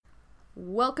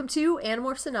Welcome to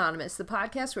Animorphs Anonymous, the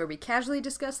podcast where we casually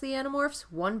discuss the Animorphs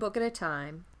one book at a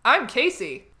time. I'm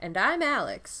Casey. And I'm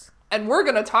Alex. And we're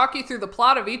going to talk you through the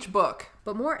plot of each book.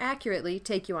 But more accurately,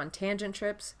 take you on tangent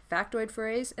trips, factoid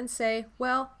forays, and say,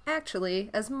 well, actually,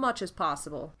 as much as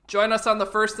possible. Join us on the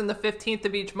 1st and the 15th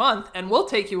of each month, and we'll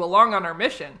take you along on our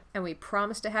mission. And we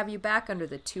promise to have you back under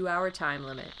the 2-hour time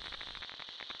limit.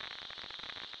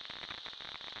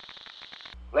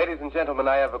 Ladies and gentlemen,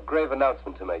 I have a grave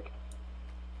announcement to make.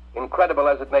 Incredible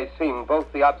as it may seem,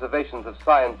 both the observations of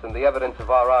science and the evidence of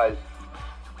our eyes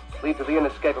lead to the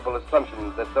inescapable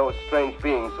assumption that those strange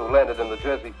beings who landed in the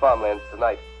Jersey farmlands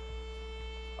tonight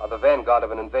are the vanguard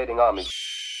of an invading army.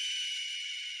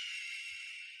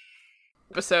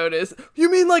 Episode is, you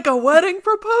mean like a wedding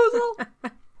proposal?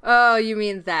 Oh, you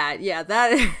mean that. Yeah,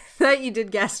 that you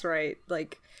did guess right,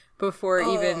 like, before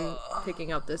even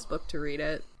picking up this book to read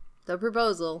it. The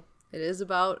proposal. It is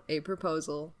about a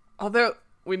proposal. Although,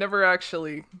 we never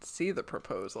actually see the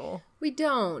proposal. We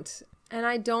don't. And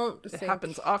I don't think... It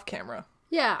happens off camera.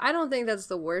 Yeah, I don't think that's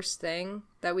the worst thing,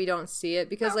 that we don't see it,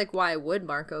 because, like, why would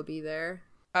Marco be there?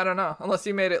 I don't know, unless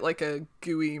you made it like a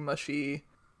gooey, mushy,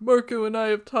 Marco and I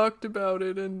have talked about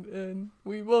it, and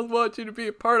we both want you to be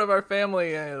a part of our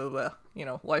family,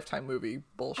 Lifetime movie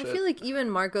bullshit. I feel like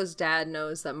even Marco's dad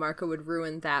knows that Marco would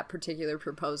ruin that particular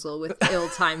proposal with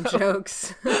ill-timed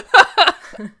jokes.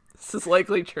 This is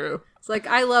likely true. It's like,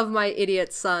 I love my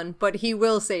idiot son, but he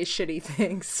will say shitty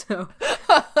things, so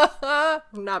I'm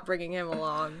not bringing him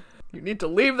along. You need to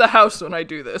leave the house when I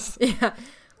do this. Yeah,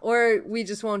 or we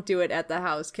just won't do it at the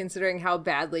house, considering how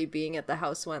badly being at the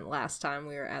house went last time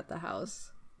we were at the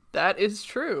house. That is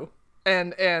true.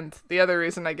 And the other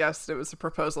reason I guessed it was a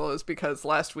proposal is because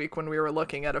last week when we were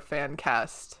looking at a fan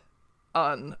cast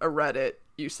on a Reddit,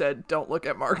 you said, don't look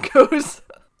at Marco's.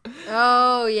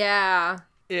 Oh, yeah.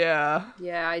 Yeah.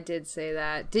 Yeah, I did say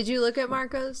that. Did you look at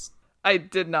Marco's? I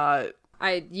did not.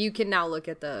 You can now look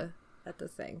at the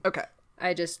thing. Okay.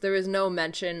 There was no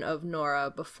mention of Nora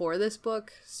before this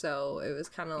book, so it was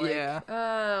kind of like,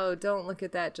 oh, don't look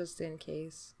at that just in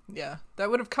case. Yeah, that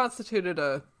would have constituted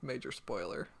a major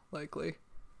spoiler, likely.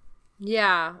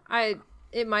 Yeah,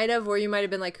 it might have, or you might have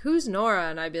been like, who's Nora?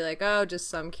 And I'd be like, oh, just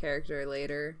some character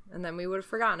later. And then we would have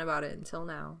forgotten about it until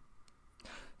now.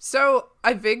 So,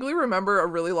 I vaguely remember a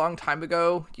really long time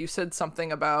ago, you said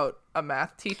something about a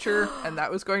math teacher, and that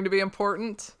was going to be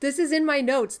important. This is in my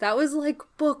notes. That was like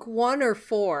book 1 or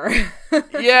 4.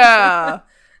 Yeah.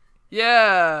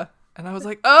 Yeah. And I was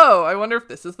like, oh, I wonder if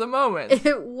this is the moment.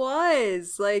 It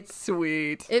was. Like,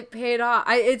 sweet. It paid off.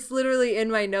 It's literally in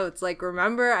my notes. Like,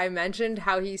 remember I mentioned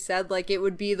how he said, like, it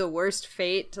would be the worst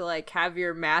fate to, like, have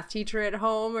your math teacher at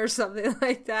home or something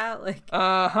like that? Like,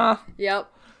 uh-huh. Yep.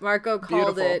 Marco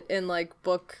called it in, like,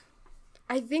 book...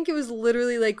 I think it was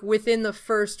literally, like, within the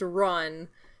first run.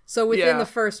 So within the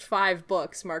first 5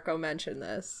 books, Marco mentioned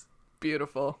this.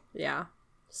 Beautiful. Yeah.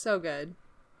 So good.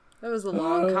 That was a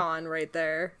long con right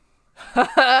there.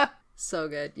 So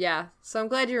good. Yeah. So I'm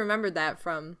glad you remembered that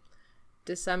from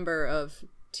December of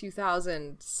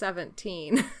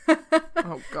 2017.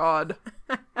 Oh, God.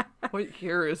 What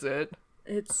year is it?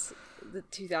 It's the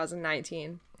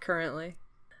 2019, currently.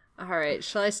 All right,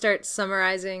 shall I start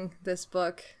summarizing this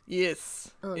book?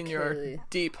 Yes, okay. In your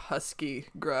deep, husky,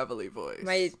 gravelly voice.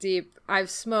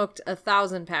 I've smoked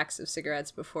 1,000 packs of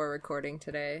cigarettes before recording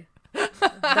today.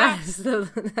 That's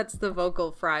the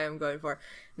vocal fry I'm going for.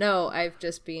 No, I've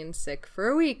just been sick for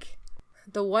a week.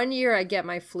 The 1 year I get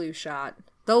my flu shot.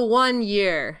 The 1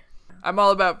 year. I'm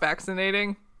all about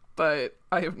vaccinating, but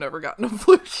I have never gotten a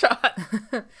flu shot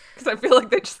because I feel like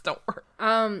they just don't work.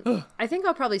 I think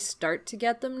I'll probably start to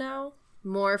get them now,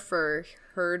 more for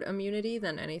herd immunity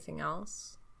than anything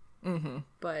else. Mm-hmm.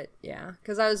 But yeah,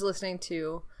 because I was listening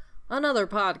to another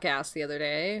podcast the other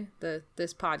day,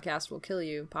 This Podcast Will Kill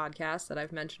You podcast that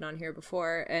I've mentioned on here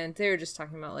before, and they were just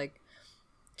talking about, like,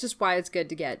 just why it's good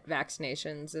to get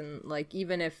vaccinations, and, like,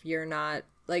 even if you're not,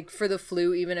 like, for the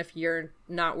flu, even if you're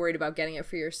not worried about getting it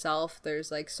for yourself, there's,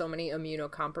 like, so many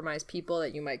immunocompromised people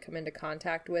that you might come into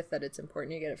contact with that it's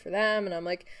important you get it for them. And I'm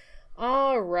like,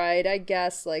 all right, I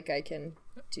guess, like, I can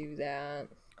do that.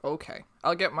 Okay.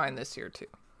 I'll get mine this year, too.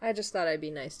 I just thought I'd be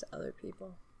nice to other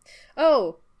people.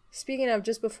 Oh, speaking of,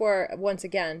 just before, once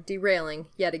again, derailing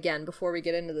yet again before we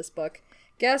get into this book,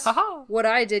 guess what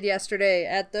I did yesterday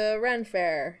at the Ren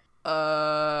Fair?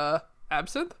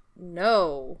 Absinthe?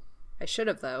 No. I should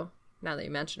have, though, now that you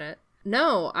mention it.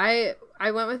 No, I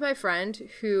went with my friend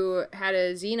who had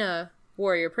a Xena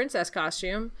warrior princess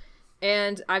costume,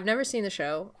 and I've never seen the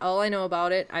show. All I know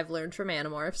about it, I've learned from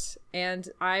Animorphs, and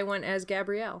I went as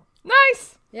Gabrielle.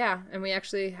 Nice! Yeah, and we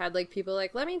actually had like people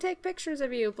like, let me take pictures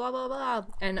of you, blah blah blah.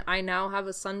 And I now have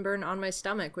a sunburn on my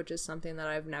stomach, which is something that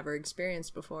I've never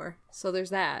experienced before. So there's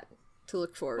that to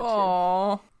look forward to.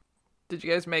 Aww. Did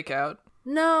you guys make out?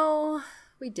 No,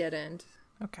 we didn't.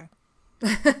 Okay.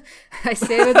 I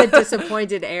say with a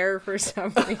disappointed air for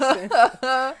some reason.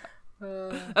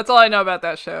 That's all I know about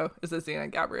that show, is that Xena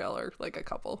and Gabrielle are like a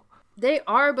couple. They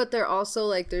are, but they're also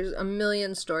like, there's a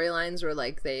million storylines where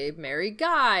like they marry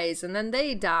guys and then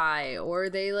they die, or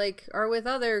they like are with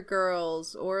other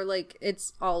girls, or like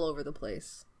it's all over the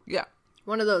place. Yeah.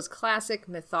 One of those classic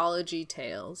mythology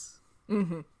tales.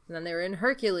 Mm-hmm. And then they were in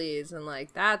Hercules, and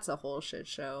like that's a whole shit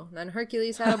show. And then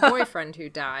Hercules had a boyfriend who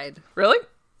died. Really?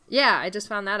 Yeah, I just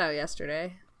found that out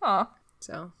yesterday. Aw.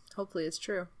 So hopefully it's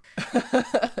true.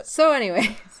 So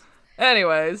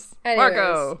Anyways,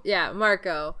 Marco. Yeah,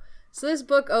 Marco. So this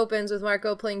book opens with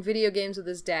Marco playing video games with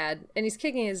his dad, and he's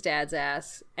kicking his dad's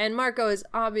ass. And Marco is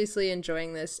obviously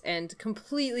enjoying this and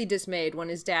completely dismayed when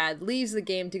his dad leaves the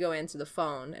game to go answer the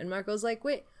phone. And Marco's like,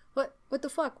 wait, what the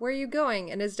fuck? Where are you going?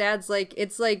 And his dad's like,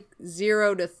 it's like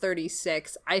 0 to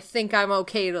 36. I think I'm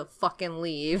okay to fucking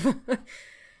leave.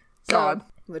 God.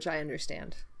 Which I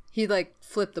understand. He like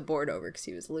flipped the board over because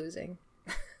he was losing.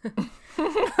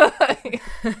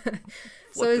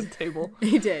 The table.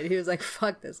 He did. He was like,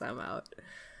 fuck this, I'm out.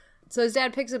 So his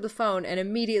dad picks up the phone and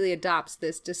immediately adopts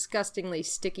this disgustingly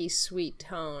sticky sweet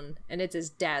tone, and it's his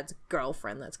dad's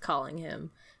girlfriend that's calling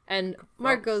him. And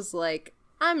Marco's like,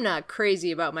 I'm not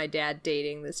crazy about my dad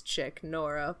dating this chick,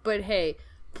 Nora, but hey,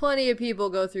 plenty of people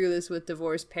go through this with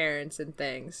divorced parents and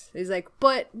things. He's like,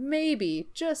 but maybe,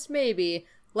 just maybe,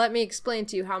 let me explain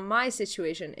to you how my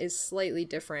situation is slightly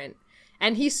different.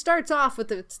 And he starts off with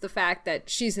the fact that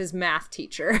she's his math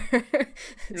teacher.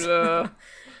 So,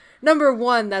 number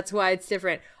 1, that's why it's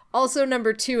different. Also,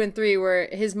 number 2 and 3, where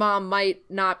his mom might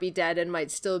not be dead and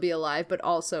might still be alive, but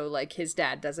also, like, his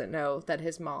dad doesn't know that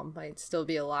his mom might still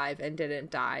be alive and didn't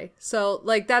die. So,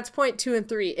 like, that's point 2 and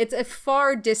 3. It's a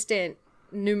far distant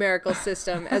numerical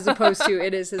system as opposed to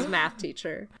it is his math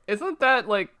teacher. Isn't that,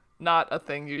 like, not a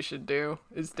thing you should do,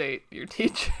 is date your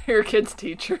kids'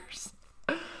 teachers?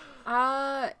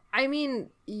 I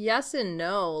mean, yes and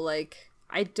no. Like,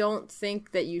 I don't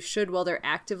think that you should while they're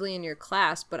actively in your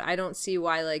class, but I don't see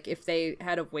why, like, if they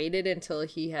had have waited until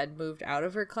he had moved out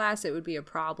of her class, it would be a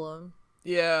problem.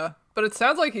 Yeah, but it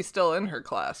sounds like he's still in her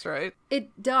class, right?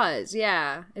 It does,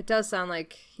 yeah. It does sound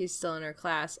like he's still in her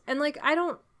class. And, like, I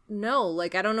don't know.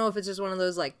 Like, I don't know if it's just one of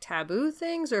those, like, taboo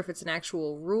things or if it's an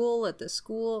actual rule at the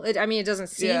school. It doesn't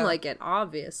seem like it,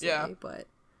 obviously, but...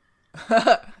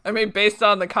 I mean, based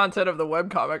on the content of the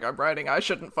webcomic I'm writing, I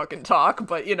shouldn't fucking talk,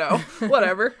 but, you know,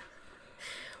 whatever.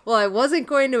 Well, I wasn't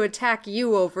going to attack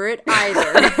you over it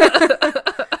either.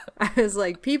 I was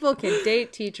like, people can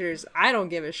date teachers. I don't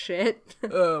give a shit.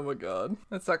 Oh my god.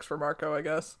 That sucks for Marco, I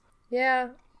guess.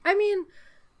 Yeah. I mean,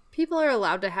 people are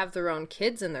allowed to have their own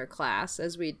kids in their class,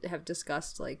 as we have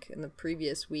discussed, like, in the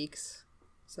previous weeks.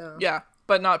 So yeah,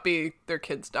 but not be their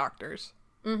kids' doctors.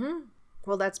 Mm-hmm.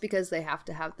 Well, that's because they have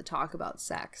to have the talk about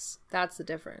sex. That's the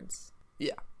difference.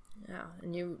 Yeah. Yeah,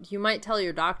 and you might tell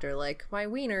your doctor, like, my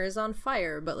wiener is on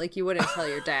fire, but, like, you wouldn't tell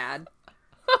your dad.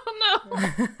 Oh,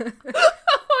 no.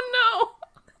 Oh,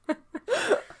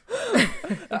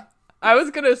 no. I was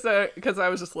going to say, because I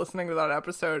was just listening to that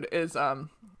episode, is,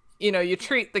 you know, you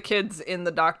treat the kids in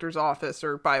the doctor's office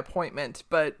or by appointment,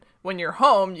 but when you're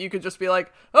home, you could just be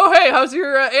like, oh, hey, how's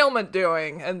your ailment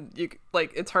doing? And, you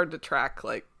like, it's hard to track,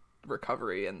 like,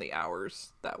 recovery and the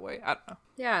hours that way. I don't know.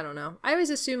 Yeah, I don't know. I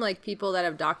always assume, like, people that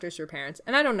have doctors for parents,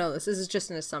 and I don't know this is just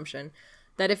an assumption,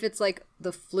 that if it's, like,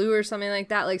 the flu or something like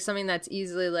that, like, something that's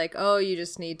easily, like, oh, you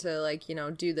just need to, like, you know,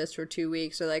 do this for 2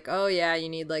 weeks, or, like, oh, yeah, you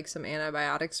need, like, some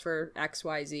antibiotics for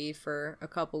XYZ for a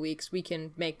couple weeks, we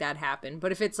can make that happen.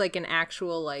 But if it's, like, an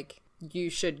actual, like,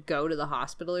 you should go to the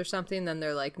hospital or something, then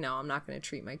they're like, no, I'm not going to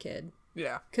treat my kid.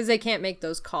 Yeah. Because they can't make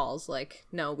those calls, like,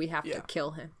 no, we have to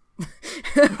kill him.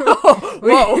 Whoa.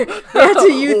 We have to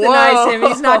euthanize him.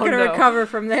 He's not going to recover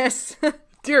from this.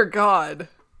 Dear God.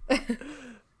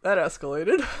 That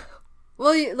escalated.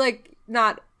 Well, like,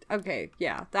 not... Okay,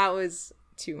 yeah, that was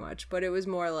too much. But it was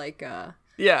more like...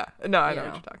 yeah, no, I know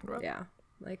what you're talking about. Yeah.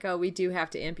 Like, oh, we do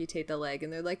have to amputate the leg.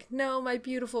 And they're like, no, my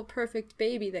beautiful, perfect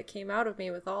baby that came out of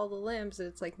me with all the limbs. And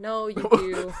it's like, no, you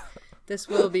do. This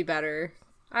will be better.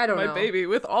 I don't know. My baby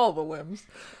with all the limbs.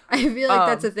 I feel like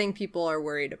that's a thing people are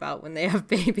worried about when they have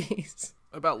babies.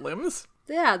 About limbs?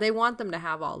 Yeah, they want them to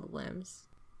have all the limbs.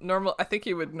 I think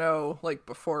you would know, like,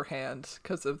 beforehand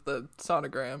because of the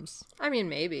sonograms. I mean,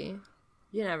 maybe.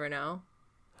 You never know.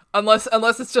 Unless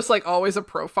it's just like always a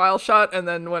profile shot, and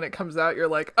then when it comes out, you're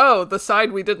like, oh, the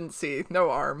side we didn't see, no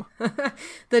arm.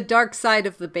 The dark side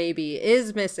of the baby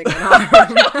is missing an arm. What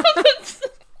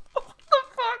the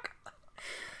fuck?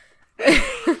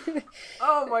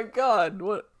 Oh my god,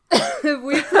 what? If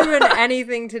we've proven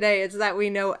anything today, it's that we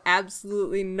know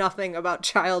absolutely nothing about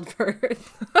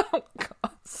childbirth. Oh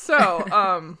god.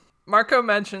 So, Marco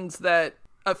mentions that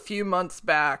a few months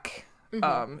back,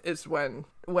 is when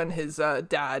his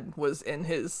dad was in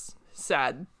his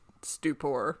sad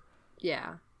stupor.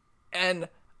 Yeah. And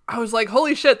I was like,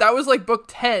 holy shit, that was like book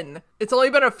 10. It's only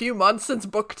been a few months since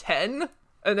book 10.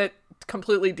 And it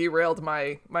completely derailed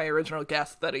my original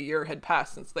guess that a year had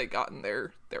passed since they gotten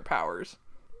their powers.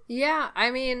 Yeah,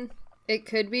 I mean, it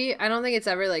could be. I don't think it's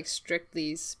ever, like,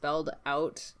 strictly spelled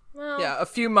out. Well, Yeah, a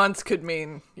few months could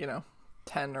mean,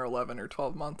 10 or 11 or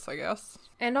 12 months, I guess.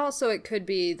 and also it could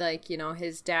be, like,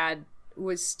 his dad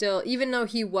was still, even though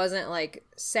he wasn't, like,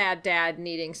 sad dad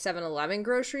needing 7-Eleven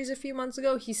groceries a few months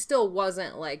ago, he still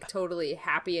wasn't, like, totally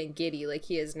happy and giddy like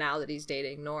he is now that he's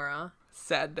dating Nora.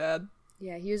 Sad dad.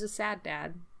 Yeah, he was a sad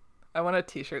dad. I want a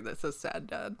t-shirt that says sad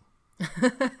dad.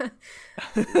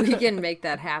 We can make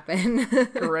that happen.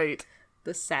 Great.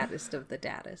 The saddest of the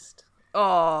daddest.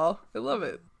 Aw, I love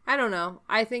it. I don't know.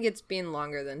 I think it's been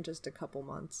longer than just a couple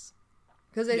months.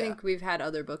 Because I think we've had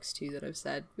other books, too, that have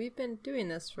said, we've been doing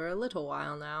this for a little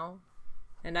while now.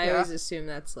 And I always assume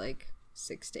that's like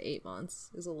 6 to 8 months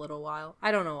is a little while.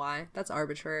 I don't know why. That's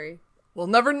arbitrary. We'll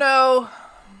never know.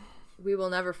 We will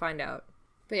never find out.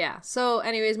 But yeah. So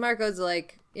anyways, Marco's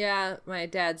like, yeah, my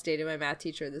dad's dated my math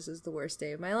teacher. This is the worst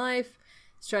day of my life.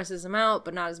 Stresses him out,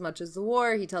 but not as much as the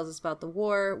war. He tells us about the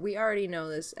war. We already know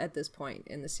this at this point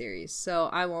in the series, so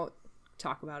I won't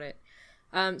talk about it.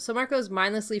 So Marco's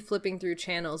mindlessly flipping through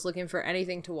channels looking for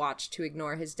anything to watch to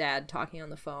ignore his dad talking on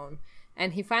the phone.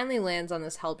 And he finally lands on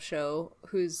this help show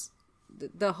whose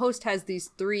the host has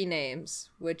these 3 names,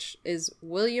 which is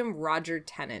William Roger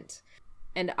Tennant.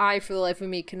 And I, for the life of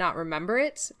me, cannot remember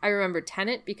it. I remember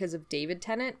Tennant because of David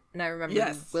Tennant, and I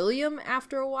remember William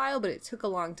after a while, but it took a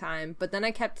long time. But then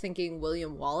I kept thinking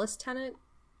William Wallace Tennant,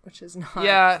 which is not...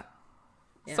 Yeah.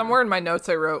 Somewhere in my notes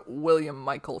I wrote William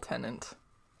Michael Tennant.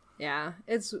 Yeah,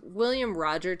 it's William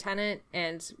Roger Tennant,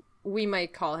 and we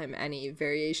might call him any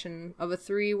variation of a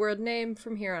 3-word name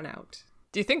from here on out.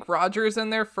 Do you think Roger's in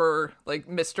there for, like,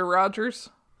 Mr. Rogers?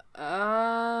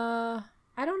 I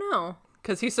don't know.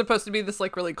 Because he's supposed to be this,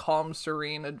 like, really calm,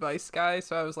 serene advice guy,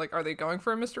 so I was like, are they going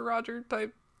for a Mr. Roger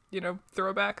type,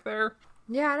 throwback there?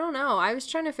 Yeah, I don't know. I was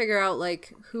trying to figure out,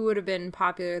 like, who would have been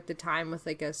popular at the time with,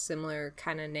 like, a similar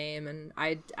kind of name, and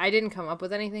I didn't come up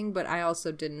with anything, but I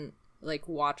also didn't, like,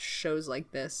 watch shows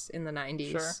like this in the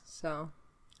 90s, Sure. So,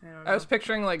 I don't know. I was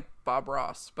picturing, like, Bob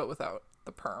Ross, but without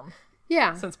the perm.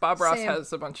 Yeah. Since Bob Ross same.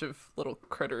 has a bunch of little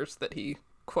critters that he,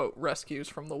 quote, rescues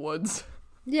from the woods.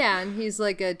 Yeah, and he's,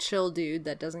 like, a chill dude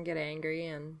that doesn't get angry,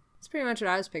 and it's pretty much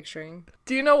what I was picturing.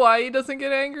 Do you know why he doesn't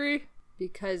get angry?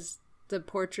 Because the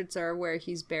portraits are where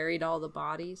he's buried all the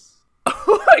bodies.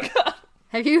 Oh my god!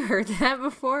 Have you heard that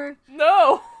before?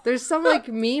 No! There's some, like,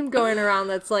 meme going around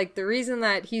that's like, the reason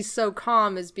that he's so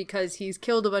calm is because he's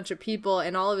killed a bunch of people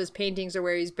and all of his paintings are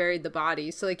where he's buried the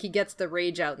bodies. So, like, he gets the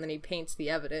rage out and then he paints the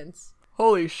evidence.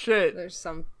 Holy shit. There's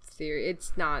some theory.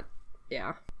 It's not,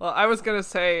 yeah. Well, I was gonna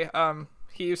say,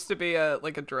 he used to be a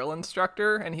drill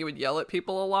instructor, and he would yell at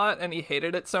people a lot, and he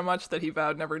hated it so much that he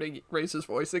vowed never to raise his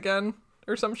voice again,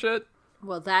 or some shit.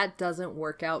 Well, that doesn't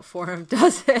work out for him,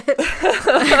 does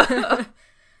it?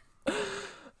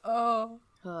 Oh,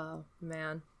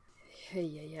 man.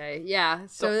 Yeah.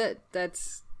 So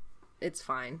that's it's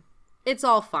fine. It's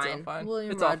all fine.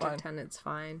 William Roger Tennant's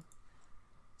fine.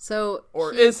 So,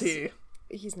 or is he?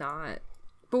 He's not.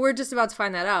 But we're just about to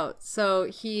find that out. So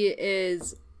he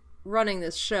is running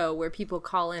this show where people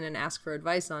call in and ask for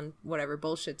advice on whatever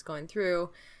bullshit's going through.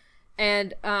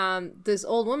 And this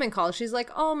old woman calls. She's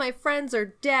like, "Oh, my friends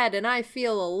are dead and I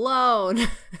feel alone."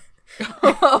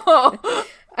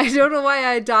 I don't know why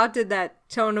I adopted that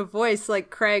tone of voice like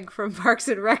Craig from Parks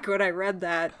and Rec when I read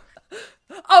that.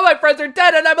 "Oh, my friends are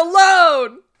dead and I'm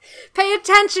alone! Pay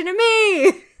attention to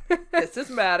me!" This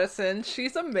is Madison.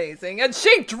 She's amazing and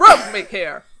she drove me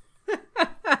here!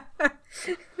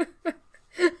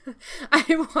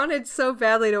 I wanted so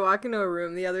badly to walk into a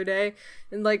room the other day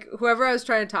and, like, whoever I was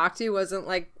trying to talk to wasn't,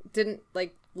 like, didn't,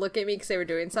 like, look at me because they were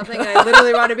doing something, and I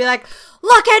literally wanted to be like,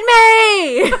 "Look at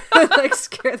me!" Like,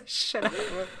 scare the shit out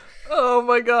of them. Oh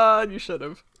my god, you should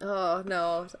have. Oh,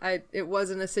 no. It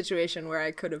wasn't a situation where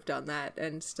I could have done that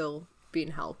and still been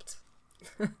helped.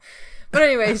 But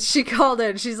anyways, she called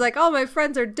in. She's like, "Oh, my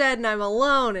friends are dead and I'm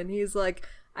alone." And he's like,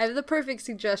 I have the perfect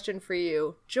suggestion for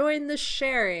you. Join the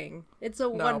sharing. It's a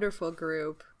wonderful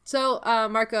group. So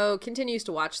Marco continues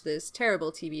to watch this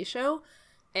terrible TV show,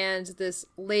 and this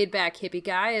laid-back hippie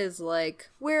guy is like,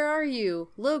 "Where are you?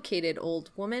 Located,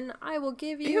 old woman. I will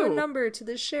give you a number to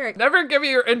the sharing." Never give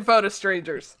your info to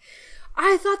strangers.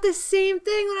 I thought the same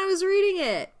thing when I was reading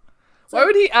it. Why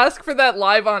would he ask for that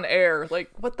live on air?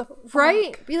 Like, what the fuck?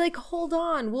 Right? Be like, hold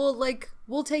on,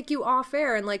 we'll take you off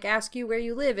air and like ask you where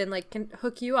you live and like can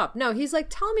hook you up. No, he's like,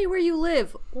 tell me where you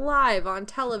live live on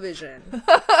television.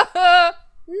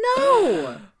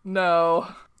 No.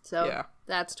 So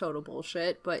that's total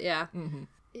bullshit. But yeah,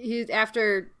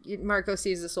 after Marco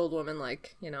sees this old woman,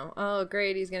 like, you know, oh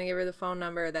great, he's gonna give her the phone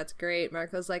number. That's great.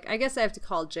 Marco's like, I guess I have to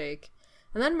call Jake.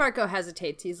 And then Marco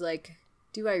hesitates. He's like,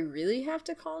 do I really have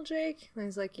to call Jake? And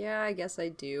he's like, yeah, I guess I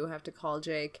do have to call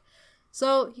Jake.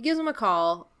 So he gives him a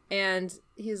call, and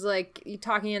he's like,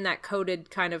 talking in that coded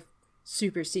kind of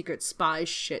super secret spy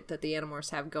shit that the Animorphs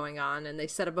have going on, and they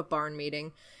set up a barn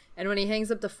meeting. And when he hangs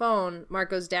up the phone,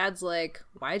 Marco's dad's like,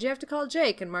 why'd you have to call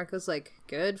Jake? And Marco's like,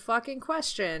 good fucking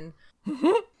question.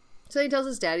 So he tells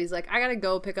his dad, he's like, I gotta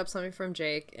go pick up something from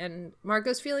Jake. And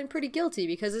Marco's feeling pretty guilty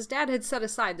because his dad had set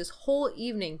aside this whole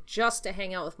evening just to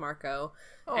hang out with Marco.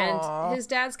 Aww. And his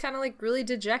dad's kind of like really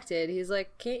dejected. He's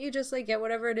like, can't you just like get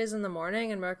whatever it is in the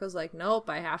morning? And Marco's like, nope,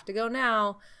 I have to go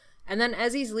now. And then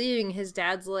as he's leaving, his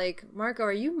dad's like, Marco,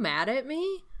 are you mad at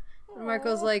me? And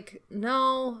Marco's like,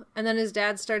 no. And then his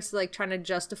dad starts like trying to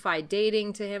justify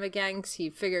dating to him again because he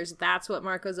figures that's what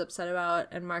Marco's upset about.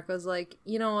 And Marco's like,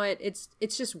 you know what? It's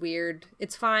just weird.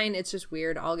 It's fine. It's just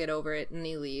weird. I'll get over it. And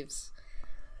he leaves.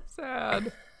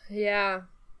 Sad. Yeah.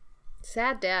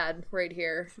 Sad dad right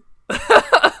here.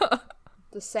 The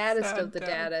saddest Sad of the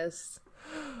dad. daddists.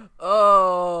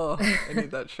 Oh, I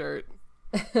need that shirt.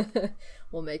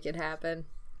 We'll make it happen.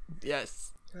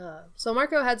 Yes. So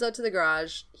Marco heads out to the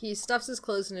garage. He stuffs his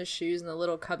clothes and his shoes in the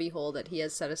little cubby hole that he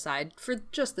has set aside for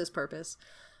just this purpose.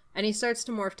 And he starts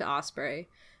to morph to Osprey.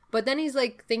 But then he's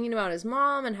like thinking about his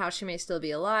mom and how she may still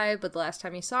be alive. But the last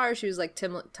time he saw her, she was like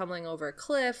tumbling over a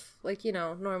cliff. Like, you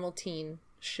know, normal teen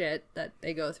shit that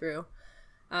they go through.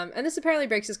 And this apparently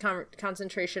breaks his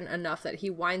concentration enough that he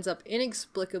winds up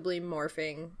inexplicably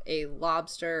morphing a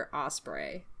lobster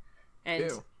Osprey. And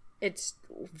Ew. It's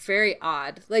very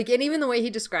odd. Like, and even the way he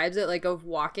describes it, like, of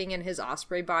walking in his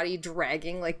osprey body,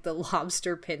 dragging, like, the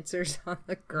lobster pincers on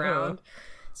the ground.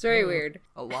 It's very weird.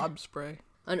 A lobspray.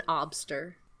 An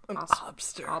obster.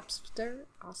 Obster.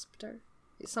 Obster?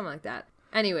 Something like that.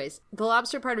 Anyways, the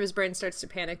lobster part of his brain starts to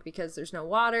panic because there's no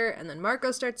water, and then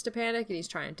Marco starts to panic, and he's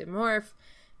trying to morph.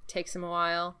 It takes him a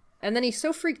while. And then he's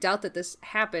so freaked out that this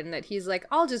happened that he's like,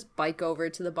 I'll just bike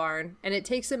over to the barn. And it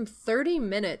takes him 30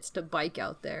 minutes to bike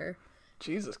out there.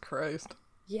 Jesus Christ.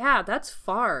 Yeah, that's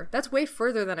far. That's way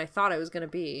further than I thought it was going to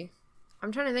be.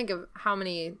 I'm trying to think of how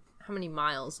many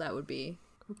miles that would be.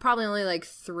 Probably only like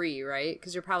 3, right?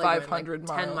 Because you're probably going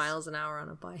like 10 miles an hour on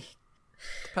a bike.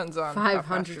 Depends on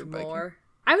 500 more.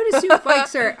 I would assume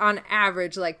bikes are on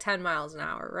average like 10 miles an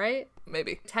hour, right?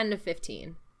 Maybe. 10 to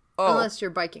 15. Oh. Unless you're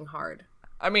biking hard.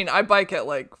 I mean, I bike at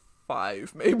like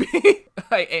 5, maybe.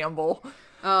 I amble.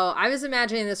 Oh, I was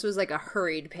imagining this was like a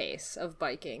hurried pace of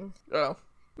biking. Oh,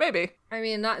 maybe. I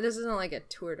mean, this isn't like a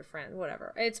Tour de France,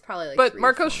 whatever. It's probably like But 3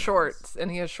 Marco's 4 short, miles. and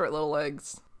he has short little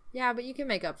legs. Yeah, but you can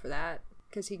make up for that,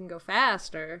 because he can go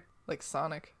faster. Like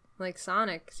Sonic. Like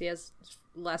Sonic, 'cause he has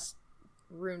less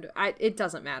room to... it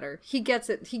doesn't matter. He gets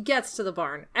it. He gets to the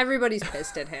barn. Everybody's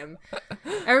pissed at him.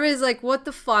 Everybody's like, what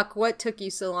the fuck? What took you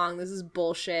so long? This is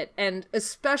bullshit. And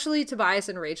especially Tobias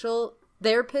and Rachel,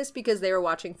 they're pissed because they were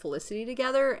watching Felicity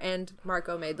together, and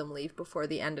Marco made them leave before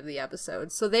the end of the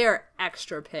episode. So they are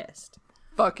extra pissed.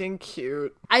 Fucking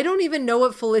cute. I don't even know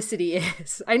what Felicity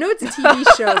is. I know it's a TV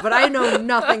show, but I know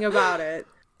nothing about it.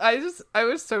 I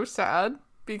was so sad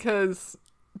because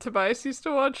Tobias used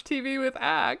to watch TV with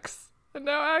Axe, and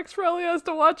now Axe probably has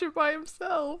to watch it by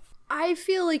himself. I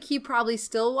feel like he probably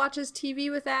still watches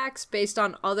TV with Axe based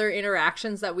on other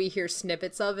interactions that we hear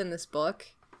snippets of in this book.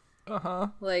 Uh-huh.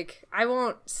 Like, I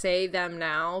won't say them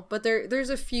now, but there's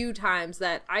a few times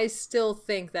that I still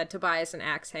think that Tobias and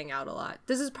Axe hang out a lot.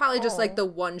 This is probably just like the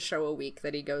one show a week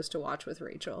that he goes to watch with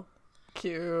Rachel.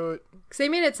 Cute. Because they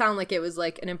made it sound like it was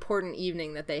like an important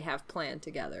evening that they have planned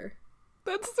together.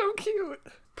 That's so cute.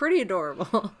 Pretty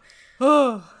adorable.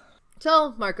 Oh.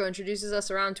 So Marco introduces us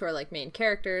around to our like main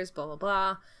characters, blah, blah,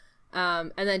 blah.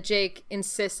 And then Jake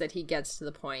insists that he gets to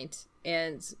the point.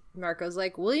 And Marco's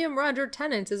like, William Roger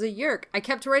Tennant is a yerk. I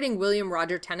kept writing William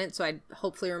Roger Tennant so I'd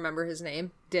hopefully remember his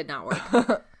name. Did not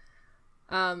work.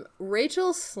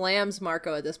 Rachel slams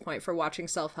Marco at this point for watching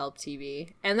self-help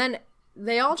TV. And then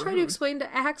they all try to Rude. explain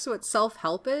to Axe what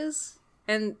self-help is,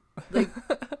 and like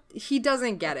he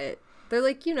doesn't get it. They're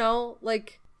like,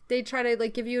 like they try to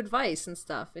like give you advice and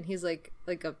stuff, and he's like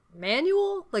a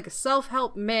manual, like a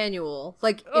self-help manual,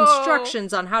 like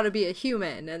instructions on how to be a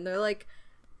human, and they're like,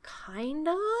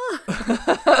 kinda,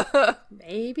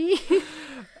 maybe.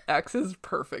 Axe is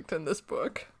perfect in this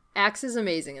book. Axe is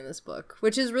amazing in this book,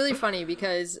 which is really funny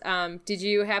because did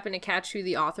you happen to catch who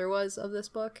the author was of this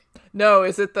book? No,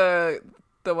 is it the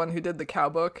one who did the cow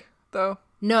book though?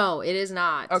 No, it is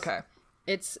not. Okay.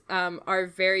 It's our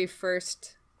very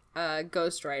first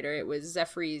ghostwriter. It was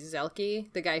Zephyr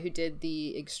Zelke, the guy who did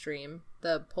the Extreme,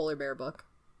 the polar bear book.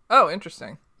 Oh,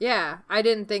 interesting. Yeah, I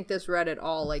didn't think this read at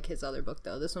all like his other book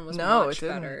though. This one was much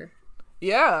better.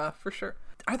 Yeah, for sure.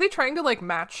 Are they trying to like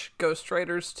match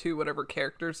ghostwriters to whatever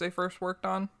characters they first worked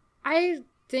on? I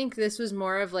think this was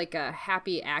more of like a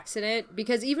happy accident,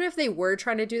 because even if they were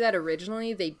trying to do that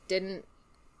originally, they didn't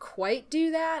quite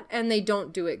do that, and they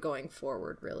don't do it going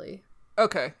forward really.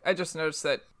 Okay, I just noticed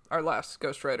that our last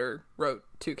ghostwriter wrote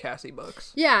 2 Cassie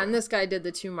books. Yeah, and this guy did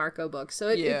the 2 Marco books, so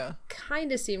Yeah. it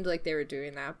kind of seemed like they were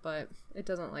doing that, but it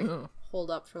doesn't like hold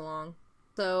up for long.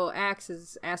 So Axe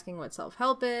is asking what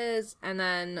self-help is, and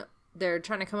then they're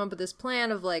trying to come up with this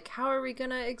plan of like, how are we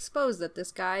gonna expose that this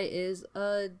guy is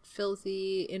a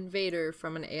filthy invader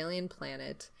from an alien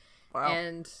planet? Wow.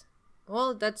 And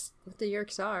well, that's what the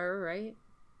Yeerks are, right?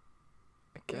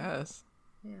 I guess.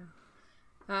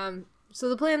 Yeah. So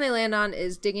the plan they land on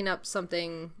is digging up some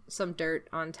dirt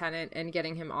on Tennant and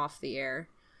getting him off the air.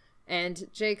 And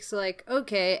Jake's like,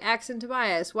 okay, Axe and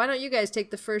Tobias, why don't you guys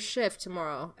take the first shift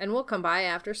tomorrow? And we'll come by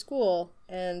after school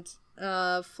and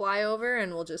fly over,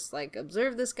 and we'll just like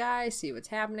observe this guy, see what's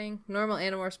happening. Normal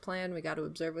Animorphs plan, we got to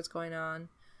observe what's going on.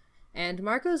 And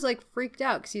Marco's like freaked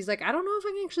out because he's like, I don't know if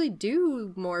I can actually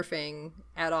do morphing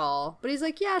at all. But he's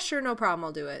like, yeah, sure, no problem,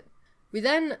 I'll do it. We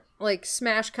then, like,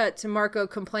 smash cut to Marco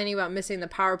complaining about missing the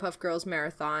Powerpuff Girls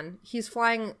marathon. He's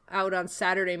flying out on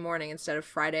Saturday morning instead of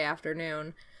Friday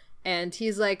afternoon. And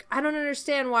he's like, I don't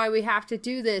understand why we have to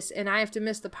do this, and I have to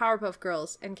miss the Powerpuff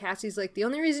Girls. And Cassie's like, the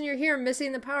only reason you're here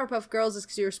missing the Powerpuff Girls is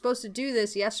because you were supposed to do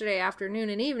this yesterday afternoon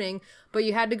and evening, but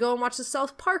you had to go and watch the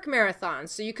South Park marathon,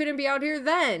 so you couldn't be out here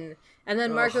then. And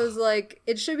then Marco's like,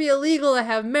 it should be illegal to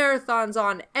have marathons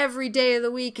on every day of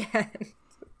the weekend.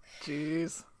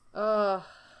 Jeez.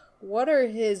 What are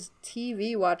his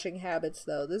TV watching habits,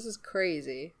 though? This is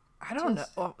crazy. I don't know.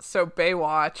 Well, so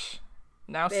Baywatch,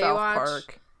 now Baywatch, South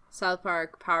Park, South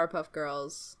Park, Powerpuff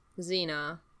Girls,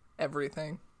 Xena,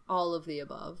 everything. all of the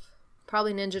above.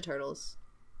 Probably Ninja Turtles.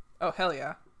 Oh, hell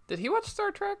yeah. Did he watch Star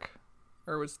Trek?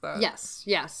 Or was that...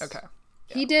 Yes. Okay.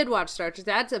 He did watch Star Trek.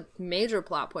 That's a major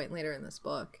plot point later in this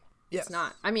book. Yes. It's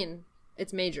not. I mean,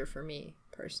 it's major for me,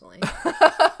 personally.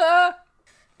 Because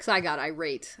I got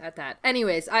irate at that.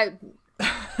 Anyways,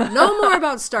 no more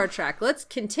about Star Trek. Let's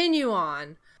continue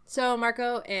on. So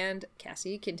Marco and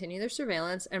Cassie continue their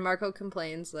surveillance, and Marco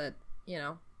complains that,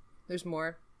 there's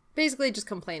more. Basically just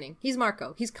complaining. He's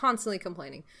Marco. He's constantly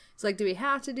complaining. He's like, do we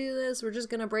have to do this? We're just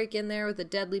going to break in there with a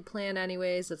deadly plan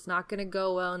anyways. It's not going to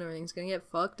go well, and everything's going to get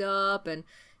fucked up. And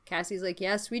Cassie's like,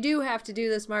 yes, we do have to do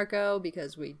this, Marco,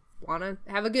 because we want to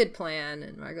have a good plan.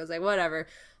 And Marco's like, whatever.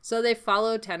 So they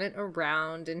follow Tennant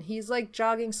around, and he's like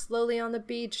jogging slowly on the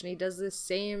beach, and he does this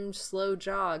same slow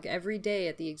jog every day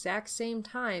at the exact same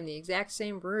time, the exact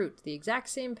same route, the exact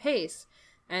same pace.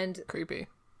 And creepy.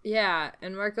 Yeah,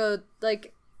 and Marco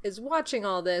is watching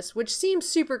all this, which seems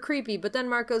super creepy, but then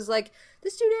Marco's like,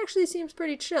 this dude actually seems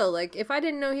pretty chill. Like, if I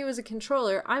didn't know he was a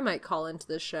controller, I might call into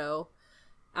the show.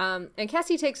 And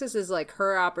Cassie takes this as like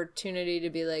her opportunity to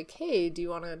be like, hey, do you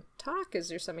want to talk? Is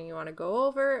there something you want to go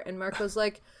over? And Marco's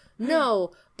like,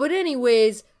 no, but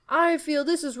anyways, I feel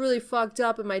this is really fucked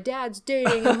up, and my dad's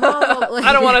dating, and mama,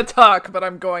 I don't want to talk, but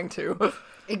I'm going to.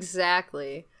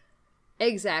 Exactly.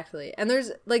 And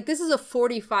there's this is a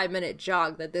 45-minute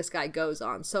jog that this guy goes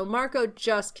on. So Marco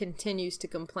just continues to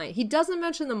complain. He doesn't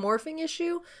mention the morphing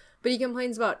issue, but he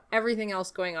complains about everything else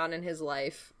going on in his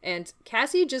life. And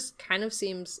Cassie just kind of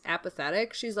seems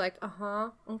apathetic. She's like,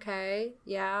 okay,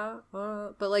 yeah,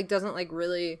 but doesn't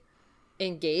really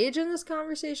engage in this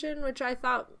conversation, which I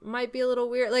thought might be a little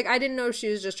weird. I didn't know she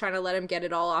was just trying to let him get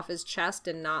it all off his chest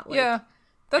and not yeah,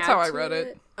 that's how I read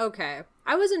it. Okay.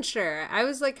 I wasn't sure. I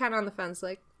was kind of on the fence,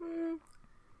 I don't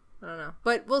know.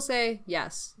 But we'll say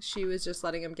yes, she was just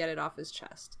letting him get it off his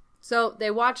chest. So they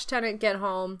watch Tennant get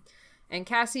home, and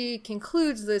Cassie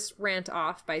concludes this rant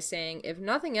off by saying, if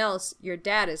nothing else, your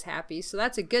dad is happy, so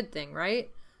that's a good thing, right?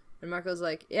 And Marco's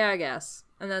like, yeah, I guess.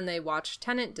 And then they watch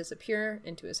Tennant disappear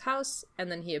into his house,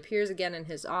 and then he appears again in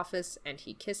his office, and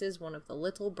he kisses one of the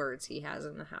little birds he has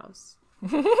in the house.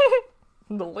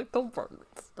 The little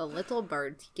birds. The little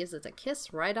bird. He gives it a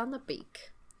kiss right on the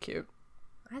beak. Cute.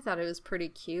 I thought it was pretty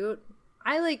cute.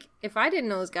 If I didn't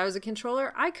know this guy was a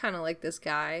controller, I kind of like this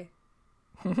guy.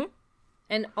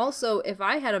 And also, if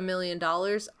I had $1 million,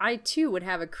 I too would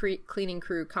have a cleaning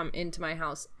crew come into my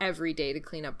house every day to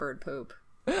clean up bird poop.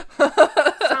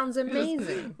 Sounds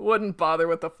amazing. Wouldn't bother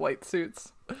with the flight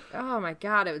suits. Oh my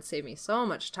god, it would save me so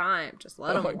much time. Just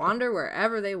let them wander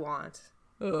wherever they want.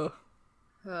 Ugh.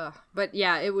 But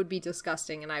yeah, it would be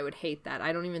disgusting, and I would hate that.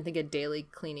 I don't even think a daily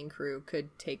cleaning crew could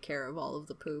take care of all of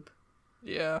the poop.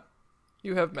 Yeah.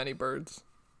 You have many birds.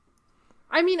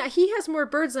 I mean, he has more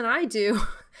birds than I do.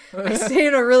 I stay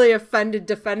in a really offended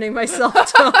defending myself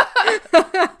tone.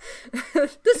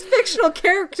 This fictional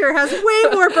character has way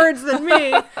more birds than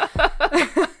me.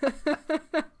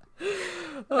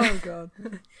 Oh, God.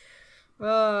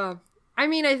 I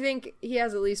mean, I think he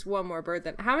has at least one more bird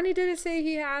than... How many did it say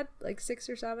he had? Like 6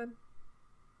 or 7?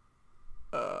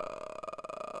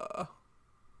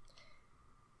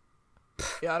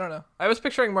 Yeah, I don't know. I was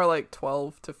picturing more like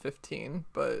 12 to 15,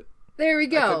 but... There we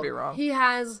go. I could be wrong. He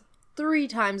has 3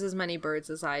 times as many birds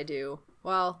as I do.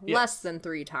 Well, less than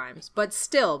 3 times, but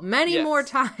still, many more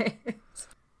times.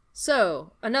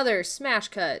 So, another smash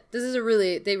cut. They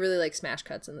really like smash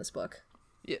cuts in this book.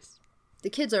 Yes. The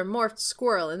kids are morphed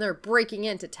squirrel and they're breaking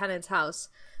into Tennant's house.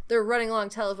 They're running along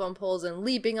telephone poles and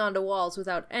leaping onto walls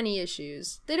without any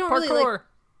issues. They don't parkour. Really like...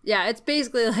 Yeah, it's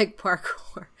basically like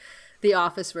parkour. The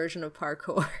Office version of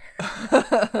parkour.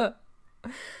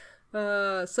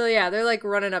 So yeah, they're like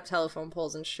running up telephone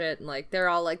poles and shit, and like they're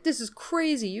all like, this is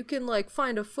crazy, you can like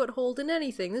find a foothold in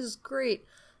anything, this is great.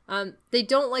 They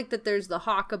don't like that there's the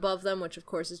hawk above them, which of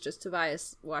course is just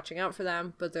Tobias watching out for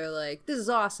them, but they're like, this is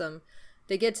awesome.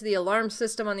 They get to the alarm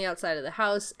system on the outside of the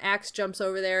house. Axe jumps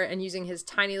over there, and using his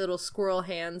tiny little squirrel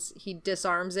hands, he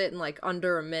disarms it in like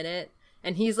under a minute,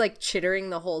 and he's like chittering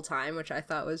the whole time, which I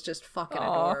thought was just fucking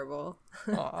adorable.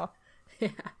 Aww.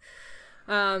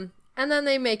 Yeah. And then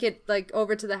they make it, like,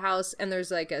 over to the house, and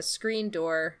there's, like, a screen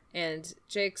door, and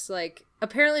Jake's, like,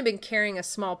 apparently been carrying a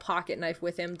small pocket knife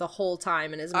with him the whole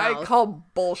time in his mouth. I call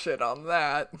bullshit on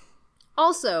that.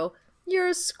 Also, you're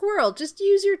a squirrel. Just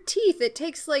use your teeth. It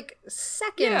takes, like,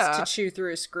 seconds to chew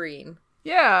through a screen.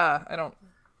 Yeah,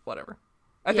 whatever.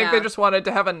 I think they just wanted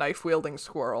to have a knife-wielding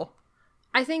squirrel.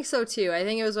 I think so, too. I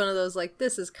think it was one of those, like,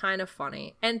 this is kind of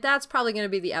funny. And that's probably going to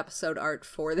be the episode art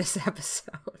for this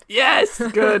episode. Yes!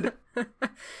 Good!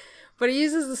 But he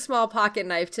uses the small pocket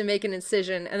knife to make an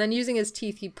incision, and then using his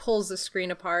teeth, he pulls the screen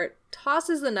apart,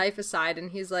 tosses the knife aside,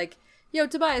 and he's like, yo,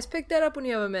 Tobias, pick that up when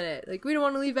you have a minute. Like, we don't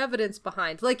want to leave evidence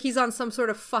behind. Like, he's on some sort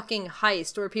of fucking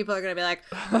heist where people are going to be like,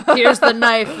 here's the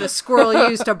knife the squirrel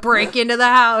used to break into the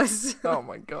house. Oh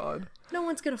my god. No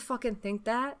one's going to fucking think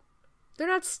that. They're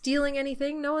not stealing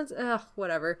anything. No one's...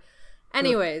 whatever.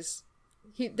 Anyways,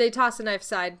 they toss the knife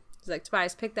aside. He's like,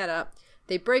 Tobias, pick that up.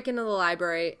 They break into the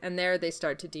library, and there they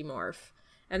start to demorph.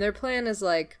 And their plan is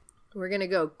like, we're going to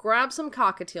go grab some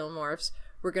cockatiel morphs.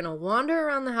 We're going to wander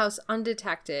around the house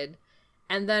undetected.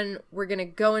 And then we're going to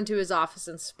go into his office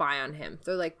and spy on him.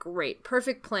 They're like, great,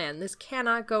 perfect plan. This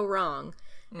cannot go wrong.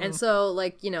 And so,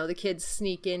 like, you know, the kids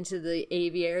sneak into the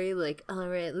aviary, like, all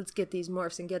right, let's get these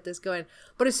morphs and get this going.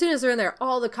 But as soon as they're in there,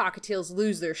 all the cockatiels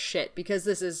lose their shit because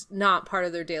this is not part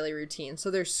of their daily routine.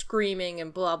 So they're screaming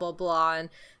and blah, blah, blah. And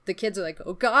the kids are like,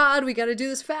 oh, God, we got to do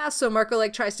this fast. So Marco,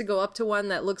 like, tries to go up to one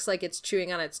that looks like it's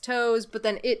chewing on its toes. But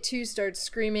then it, too, starts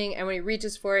screaming. And when he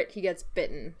reaches for it, he gets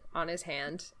bitten on his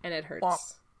hand. And it hurts.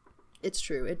 Womp. It's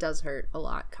true. It does hurt a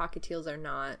lot. Cockatiels are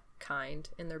not kind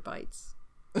in their bites.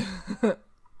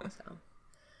 So,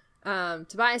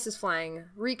 Tobias is flying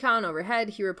recon overhead.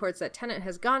 He reports that Tennant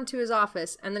has gone to his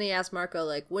office, and then he asks Marco,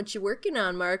 like, what you working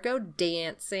on, Marco?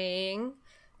 Dancing.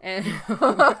 And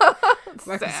Marco's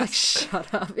like,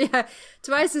 shut up. Yeah,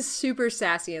 Tobias is super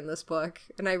sassy in this book,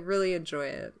 and I really enjoy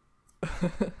it.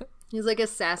 He's like a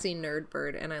sassy nerd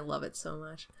bird, and I love it so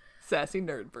much. Sassy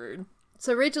nerd bird.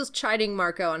 So Rachel's chiding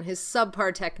Marco on his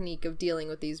subpar technique of dealing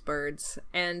with these birds,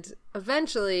 and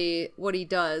eventually what he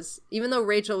does, even though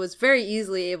Rachel was very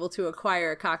easily able to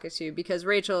acquire a cockatoo, because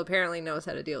Rachel apparently knows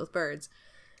how to deal with birds,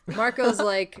 Marco's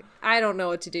like, I don't know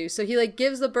what to do. So he, like,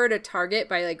 gives the bird a target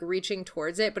by, like, reaching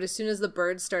towards it, but as soon as the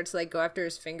bird starts to, like, go after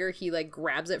his finger, he, like,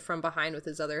 grabs it from behind with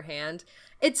his other hand.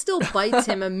 It still bites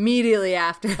him immediately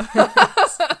after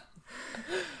this.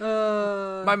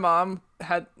 My mom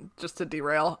had, just to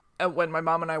derail, when my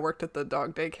mom and I worked at the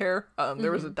dog daycare,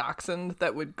 there was a dachshund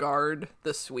that would guard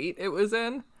the suite it was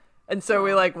in. And so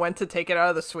we like went to take it out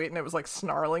of the suite and it was like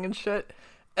snarling and shit.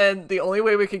 And the only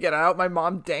way we could get out, my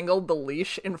mom dangled the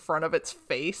leash in front of its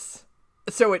face.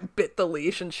 So it bit the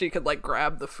leash and she could like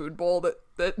grab the food bowl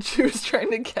that she was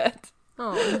trying to get.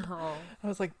 Oh no. I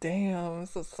was like, damn,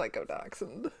 this is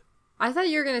psychodachshund. I thought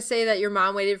you were going to say that your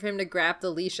mom waited for him to grab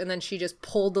the leash and then she just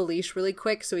pulled the leash really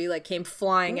quick so he like came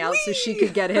flying out so she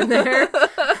could get in there.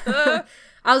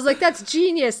 I was like, that's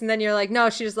genius. And then you're like,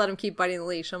 no, she just let him keep biting the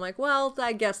leash. I'm like, well,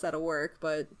 I guess that'll work.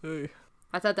 But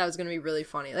I thought that was going to be really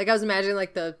funny. Like I was imagining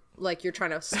like you're trying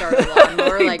to start a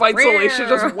lawnmower. He like, bites the leash and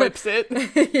just whips it.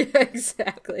 Yeah,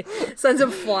 exactly. Sends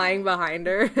him flying behind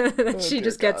her. And she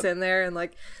just gets in there and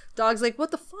like, dog's like,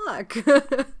 what the fuck?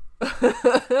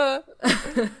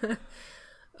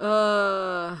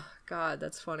 God,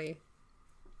 that's funny.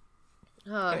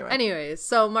 Anyways,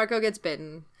 so Marco gets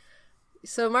bitten.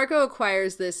 So Marco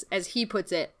acquires this, as he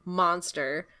puts it,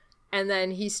 monster, and then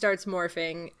he starts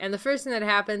morphing, and the first thing that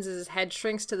happens is his head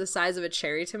shrinks to the size of a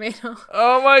cherry tomato.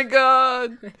 Oh my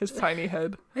god! His tiny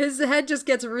head. His head just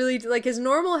gets really, like, his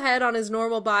normal head on his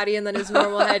normal body, and then his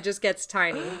normal head just gets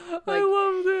tiny. Like, I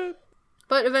loved it.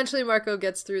 But eventually Marco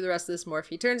gets through the rest of this morph.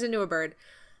 He turns into a bird,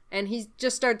 and he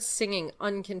just starts singing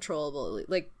uncontrollably,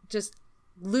 like, just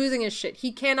losing his shit.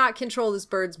 He cannot control this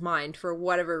bird's mind for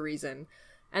whatever reason.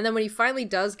 And then when he finally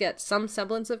does get some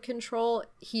semblance of control,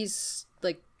 he's,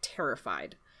 like,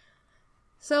 terrified.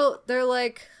 So they're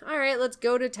like, all right, let's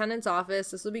go to Tennant's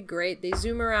office. This will be great. They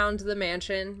zoom around the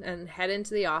mansion and head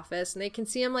into the office, and they can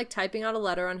see him, like, typing out a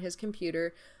letter on his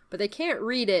computer, but they can't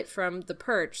read it from the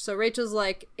perch. So Rachel's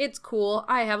like, it's cool.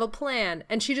 I have a plan.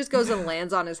 And she just goes and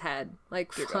lands on his head.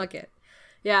 Like, fuck it.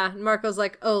 Yeah, and Marco's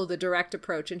like, oh, the direct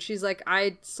approach. And she's like,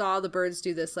 I saw the birds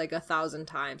do this like 1,000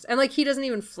 times. And like, he doesn't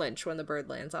even flinch when the bird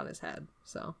lands on his head.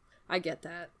 So I get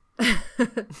that.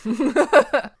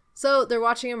 So they're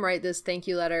watching him write this thank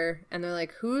you letter. And they're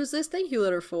like, who's this thank you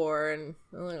letter for? And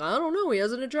they're like, I don't know. He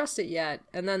hasn't addressed it yet.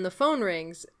 And then the phone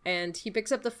rings and he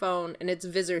picks up the phone and it's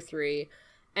Visor 3.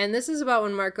 And this is about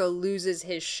when Marco loses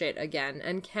his shit again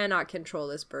and cannot control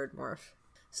this bird morph.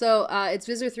 So, it's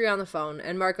Visor 3 on the phone,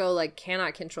 and Marco, like,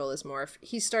 cannot control his morph.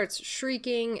 He starts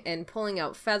shrieking and pulling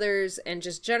out feathers and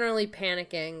just generally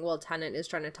panicking while Tennant is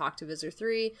trying to talk to Visor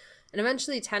 3. And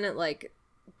eventually Tennant, like,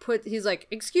 he's like,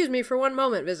 excuse me for one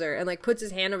moment, Visor, and, like, puts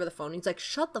his hand over the phone. He's like,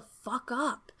 shut the fuck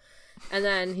up. And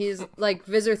then he's, like,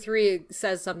 Visor 3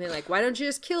 says something like, why don't you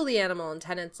just kill the animal? And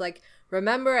Tennant's like,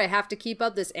 remember, I have to keep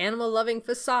up this animal-loving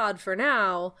facade for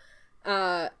now.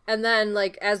 And then,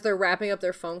 like, as they're wrapping up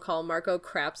their phone call, Marco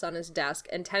craps on his desk,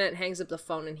 and Tennant hangs up the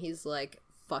phone, and he's like,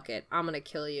 fuck it, I'm gonna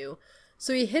kill you.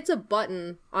 So he hits a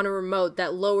button on a remote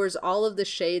that lowers all of the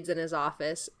shades in his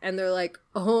office, and they're like,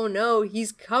 oh no,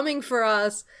 he's coming for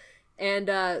us.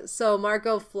 And, so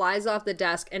Marco flies off the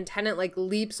desk, and Tennant, like,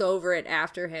 leaps over it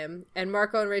after him, and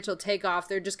Marco and Rachel take off.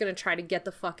 They're just gonna try to get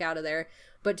the fuck out of there.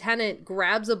 But Tennant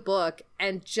grabs a book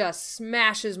and just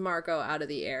smashes Marco out of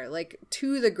the air, like,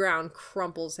 to the ground,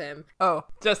 crumples him. Oh,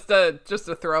 just to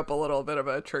throw up a little bit of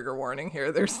a trigger warning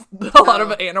here. There's a lot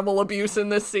of animal abuse in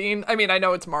this scene. I mean, I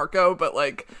know it's Marco, but,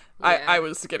 like, yeah. I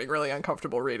was getting really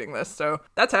uncomfortable reading this, so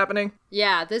that's happening.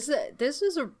 Yeah, this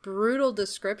is a brutal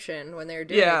description when they were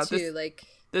doing it, too.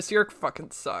 This Yeerk fucking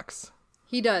sucks.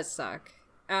 He does suck.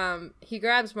 He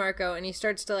grabs Marco and he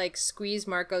starts to, like, squeeze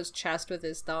Marco's chest with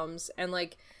his thumbs, and,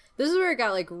 like, this is where it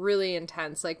got, like, really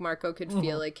intense. Like, Marco could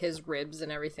feel, like, his ribs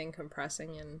and everything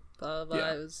compressing and blah, blah, blah.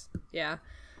 Yeah. It was, yeah.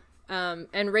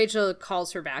 And Rachel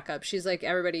calls her back up. She's like,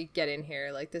 everybody get in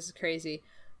here. Like, this is crazy.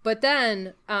 But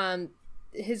then,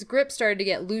 his grip started to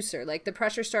get looser. Like, the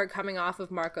pressure started coming off of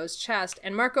Marco's chest,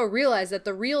 and Marco realized that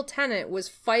the real Tennant was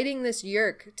fighting this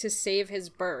Yeerk to save his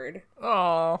bird.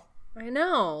 Aww. I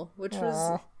know, which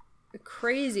was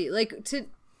crazy. Like,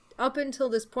 up until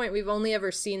this point, we've only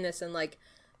ever seen this in, like,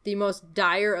 the most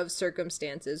dire of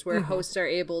circumstances where hosts are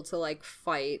able to, like,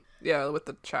 fight. Yeah, with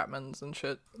the Chapmans and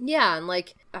shit. Yeah, and,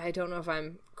 like, I don't know if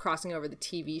I'm crossing over the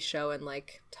TV show and,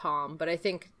 like, Tom, but I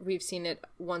think we've seen it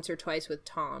once or twice with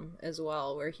Tom as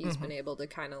well, where he's been able to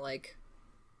kind of, like,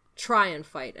 try and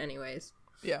fight anyways.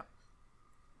 Yeah.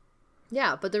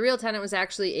 Yeah, but the real Tennant was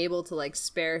actually able to, like,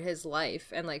 spare his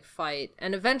life and, like, fight.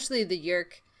 And eventually the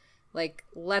Yeerk, like,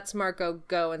 lets Marco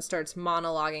go and starts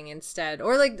monologuing instead.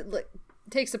 Or, like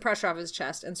takes the pressure off his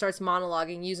chest and starts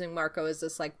monologuing using Marco as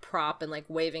this, like, prop and, like,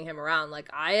 waving him around like,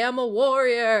 I am a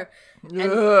warrior.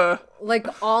 And, like,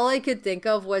 all I could think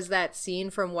of was that scene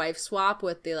from Wife Swap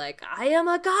with the, like, I am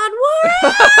a god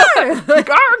warrior!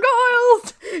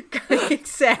 Gargoyles!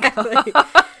 Exactly.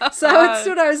 So that's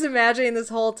what I was imagining this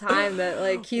whole time, that,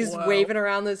 like, he's waving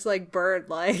around this, like, bird,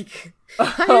 like,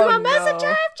 I am a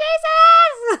messenger of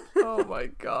Jesus! Oh my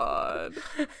god.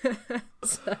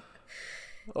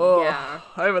 Oh, yeah.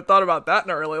 I haven't thought about that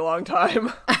in a really long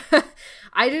time.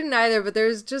 I didn't either, but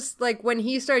there's just, like, when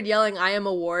he started yelling, I am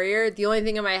a warrior, the only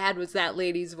thing in my head was that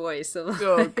lady's voice. Of, like,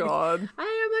 Oh god.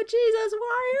 I am a Jesus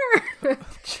warrior.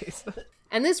 Jesus.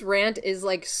 And this rant is,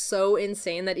 like, so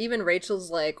insane that even Rachel's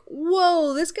like,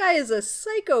 whoa, this guy is a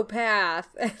psychopath.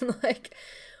 And, like,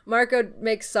 Marco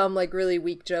makes some, like, really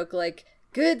weak joke, like,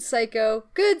 good psycho,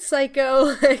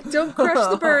 like, don't crush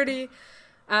the birdie.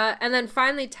 And then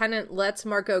finally Tennant lets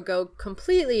Marco go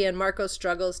completely, and Marco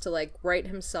struggles to, like, right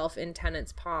himself in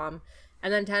Tennant's palm.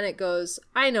 And then Tennant goes,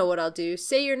 I know what I'll do.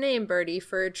 Say your name, birdie,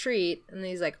 for a treat. And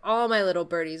he's like, all my little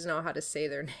birdies know how to say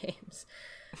their names.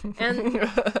 And,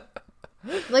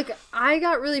 like, I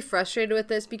got really frustrated with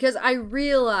this because I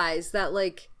realized that,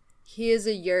 like, he is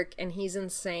a yerk and he's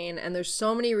insane, and there's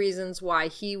so many reasons why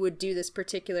he would do this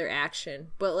particular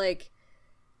action. But, like,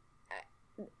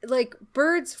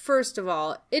 birds, first of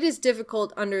all, it is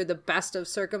difficult under the best of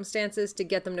circumstances to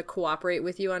get them to cooperate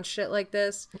with you on shit like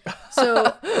this.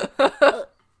 So,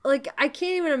 like, I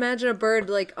can't even imagine a bird,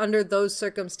 like, under those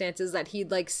circumstances that he'd,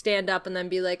 like, stand up and then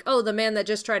be like, oh, the man that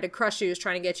just tried to crush you is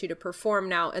trying to get you to perform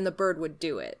now, and the bird would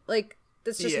do it. Like,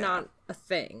 that's just not a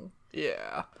thing.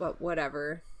 Yeah. But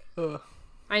whatever. Ugh.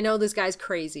 I know this guy's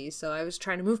crazy, so I was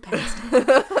trying to move past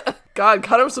it. God,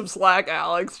 cut him some slack,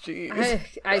 Alex.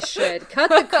 Jeez. I should. Cut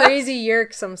the crazy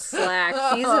yerk some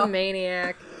slack. He's a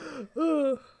maniac.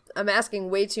 I'm asking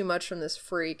way too much from this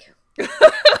freak.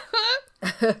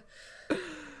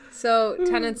 So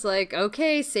Tennant's like,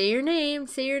 okay, say your name.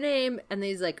 And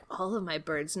he's like, all of my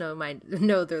birds know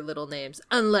their little names,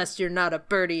 unless you're not a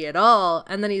birdie at all.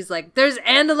 And then he's like, there's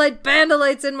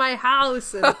bandolites in my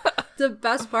house. And the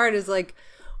best part is, like,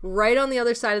 right on the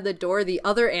other side of the door, the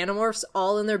other Animorphs,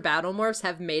 all in their battle morphs,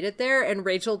 have made it there, and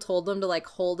Rachel told them to, like,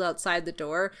 hold outside the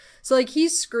door. So, like,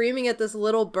 he's screaming at this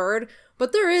little bird,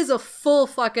 but there is a full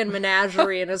fucking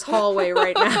menagerie in his hallway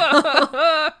right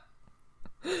now.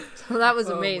 So that was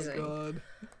amazing. Oh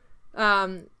my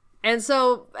God. And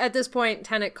so at this point,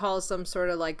 Tennant calls some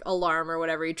sort of, like, alarm or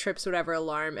whatever. He trips whatever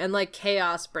alarm, and, like,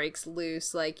 chaos breaks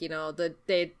loose. Like, you know,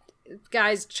 the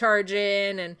guys charge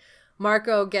in, and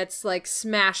Marco gets, like,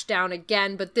 smashed down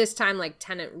again, but this time, like,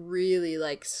 Tennant really,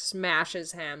 like,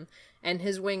 smashes him, and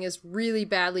his wing is really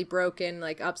badly broken,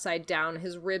 like, upside down.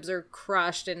 His ribs are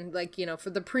crushed, and, like, you know, for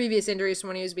the previous injuries from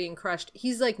when he was being crushed,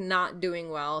 he's, like, not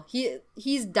doing well.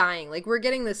 He's dying. Like, we're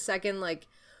getting the second, like,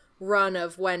 run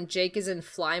of when Jake is in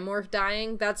Flymorph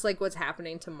dying. That's, like, what's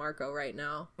happening to Marco right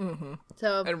now. Mm-hmm.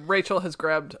 So, and Rachel has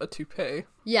grabbed a toupee.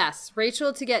 Yes,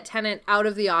 Rachel, to get Tennant out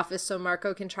of the office so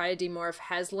Marco can try to demorph,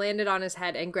 has landed on his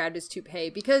head and grabbed his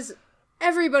toupee, because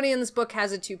everybody in this book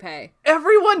has a toupee.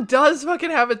 Everyone does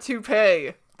fucking have a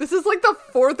toupee. This is like the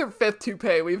 4th or 5th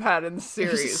toupee we've had in the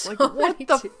series. So like, what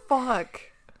the fuck?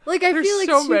 Like, I There's feel like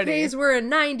so toupees many. were a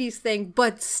 90s thing,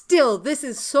 but still, this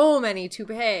is so many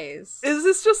toupees. Is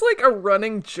this just like a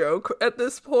running joke at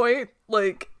this point?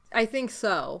 Like, I think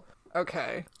so.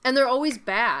 okay. And they're always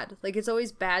bad. Like, it's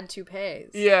always bad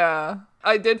toupees. Yeah.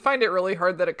 I did find it really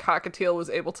hard that a cockatiel was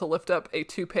able to lift up a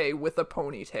toupee with a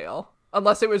ponytail.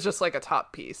 Unless it was just like a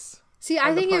top piece. See, I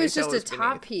And the think it was ponytail just a was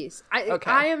top beneath. piece.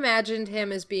 Okay. I imagined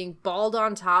him as being bald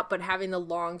on top, but having the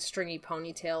long, stringy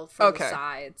ponytail from the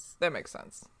sides. That makes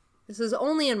sense. This is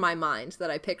only in my mind that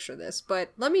I picture this, but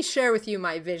let me share with you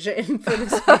my vision for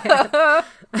this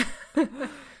man.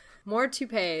 More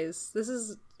toupees. This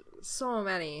is so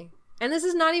many. And this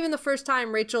is not even the first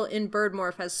time Rachel in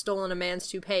Birdmorph has stolen a man's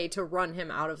toupee to run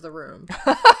him out of the room.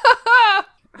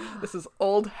 This is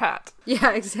old hat.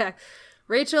 Yeah, exactly.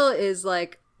 Rachel is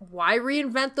like, why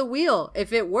reinvent the wheel?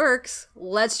 If it works,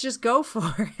 let's just go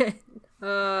for it.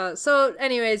 So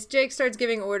anyways, Jake starts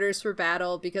giving orders for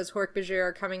battle because Hork-Bajir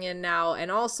are coming in now,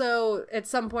 and also at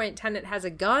some point Tennant has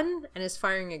a gun and is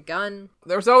firing a gun.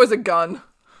 There's always a gun.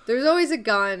 There's always a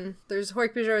gun. There's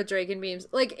Hork-Bajir with Draken beams.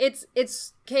 Like,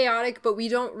 it's chaotic, but we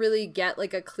don't really get,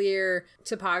 like, a clear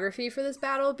topography for this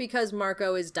battle because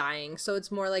Marco is dying. So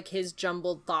it's more like his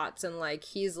jumbled thoughts, and, like,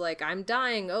 he's like, I'm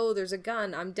dying. Oh, there's a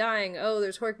gun. I'm dying. Oh,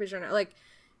 there's Hork-Bajir. Like,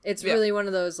 it's really one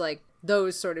of those, like,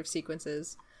 those sort of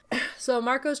sequences. So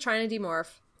Marco's trying to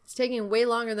demorph. It's taking way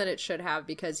longer than it should have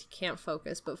because he can't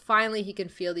focus, but finally he can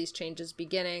feel these changes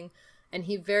beginning, and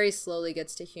he very slowly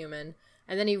gets to human.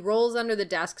 And then he rolls under the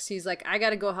desks. He's like, I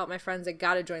gotta go help my friends. I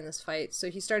gotta join this fight. So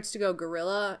he starts to go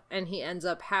gorilla, and he ends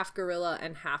up half gorilla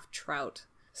and half trout.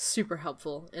 Super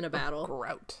helpful in a battle.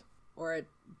 Grout. Or a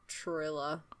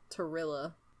Torilla.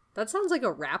 That sounds like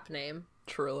a rap name.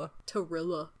 Trilla.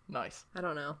 Torilla. Nice. I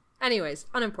don't know. Anyways,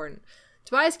 unimportant.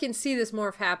 Tobias can see this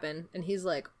morph happen, and he's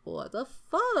like, what the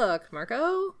fuck,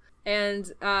 Marco?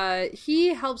 And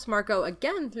he helps Marco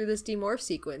again through this demorph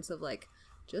sequence of like,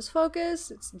 just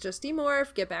focus, it's just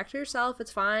demorph, get back to yourself,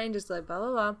 it's fine, just like blah,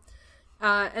 blah,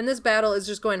 blah. And this battle is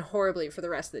just going horribly for the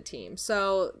rest of the team.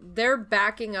 So they're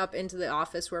backing up into the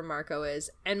office where Marco is,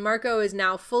 and Marco is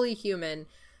now fully human.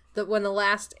 That when the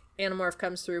last Animorph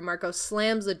comes through, Marco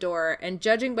slams the door, and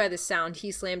judging by the sound,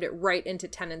 he slammed it right into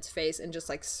Tennant's face and just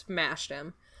like smashed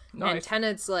him. Nice. And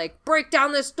Tennant's like, break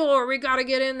down this door, we gotta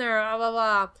get in there, blah, blah,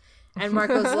 blah. And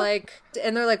Marco's like,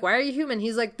 and they're like, why are you human?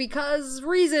 He's like, because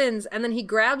reasons. And then he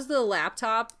grabs the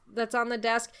laptop that's on the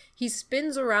desk. He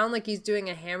spins around like he's doing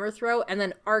a hammer throw and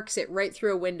then arcs it right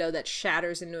through a window that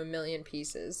shatters into a million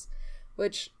pieces.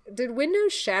 Which, did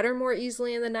windows shatter more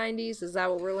easily in the 90s? Is that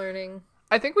what we're learning?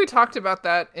 I think we talked about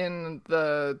that in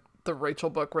the Rachel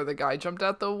book where the guy jumped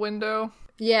out the window.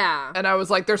 Yeah. And I was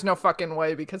like, there's no fucking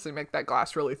way because they make that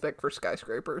glass really thick for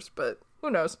skyscrapers, but who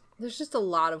knows? There's just a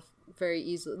lot of very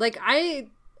easily, like, I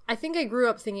think I grew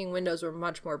up thinking windows were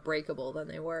much more breakable than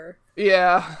they were.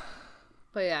 Yeah.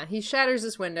 But yeah, he shatters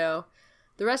this window.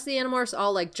 The rest of the Animorphs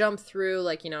all like jump through,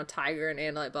 like, you know, Tiger and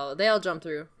Andalite, blah, blah, they all jump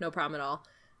through, no problem at all.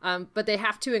 But they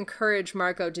have to encourage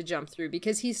Marco to jump through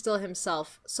because he's still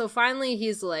himself. So finally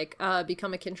he's like,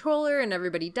 become a controller and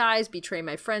everybody dies, betray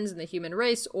my friends in the human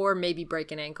race, or maybe break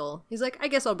an ankle. He's like, I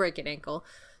guess I'll break an ankle.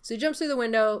 So he jumps through the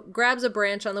window, grabs a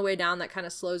branch on the way down that kind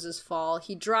of slows his fall.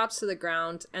 He drops to the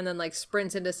ground and then like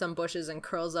sprints into some bushes and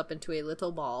curls up into a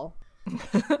little ball.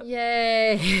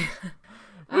 Yay!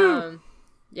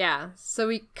 Yeah, so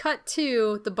we cut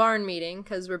to the barn meeting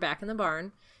because we're back in the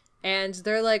barn. And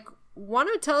they're like, want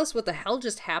to tell us what the hell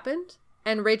just happened?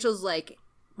 And Rachel's like,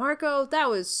 Marco, that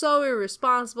was so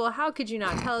irresponsible. How could you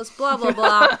not tell us? Blah, blah,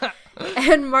 blah.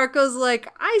 And Marco's like,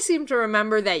 I seem to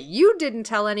remember that you didn't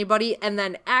tell anybody and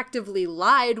then actively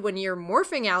lied when your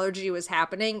morphing allergy was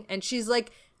happening. And she's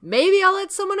like, maybe I'll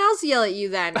let someone else yell at you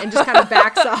then. And just kind of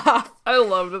backs off. I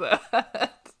loved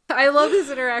that. I love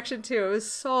this interaction too. It was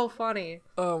so funny.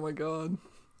 Oh my god.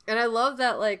 And I love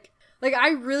that, like I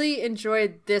really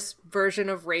enjoyed this version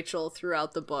of Rachel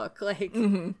throughout the book. Like,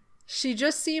 she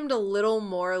just seemed a little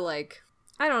more, like,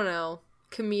 I don't know,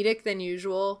 comedic than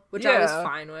usual, which I was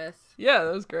fine with. Yeah,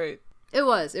 that was great. It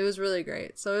was really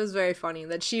great. So it was very funny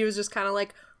that she was just kind of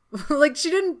like, like, she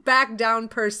didn't back down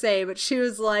per se, but she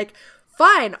was like,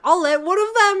 fine, I'll let one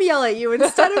of them yell at you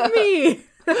instead of me.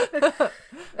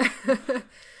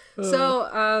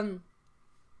 So,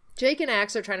 Jake and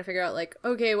Axe are trying to figure out, like,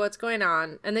 okay, what's going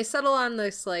on? And they settle on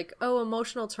this, like, oh,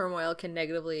 emotional turmoil can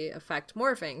negatively affect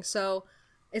morphing. So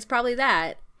it's probably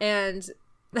that. And,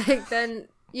 like, then,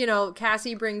 you know,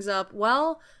 Cassie brings up,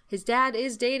 well, his dad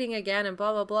is dating again and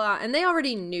blah, blah, blah. And they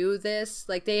already knew this.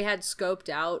 Like, they had scoped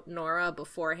out Nora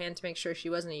beforehand to make sure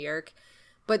she wasn't a yerk.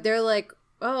 But they're like,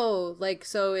 oh, like,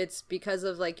 so it's because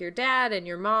of, like, your dad and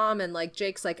your mom. And, like,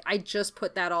 Jake's like, I just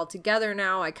put that all together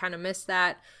now. I kind of miss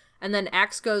that. And then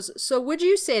Axe goes, so would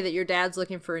you say that your dad's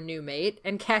looking for a new mate?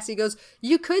 And Cassie goes,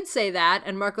 you could say that.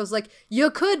 And Marco's like, you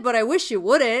could, but I wish you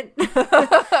wouldn't.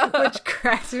 Which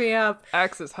cracked me up.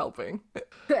 Axe is helping.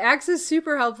 Axe is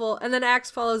super helpful. And then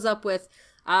Axe follows up with,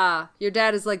 your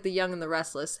dad is like the young and the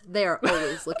restless. They are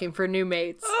always looking for new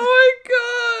mates. Oh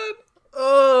my god.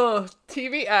 Oh,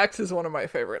 TV Axe is one of my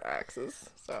favorite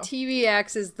Axes. So. TV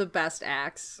Axe is the best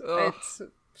Axe. Ugh. It's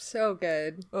so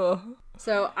good. Ugh.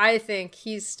 So I think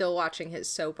he's still watching his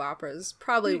soap operas,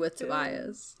 probably with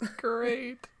Tobias.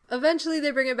 Great. Eventually they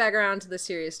bring it back around to the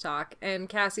serious talk, and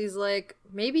Cassie's like,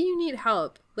 maybe you need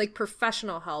help, like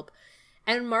professional help.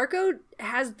 And Marco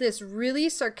has this really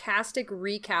sarcastic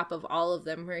recap of all of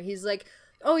them where he's like,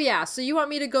 oh yeah, so you want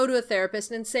me to go to a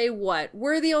therapist and say what?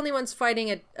 We're the only ones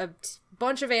fighting a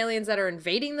bunch of aliens that are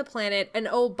invading the planet, and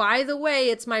oh, by the way,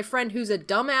 it's my friend who's a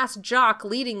dumbass jock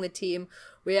leading the team.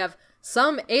 We have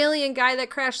some alien guy that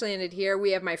crash landed here.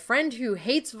 We have my friend who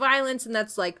hates violence and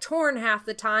that's like torn half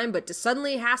the time, but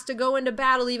suddenly has to go into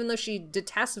battle even though she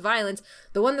detests violence.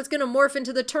 The one that's going to morph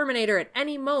into the Terminator at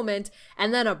any moment.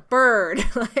 And then a bird.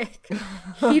 Like,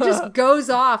 he just goes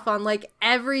off on like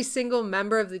every single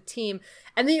member of the team.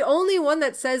 And the only one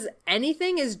that says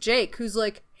anything is Jake, who's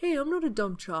like, hey, I'm not a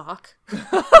dumb jock.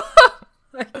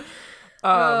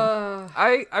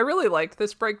 I really liked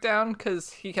this breakdown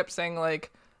because he kept saying like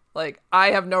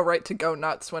I have no right to go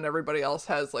nuts when everybody else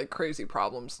has like crazy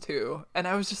problems too. And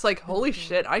I was just like, holy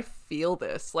shit, I feel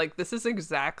this. Like, this is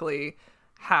exactly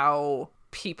how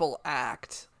people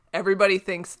act. Everybody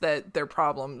thinks that their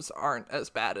problems aren't as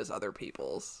bad as other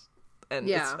people's. And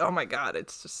it's, oh my god,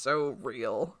 it's just so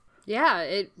real. Yeah,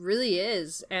 it really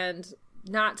is. And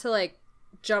not to like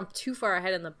jump too far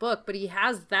ahead in the book, but he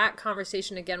has that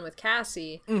conversation again with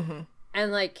Cassie. Mm-hmm.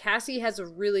 And, like, Cassie has a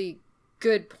really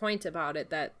good point about it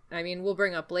that, I mean, we'll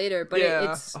bring up later, but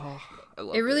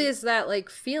it really is that, like,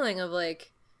 feeling of,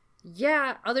 like,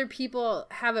 yeah, other people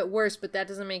have it worse, but that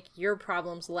doesn't make your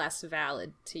problems less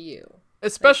valid to you.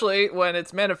 Especially when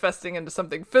it's manifesting into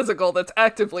something physical that's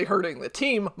actively hurting the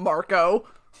team, Marco.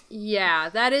 Yeah,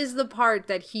 that is the part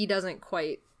that he doesn't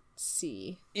quite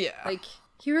see. Yeah. Like,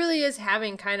 he really is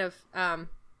having kind of,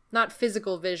 not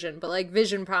physical vision, but, like,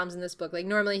 vision problems in this book. Like,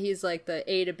 normally he's, like, the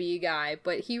A to B guy,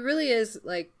 but he really is,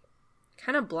 like,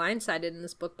 kind of blindsided in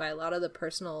this book by a lot of the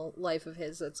personal life of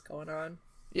his that's going on.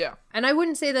 Yeah. And I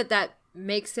wouldn't say that that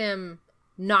makes him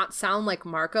not sound like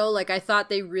Marco. Like, I thought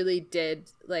they really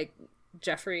did, like,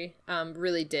 Jeffrey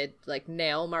really did, like,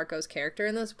 nail Marco's character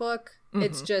in this book. Mm-hmm.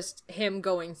 It's just him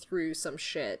going through some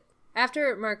shit.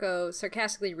 After Marco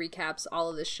sarcastically recaps all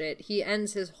of this shit, he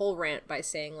ends his whole rant by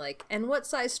saying, like, and what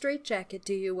size straitjacket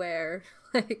do you wear?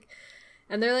 Like,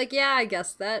 and they're like, yeah, I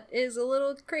guess that is a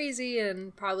little crazy,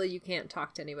 and probably you can't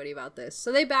talk to anybody about this.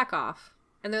 So they back off.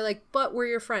 And they're like, but we're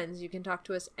your friends. You can talk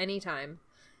to us anytime.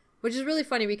 Which is really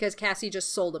funny because Cassie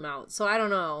just sold him out. So I don't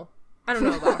know. I don't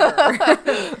know about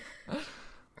her.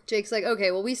 Jake's like,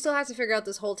 okay, well, we still have to figure out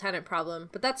this whole tenant problem.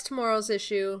 But that's tomorrow's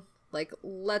issue. Like,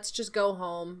 let's just go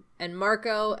home. And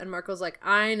Marco's like,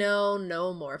 I know,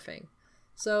 no morphing.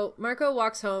 So Marco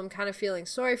walks home kind of feeling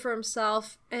sorry for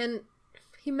himself. And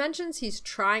he mentions he's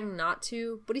trying not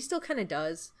to, but he still kind of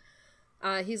does.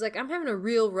 He's like, I'm having a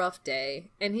real rough day.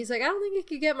 And he's like, I don't think it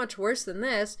could get much worse than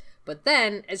this. But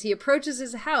then, as he approaches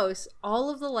his house, all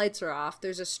of the lights are off.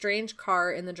 There's a strange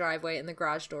car in the driveway and the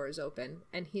garage door is open.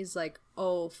 And he's like,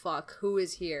 oh, fuck, who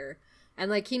is here? And,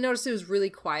 like, he noticed it was really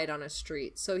quiet on a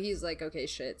street. So he's like, okay,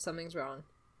 shit, something's wrong.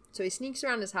 So he sneaks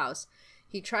around his house.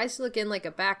 He tries to look in, like,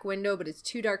 a back window, but it's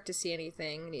too dark to see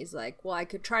anything. And he's like, well, I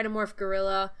could try to morph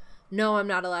gorilla. No, I'm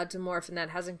not allowed to morph, and that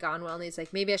hasn't gone well. And he's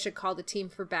like, maybe I should call the team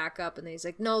for backup. And then he's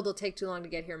like, no, they'll take too long to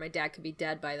get here. My dad could be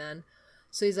dead by then.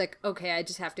 So he's like, okay, I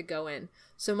just have to go in.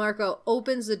 So Marco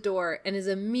opens the door and is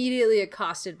immediately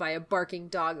accosted by a barking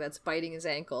dog that's biting his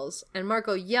ankles. And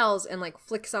Marco yells and, like,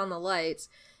 flicks on the lights.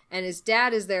 And his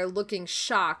dad is there looking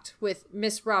shocked with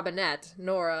Miss Robinette,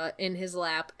 Nora, in his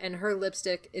lap. And her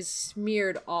lipstick is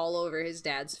smeared all over his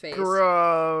dad's face.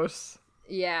 Gross.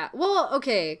 Yeah. Well,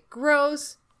 okay,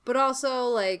 gross. But also,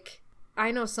 like, I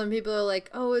know some people are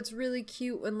like, oh, it's really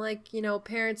cute when, like, you know,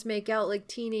 parents make out like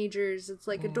teenagers. It's,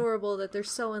 like, adorable that they're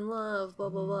so in love, blah,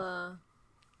 blah, blah.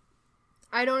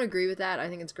 I don't agree with that. I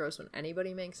think it's gross when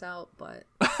anybody makes out, but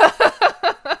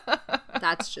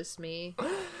that's just me.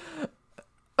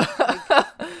 Like,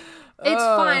 it's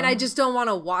fine. I just don't want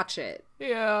to watch it.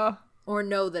 Yeah. Or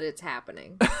know that it's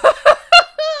happening.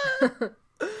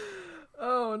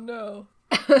 Oh, no.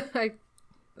 I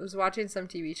was watching some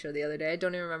TV show the other day. I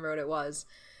don't even remember what it was.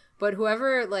 But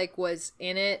whoever, like, was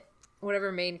in it,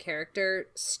 whatever main character,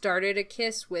 started a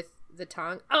kiss with the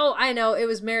tongue. Oh, I know. It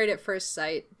was Married at First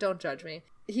Sight. Don't judge me.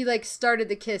 He, like, started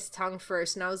the kiss tongue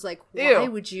first. And I was like, why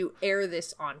would you air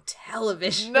this on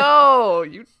television? No,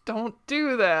 you don't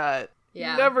do that.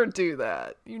 Yeah. You never do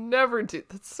that. You never do.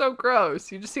 That's so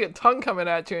gross. You just see a tongue coming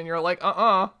at you and you're like,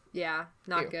 Yeah,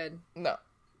 not good. No.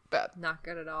 Bad. Not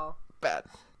good at all. Bad.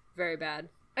 Very bad.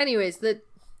 Anyways,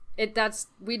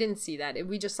 we didn't see that.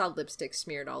 We just saw lipstick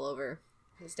smeared all over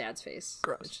his dad's face.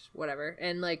 Gross. Which, whatever.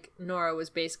 And, like, Nora was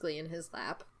basically in his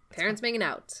lap. Parents making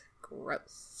out.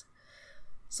 Gross.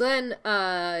 So then,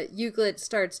 Euclid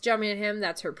starts jumping at him.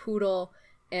 That's her poodle.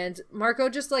 And Marco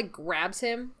just, like, grabs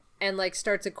him and, like,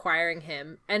 starts acquiring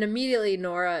him. And immediately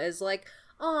Nora is like,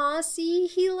 aw, see,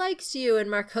 he likes you. And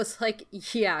Marco's like,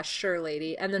 yeah, sure,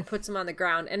 lady. And then puts him on the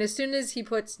ground. And as soon as he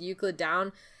puts Euclid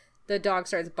down, the dog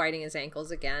starts biting his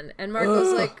ankles again. And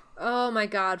Marco's like, oh my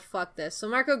god, fuck this. So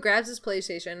Marco grabs his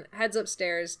PlayStation, heads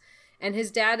upstairs, and his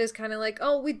dad is kind of like,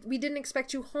 oh, we didn't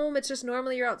expect you home. It's just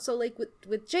normally you're out so late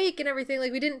with Jake and everything.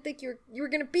 Like, we didn't think you were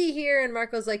going to be here. And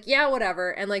Marco's like, yeah,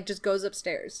 whatever. And, like, just goes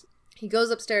upstairs. He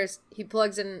goes upstairs, he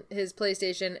plugs in his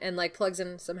PlayStation and, like, plugs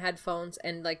in some headphones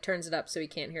and, like, turns it up so he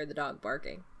can't hear the dog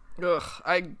barking. Ugh,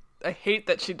 I hate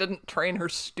that she didn't train her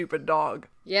stupid dog.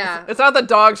 Yeah. It's not the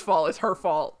dog's fault, it's her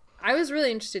fault. I was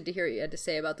really interested to hear what you had to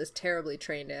say about this terribly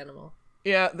trained animal.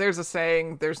 Yeah, there's a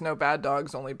saying, there's no bad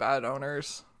dogs, only bad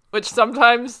owners. Which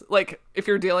sometimes, like, if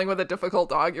you're dealing with a difficult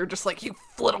dog, you're just like, you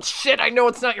little shit, I know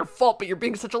it's not your fault, but you're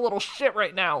being such a little shit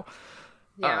right now.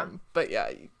 Yeah. But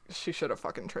yeah, she should have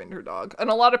fucking trained her dog. And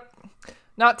a lot of,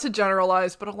 not to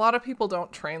generalize, but a lot of people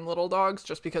don't train little dogs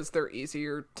just because they're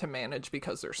easier to manage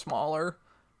because they're smaller.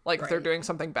 Like, if they're doing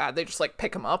something bad, they just, like,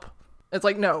 pick them up. It's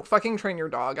like, no, fucking train your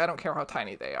dog. I don't care how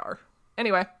tiny they are.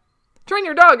 Anyway, train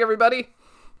your dog, everybody.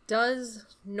 Does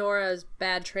Nora's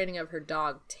bad training of her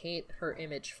dog taint her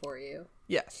image for you?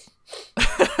 Yes.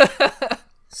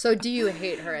 So do you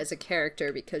hate her as a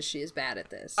character because she is bad at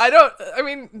this?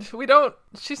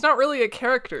 She's not really a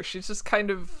character. She's just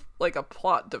kind of like a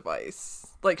plot device.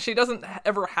 Like, she doesn't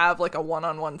ever have like a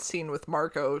one-on-one scene with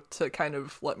Marco to kind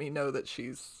of let me know that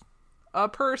she's a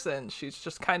person. She's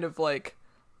just kind of like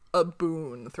a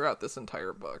boon throughout this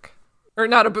entire book. Or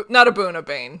not a boon, a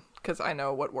bane, because I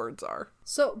know what words are.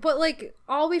 So, but like,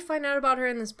 all we find out about her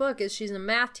in this book is she's a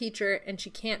math teacher and she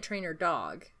can't train her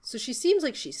dog. So she seems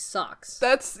like she sucks.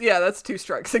 That's 2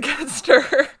 strikes against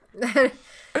her.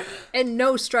 And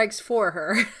no strikes for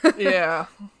her. Yeah.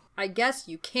 I guess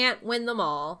you can't win them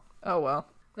all. Oh,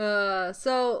 well.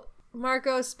 So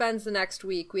Marco spends the next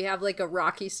week. We have like a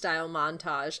Rocky style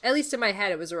montage. At least in my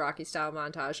head, it was a Rocky style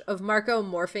montage of Marco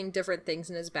morphing different things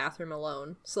in his bathroom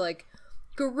alone. So like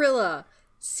gorilla,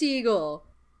 seagull,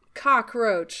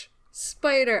 cockroach,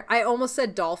 spider. I almost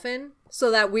said dolphin.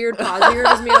 So that weird pause you heard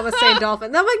was me almost saying dolphin.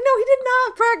 And I'm like, no, he did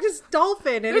not practice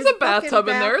dolphin. There's a bathtub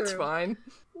in there. It's fine.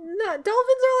 No, dolphins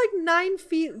are like 9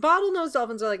 feet. Bottlenose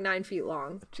dolphins are like 9 feet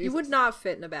long. Jesus. You would not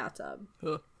fit in a bathtub.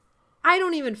 Ugh. I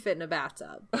don't even fit in a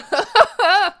bathtub.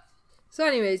 So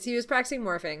anyways, he was practicing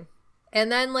morphing.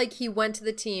 And then like he went to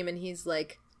the team and he's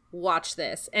like, watch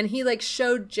this. And he like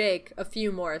showed Jake a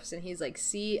few morphs and he's like,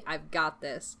 see, I've got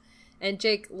this. And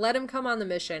Jake let him come on the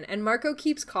mission. And Marco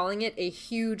keeps calling it a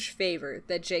huge favor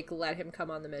that Jake let him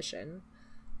come on the mission.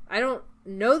 I don't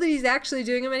know that he's actually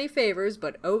doing him any favors,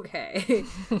 but okay.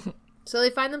 So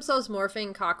they find themselves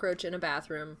morphing cockroach in a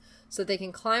bathroom so they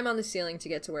can climb on the ceiling to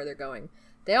get to where they're going.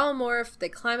 They all morph, they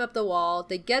climb up the wall,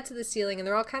 they get to the ceiling, and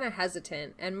they're all kind of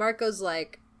hesitant. And Marco's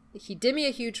like, he did me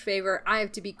a huge favor, I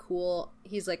have to be cool.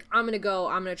 He's like, I'm going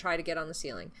to try to get on the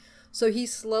ceiling. So he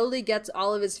slowly gets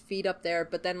all of his feet up there,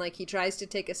 but then like he tries to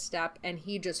take a step and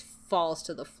he just falls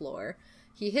to the floor.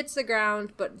 He hits the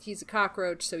ground, but he's a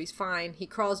cockroach, so he's fine. He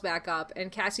crawls back up,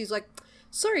 and Cassie's like,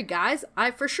 sorry guys, I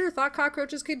for sure thought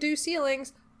cockroaches could do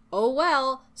ceilings. Oh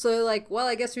well. So they're like, well,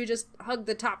 I guess we just hug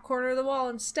the top corner of the wall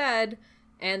instead.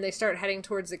 And they start heading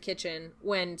towards the kitchen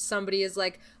when somebody is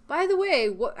like, by the way,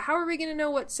 how are we going to know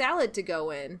what salad to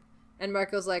go in? And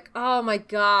Marco's like, oh my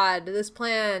god, this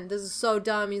is so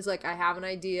dumb. He's like, I have an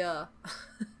idea.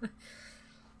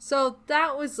 So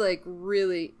that was like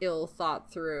really ill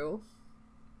thought through.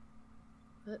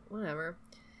 But whatever.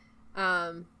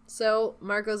 So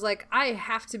Marco's like, I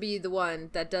have to be the one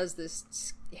that does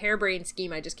this harebrained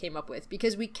scheme I just came up with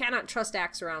because we cannot trust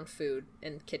acts around food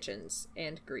and kitchens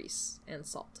and grease and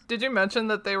salt. Did you mention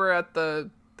that they were at the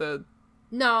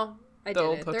No, I the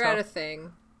didn't. They're at a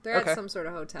thing. They're at some sort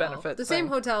of hotel. Benefit the thing. same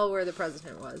hotel where the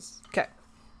president was. Okay.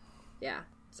 Yeah,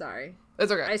 sorry.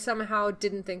 It's okay. I somehow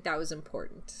didn't think that was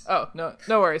important. Oh, no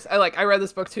worries. I read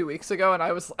this book 2 weeks ago and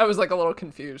I was like a little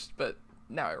confused, but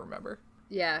now I remember.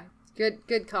 Yeah.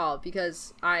 Good call,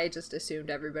 because I just assumed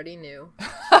everybody knew.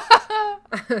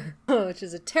 Which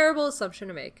is a terrible assumption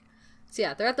to make. So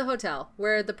yeah, they're at the hotel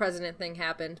where the president thing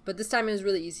happened, but this time it was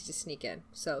really easy to sneak in,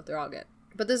 so they're all good.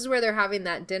 But this is where they're having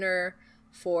that dinner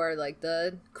for, like,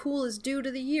 the coolest dude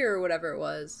of the year or whatever it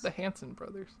was. The Hanson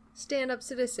brothers. Stand-up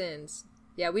citizens.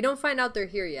 Yeah, we don't find out they're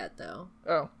here yet, though.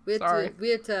 Oh, sorry.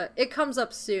 It comes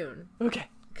up soon. Okay.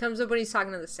 It comes up when he's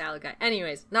talking to the salad guy.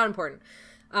 Anyways, not important.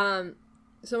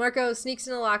 So Marco sneaks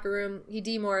in the locker room, he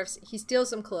demorphs, he steals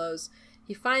some clothes,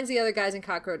 he finds the other guys in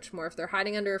cockroach morph, they're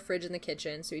hiding under a fridge in the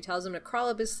kitchen, so he tells them to crawl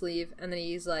up his sleeve, and then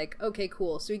he's like, okay,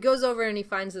 cool. So he goes over and he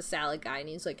finds the salad guy, and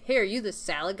he's like, hey, are you the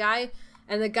salad guy?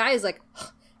 And the guy is like,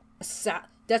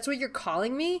 that's what you're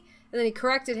calling me? And then he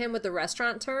corrected him with the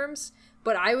restaurant terms,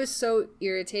 but I was so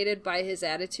irritated by his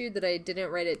attitude that I didn't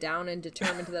write it down and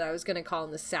determined that I was going to call him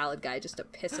the salad guy just to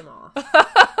piss him off.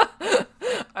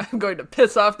 I'm going to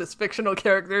piss off this fictional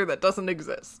character that doesn't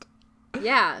exist.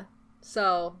 Yeah.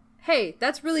 So, hey,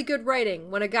 that's really good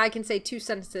writing when a guy can say 2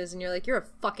 sentences and you're like, you're a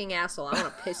fucking asshole. I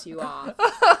want to piss you off.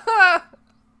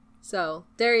 So,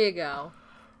 there you go.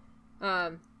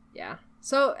 Yeah.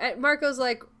 So, Marco's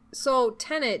like, so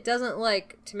Tenet doesn't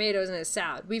like tomatoes in his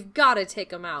salad. We've got to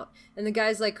take him out. And the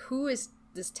guy's like, who is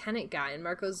this Tenet guy? And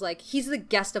Marco's like, he's the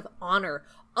guest of honor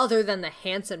other than the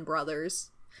Hanson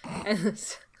brothers. And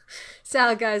this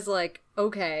salad guy's like,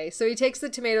 okay. So he takes the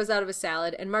tomatoes out of his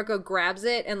salad and Marco grabs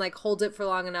it and like holds it for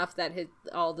long enough that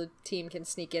all the team can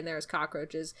sneak in there as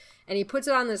cockroaches. And he puts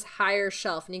it on this higher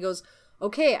shelf and he goes,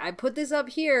 okay, I put this up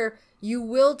here. You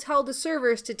will tell the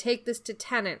servers to take this to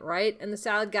Tenet, right? And the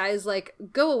salad guy is like,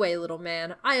 go away, little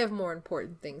man. I have more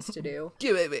important things to do.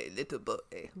 Give away, little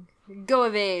boy. Go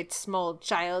away, small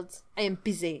child. I am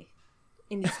busy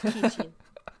in this kitchen.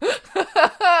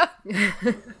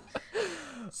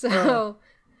 So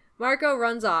Marco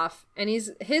runs off, and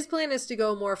his plan is to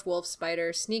go morph Wolf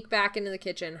Spider, sneak back into the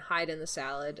kitchen, hide in the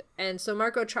salad. And so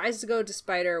Marco tries to go to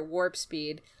Spider warp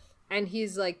speed, and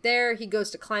he's like there. He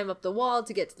goes to climb up the wall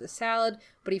to get to the salad,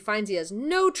 but he finds he has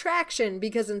no traction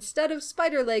because instead of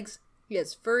spider legs, he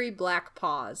has furry black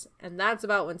paws. And that's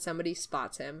about when somebody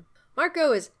spots him.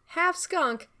 Marco is half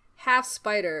skunk, half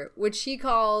spider, which he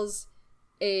calls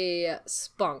a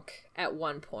spunk at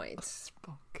one point.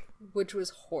 Spunk. Which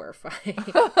was horrifying.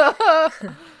 I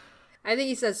think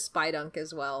he says spydunk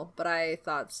as well, but I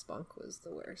thought spunk was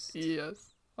the worst.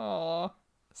 Yes. Aw.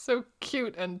 So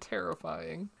cute and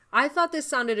terrifying. I thought this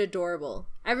sounded adorable.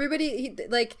 Everybody,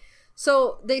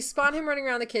 so they spot him running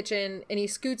around the kitchen, and he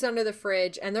scoots under the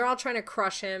fridge, and they're all trying to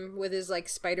crush him with his,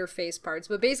 spider face parts.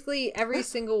 But basically, every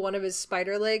single one of his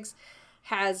spider legs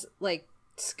has,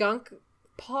 skunk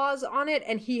paws on it,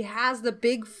 and he has the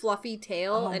big fluffy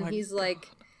tail, and he's God.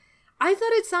 I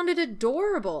thought it sounded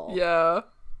adorable. Yeah.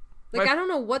 I don't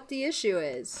know what the issue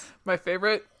is. My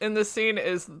favorite in this scene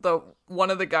is one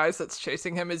of the guys that's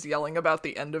chasing him is yelling about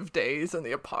the end of days and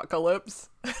the apocalypse.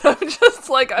 I'm just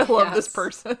I love this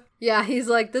person. Yeah, he's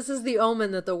this is the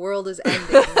omen that the world is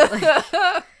ending.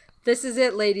 This is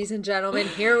it, ladies and gentlemen.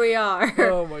 Here we are.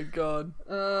 Oh my God.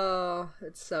 Oh,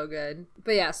 it's so good.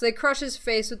 But yeah, so they crush his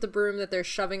face with the broom that they're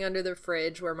shoving under the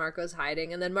fridge where Marco's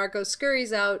hiding. And then Marco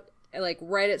scurries out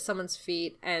right at someone's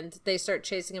feet, and they start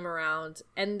chasing him around,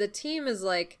 and the team is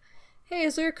hey,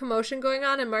 is there a commotion going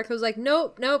on? And Marco's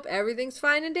nope, everything's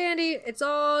fine and dandy, it's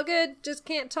all good, just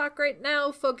can't talk right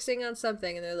now, focusing on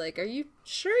something. And they're are you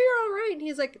sure you're all right? And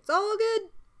he's it's all good,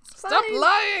 it's stop fine.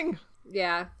 Lying.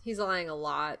 Yeah, he's lying a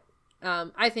lot.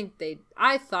 I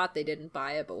thought they didn't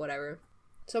buy it, but whatever.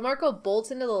 So Marco bolts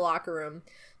into the locker room.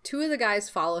 Two of the guys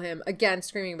follow him, again,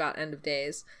 screaming about end of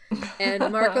days.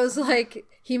 And Marco's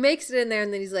he makes it in there,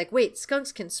 and then he's wait,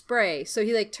 skunks can spray. So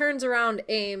he turns around,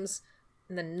 aims,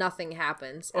 and then nothing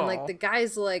happens. And the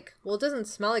guy's well, it doesn't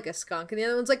smell like a skunk. And the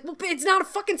other one's well, it's not a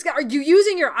fucking skunk. Are you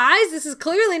using your eyes? This is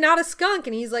clearly not a skunk.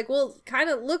 And he's well,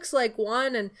 kind of looks like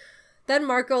one. And then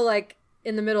Marco,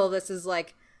 in the middle of this is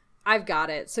I've got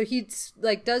it. So he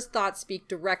does thought speak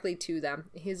directly to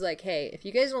them. He's hey, if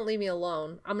you guys don't leave me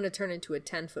alone, I'm gonna turn into a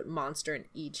 10-foot monster and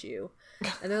eat you.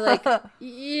 And they're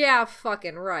yeah,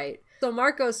 fucking right. So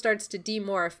Marco starts to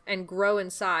demorph and grow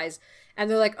in size, and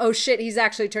they're oh shit, he's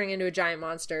actually turning into a giant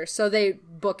monster. So they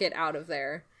book it out of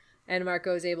there, and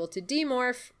Marco is able to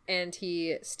demorph, and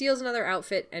he steals another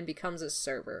outfit and becomes a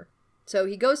server. So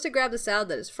he goes to grab the salad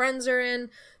that his friends are in,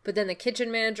 but then the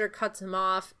kitchen manager cuts him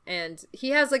off, and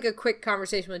he has a quick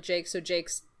conversation with Jake, so Jake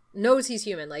knows he's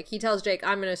human. He tells Jake,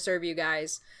 I'm going to serve you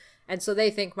guys. And so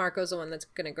they think Marco's the one that's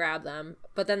going to grab them.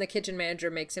 But then the kitchen manager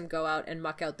makes him go out and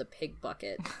muck out the pig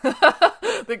bucket.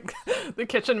 the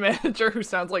kitchen manager who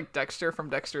sounds like Dexter from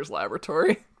Dexter's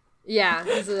Laboratory. Yeah,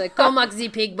 he's go muck the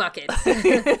pig bucket.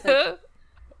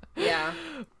 Yeah.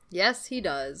 Yes, he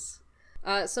does.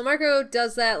 So Marco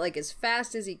does that as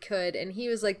fast as he could, and he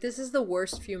was this is the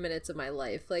worst few minutes of my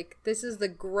life. This is the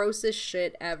grossest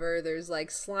shit ever. There's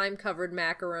slime covered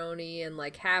macaroni and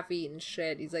half-eaten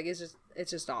shit. He's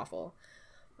it's just awful.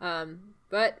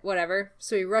 But whatever.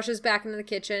 So he rushes back into the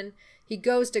kitchen. He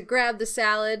goes to grab the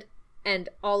salad, and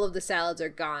all of the salads are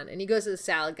gone. And he goes to the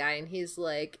salad guy, and he's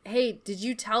hey, did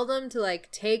you tell them to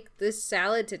take this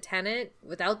salad to Tenet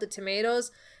without the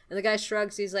tomatoes? And the guy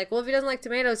shrugs. He's well, if he doesn't like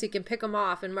tomatoes, he can pick them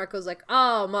off. And Marco's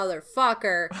oh,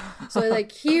 motherfucker. So,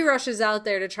 he rushes out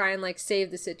there to try and,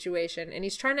 save the situation. And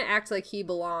he's trying to act like he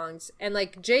belongs. And,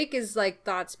 Jake is,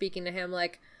 thought speaking to him,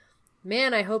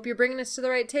 man, I hope you're bringing us to the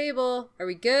right table. Are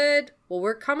we good? Well,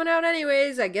 we're coming out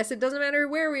anyways. I guess it doesn't matter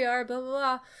where we are, blah, blah,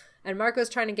 blah. And Marco's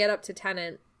trying to get up to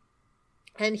Tenet.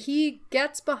 And he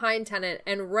gets behind Tenet,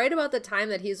 and right about the time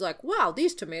that he's wow,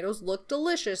 these tomatoes look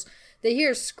delicious, they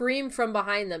hear a scream from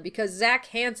behind them because Zach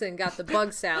Hansen got the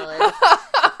bug salad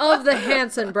of the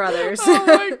Hansen brothers. Oh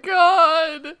my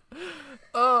God.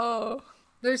 Oh.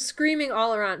 They're screaming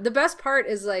all around. The best part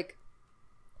is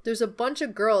there's a bunch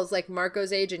of girls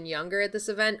Marco's age and younger at this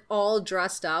event, all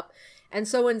dressed up. And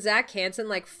so when Zach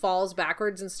Hansen falls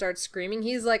backwards and starts screaming,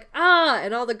 he's ah,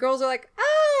 and all the girls are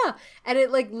ah, and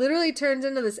it literally turns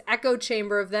into this echo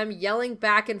chamber of them yelling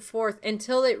back and forth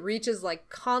until it reaches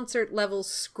concert level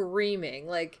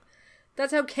screaming.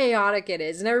 That's how chaotic it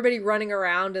is, and everybody running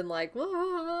around and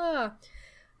ah.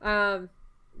 The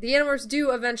Animorphs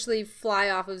do eventually fly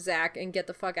off of Zach and get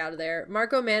the fuck out of there.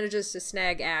 Marco manages to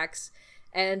snag Axe,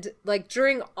 And, like,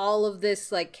 during all of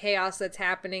this, like, chaos that's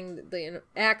happening, the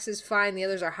Axe is fine, the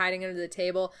others are hiding under the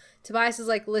table. Tobias is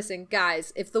like, listen,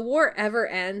 guys, if the war ever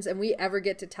ends and we ever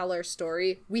get to tell our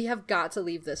story, we have got to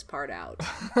leave this part out.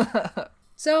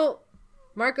 So,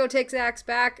 Marco takes Axe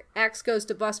back. Axe goes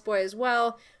to Busboy as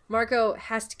well. Marco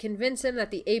has to convince him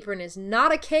that the apron is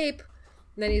not a cape.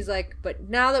 And then he's like, but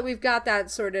now that we've got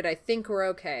that sorted, I think we're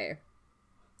okay.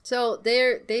 So,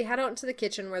 they head out into the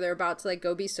kitchen where they're about to, like,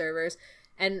 go be servers.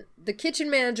 And the kitchen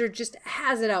manager just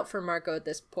has it out for Marco at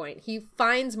this point. He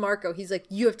finds Marco. He's like,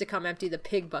 you have to come empty the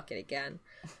pig bucket again.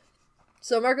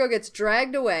 So Marco gets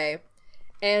dragged away.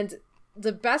 And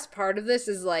the best part of this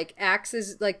is, like, Axe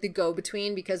is, like, the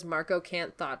go-between because Marco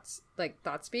can't thought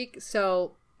speak.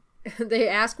 So they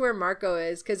ask where Marco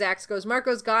is because Axe goes,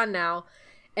 Marco's gone now.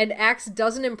 And Axe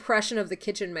does an impression of the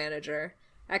kitchen manager.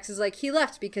 Axe is like, he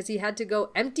left because he had to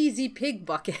go empty the pig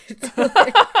bucket.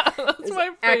 Like, that's my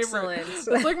favorite. Excellent.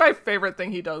 That's like my favorite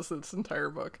thing he does this entire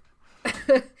book.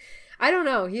 I don't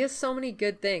know. He has so many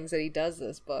good things that he does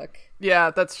this book.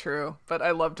 Yeah, that's true. But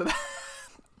I loved that.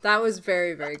 That was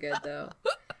very, very good, though.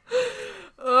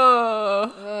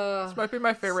 This might be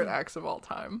my favorite Axe of all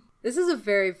time. This is a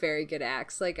very, very good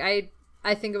Axe. Like, I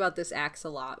think about this Axe a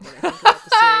lot when I think about the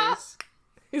series.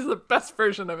 He's the best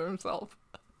version of himself.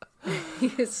 He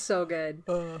is so good.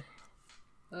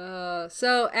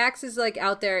 So Axe is, like,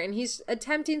 out there, and he's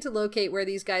attempting to locate where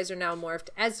these guys are now morphed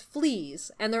as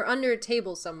fleas, and they're under a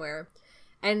table somewhere.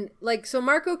 And, like, so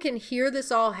Marco can hear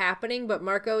this all happening, but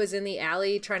Marco is in the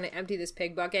alley trying to empty this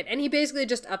pig bucket, and he basically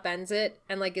just upends it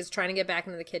and, like, is trying to get back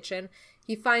into the kitchen.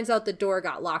 He finds out the door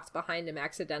got locked behind him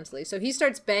accidentally, so he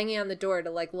starts banging on the door to,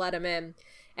 like, let him in.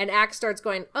 And Axe starts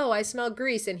going, oh, I smell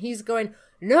grease. And he's going,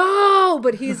 no!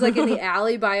 But he's, like, in the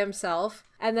alley by himself.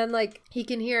 And then, like, he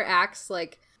can hear Axe,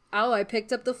 like, oh, I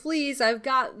picked up the fleas. I've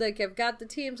got the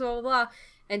teams, blah, blah, blah.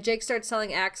 And Jake starts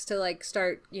telling Axe to, like,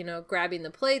 start, you know, grabbing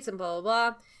the plates and blah,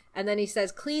 blah, blah. And then he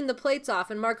says, clean the plates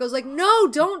off. And Marco's like, no,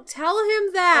 don't tell him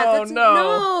that. Oh,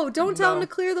 no. Don't tell him to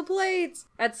clear the plates.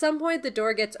 At some point, the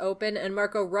door gets open and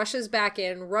Marco rushes back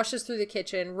in, rushes through the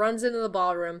kitchen, runs into the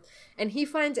ballroom. And he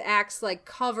finds Axe, like,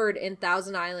 covered in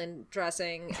Thousand Island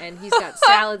dressing. And he's got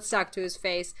salad stuck to his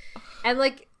face. And,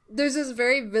 like, there's this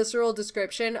very visceral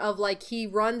description of, like, he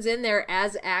runs in there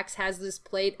as Axe has this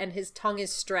plate and his tongue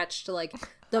is stretched to, like,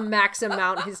 the max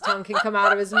amount his tongue can come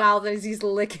out of his mouth as he's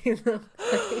licking the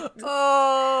plate.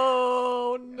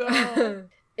 Oh, no.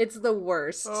 It's the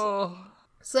worst. Oh.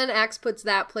 So then Axe puts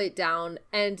that plate down,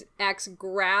 and Axe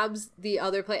grabs the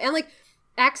other plate. And, like,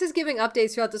 Axe is giving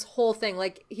updates throughout this whole thing.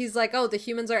 Like, he's like, oh, the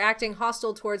humans are acting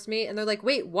hostile towards me. And they're like,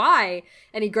 wait, why?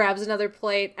 And he grabs another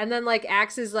plate. And then, like,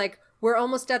 Axe is like, we're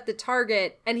almost at the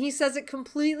target. And he says it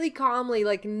completely calmly,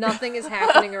 like nothing is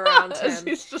happening around him.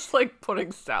 He's just, like,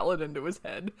 putting salad into his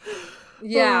head.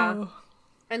 Yeah. Oh.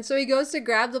 And so he goes to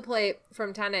grab the plate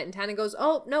from Tennant, and Tennant goes,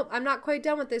 oh, nope, I'm not quite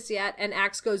done with this yet. And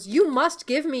Axe goes, you must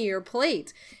give me your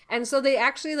plate. And so they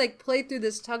actually, like, play through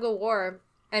this tug of war,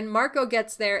 and Marco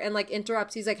gets there and, like,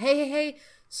 interrupts. He's like, hey,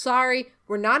 sorry,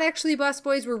 we're not actually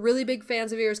busboys. We're really big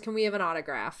fans of yours. Can we have an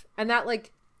autograph? And that,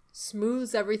 like,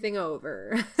 smooths everything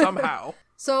over. Somehow.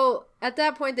 So at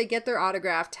that point, they get their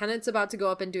autograph. Tennant's about to go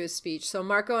up and do his speech. So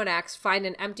Marco and Axe find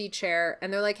an empty chair,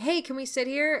 and they're like, hey, can we sit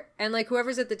here? And, like,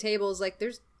 whoever's at the table is like,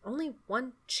 there's only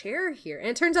one chair here. And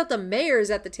it turns out the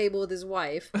mayor's at the table with his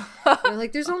wife. And they're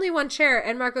like, there's only one chair.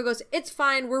 And Marco goes, it's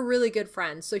fine. We're really good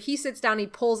friends. So he sits down. He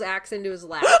pulls Axe into his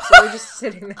lap. So they're just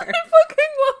sitting there. I fucking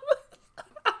love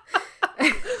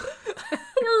it.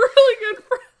 We're really good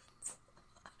friends.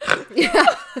 Yeah.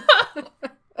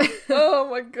 Oh,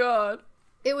 my God.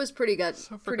 It was pretty good.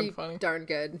 So pretty funny. Darn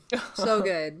good. So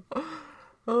good.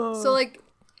 So, like,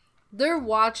 they're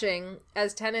watching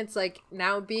as Tennant's, like,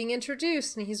 now being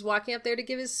introduced, and he's walking up there to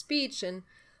give his speech, and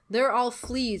they're all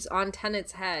fleas on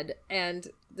Tennant's head, and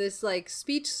this, like,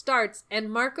 speech starts,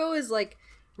 and Marco is, like,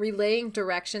 relaying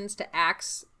directions to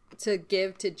Axe to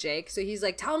give to Jake. So he's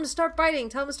like, tell him to start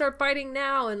biting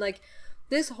now, and, like,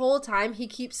 this whole time he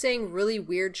keeps saying really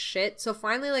weird shit. So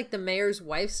finally, like, the mayor's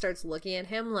wife starts looking at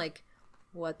him like,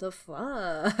 what the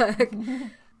fuck?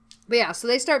 But yeah, so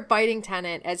they start biting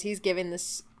Tennant as he's giving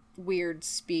this weird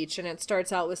speech, and it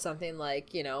starts out with something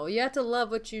like, you know, you have to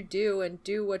love what you do and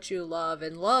do what you love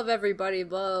and love everybody,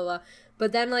 blah, blah, blah.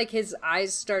 But then, like, his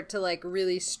eyes start to, like,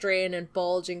 really strain and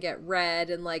bulge and get red,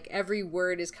 and, like, every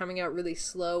word is coming out really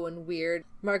slow and weird.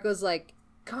 Marco's like,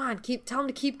 come on, tell him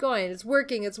to keep going. It's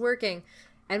working.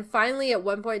 And finally, at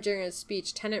one point during his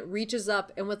speech, Tennant reaches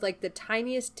up and with, like, the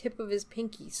tiniest tip of his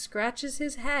pinky scratches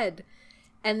his head.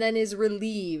 and then is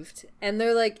relieved. And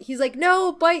they're like, he's like,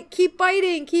 no, keep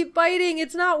biting,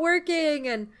 it's not working.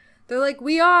 And they're like,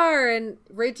 we are. And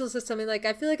Rachel says something like,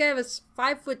 I feel like I have a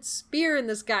 5-foot spear in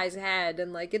this guy's head,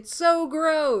 and like, it's so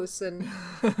gross. And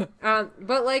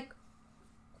but like,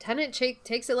 Tennant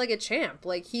takes it like a champ.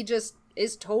 Like, he just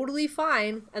is totally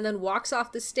fine and then walks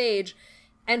off the stage.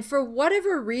 And for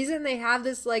whatever reason, they have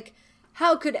this like,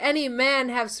 how could any man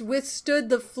have withstood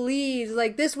the fleas?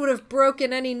 Like, this would have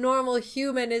broken any normal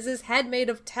human. Is his head made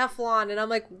of Teflon? And I'm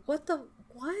like, what?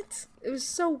 It was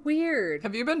so weird.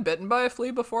 Have you been bitten by a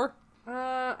flea before?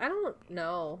 I don't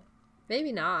know.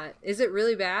 Maybe not. Is it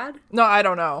really bad? No, I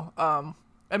don't know.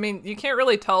 I mean, you can't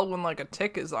really tell when like a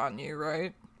tick is on you,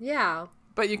 right? Yeah.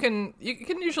 But you can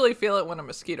usually feel it when a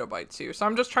mosquito bites you. So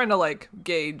I'm just trying to like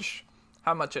gauge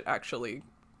how much it actually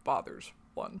bothers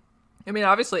one. I mean,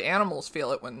 obviously animals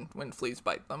feel it when fleas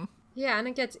bite them. Yeah, and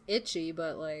it gets itchy,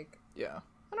 but like... Yeah.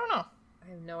 I don't know. I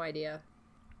have no idea.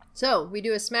 So, we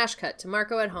do a smash cut to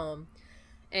Marco at home,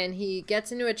 and he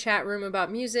gets into a chat room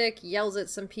about music, yells at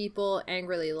some people,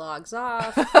 angrily logs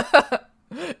off.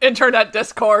 Internet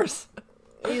discourse.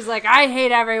 He's like, I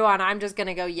hate everyone, I'm just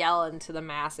gonna go yell into the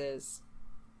masses.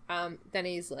 Then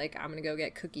he's like, I'm gonna go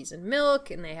get cookies and milk,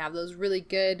 and they have those really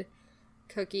good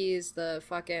cookies, the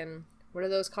fucking... What are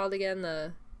those called again?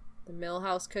 The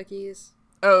Millhouse cookies?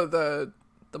 Oh, the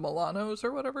Milanos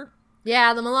or whatever?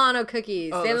 Yeah, the Milano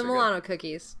cookies. Oh, they have the those are Milano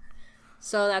cookies.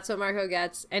 So that's what Marco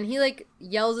gets. And he, like,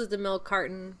 yells at the milk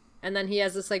carton. And then he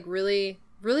has this, like, really,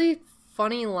 really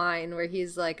funny line where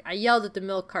he's like, I yelled at the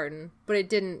milk carton, but it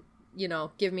didn't,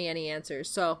 give me any answers.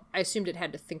 So I assumed it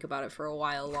had to think about it for a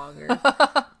while longer.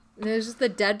 And it was just the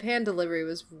deadpan delivery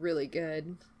was really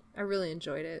good. I really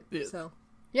enjoyed it. Yes.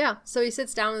 So he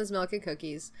sits down with his milk and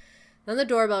cookies. Then the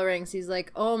doorbell rings. He's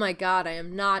like, oh my god, I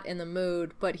am not in the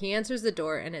mood. But he answers the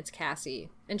door, and it's Cassie.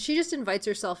 And she just invites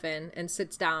herself in and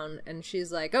sits down, and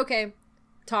she's like, okay,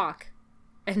 talk.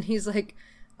 And he's like,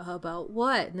 about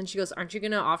what? And then she goes, aren't you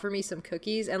going to offer me some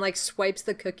cookies? And, like, swipes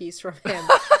the cookies from him.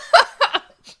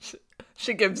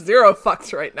 She gives 0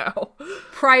 fucks right now.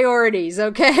 Priorities,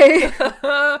 okay?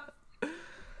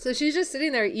 So she's just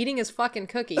sitting there eating his fucking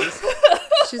cookies.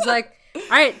 She's like, all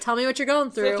right, tell me what you're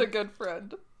going through. Such a good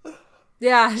friend.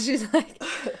 Yeah, she's like,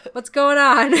 what's going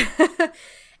on?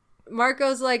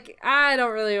 Marco's like, I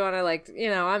don't really want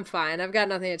to, I'm fine. I've got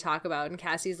nothing to talk about. And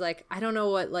Cassie's like, I don't know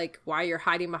why you're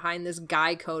hiding behind this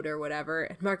guy code or whatever.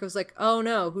 And Marco's like, oh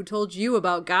no, who told you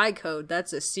about guy code?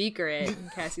 That's a secret.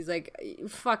 And Cassie's like,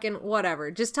 fucking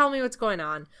whatever. Just tell me what's going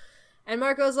on. And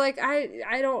Marco's like,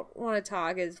 I don't want to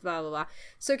talk. It's blah, blah, blah.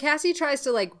 So Cassie tries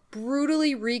to,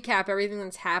 brutally recap everything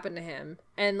that's happened to him.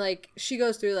 And, she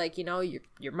goes through,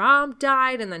 your mom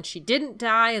died, and then she didn't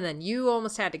die, and then you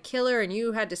almost had to kill her, and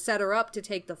you had to set her up to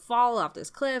take the fall off this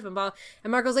cliff, and blah.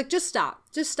 And Marco's like, just stop.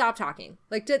 Just stop talking.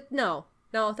 No,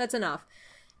 that's enough.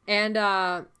 And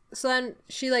so then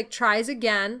she, tries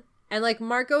again. And,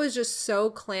 Marco is just so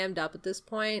clammed up at this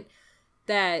point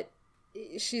that...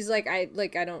 she's like, I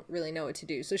don't really know what to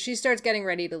do. So she starts getting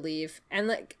ready to leave.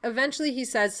 And, eventually he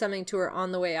says something to her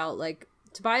on the way out,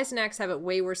 Tobias and Axe have it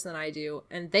way worse than I do,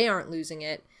 and they aren't losing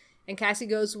it. And Cassie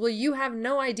goes, well, you have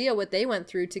no idea what they went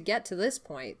through to get to this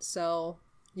point, so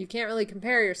you can't really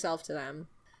compare yourself to them.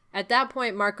 At that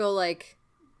point, Marco,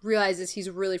 realizes he's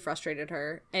really frustrated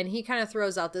her, and he kind of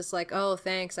throws out this, oh,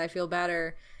 thanks, I feel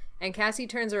better. And Cassie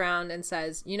turns around and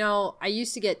says, I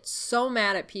used to get so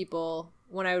mad at people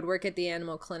when I would work at the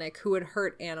animal clinic who would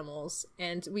hurt animals.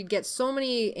 And we'd get so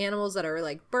many animals that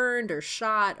are burned or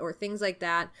shot or things like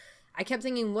that. I kept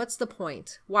thinking, what's the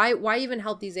point? Why even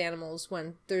help these animals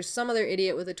when there's some other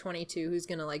idiot with a 22 who's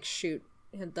going to shoot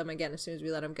them again as soon as we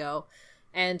let him go?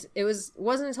 And it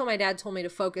wasn't until my dad told me to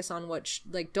focus on what,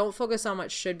 don't focus on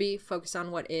what should be, focus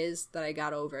on what is, that I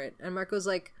got over it. And Marco's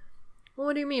like, well,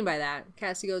 what do you mean by that?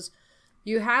 Cassie goes,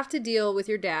 you have to deal with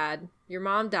your dad, your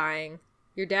mom dying,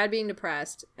 your dad being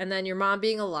depressed, and then your mom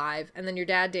being alive, and then your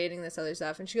dad dating this other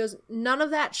stuff. And she goes, none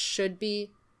of that should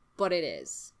be, but it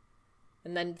is.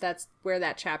 And then that's where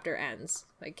that chapter ends.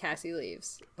 Cassie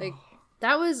leaves.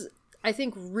 That was, I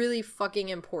think, really fucking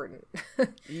important.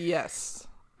 Yes.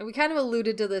 And we kind of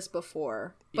alluded to this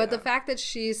before, but the fact that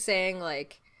she's saying,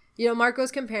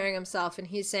 Marco's comparing himself, and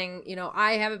he's saying,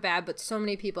 I have it bad, but so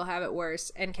many people have it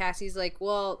worse. And Cassie's like,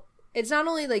 well, it's not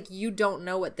only you don't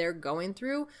know what they're going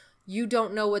through, you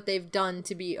don't know what they've done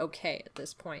to be okay at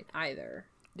this point either.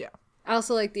 Yeah. I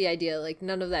also like the idea,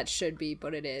 none of that should be,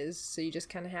 but it is. So you just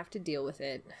kind of have to deal with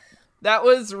it. That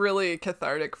was really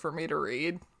cathartic for me to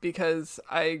read, because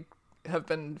I have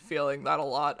been feeling that a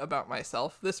lot about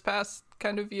myself this past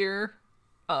kind of year,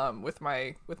 with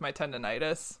my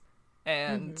tendinitis.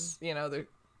 And, you know,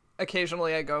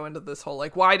 occasionally I go into this whole,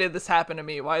 like, why did this happen to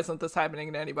me? Why isn't this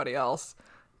happening to anybody else?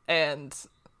 And,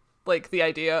 like, the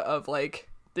idea of, like,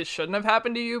 this shouldn't have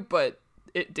happened to you, but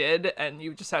it did, and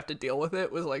you just have to deal with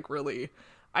it was, like, really,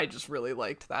 I just really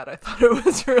liked that. I thought it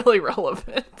was really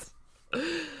relevant.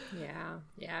 Yeah,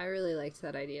 I really liked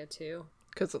that idea, too.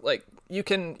 Because, like, you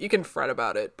can fret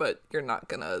about it, but you're not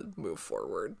gonna move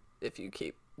forward if you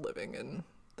keep living in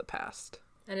the past.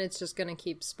 And it's just gonna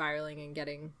keep spiraling and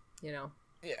getting, you know,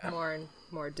 more and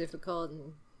more difficult.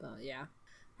 And, yeah.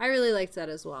 I really liked that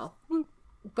as well.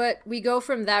 But we go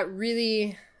from that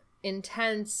really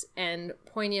intense and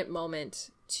poignant moment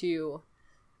to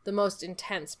the most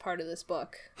intense part of this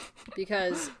book.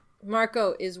 Because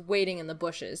Marco is waiting in the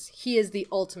bushes. He is the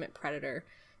ultimate predator.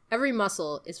 Every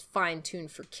muscle is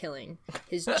fine-tuned for killing.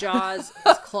 His jaws,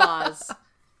 his claws,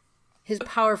 his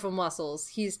powerful muscles.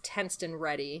 He's tensed and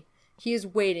ready. He is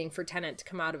waiting for Tennant to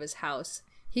come out of his house.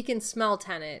 He can smell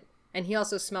Tennant, and he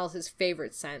also smells his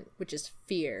favorite scent, which is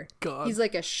fear. God. He's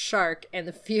like a shark, and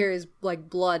the fear is like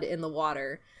blood in the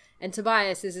water. And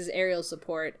Tobias is his aerial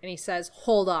support, and he says,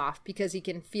 "Hold off," because he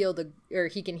can hear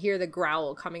the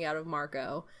growl coming out of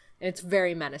Marco, and it's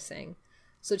very menacing.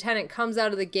 So Tennant comes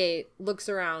out of the gate, looks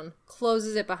around,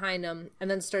 closes it behind him, and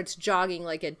then starts jogging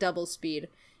like at double speed.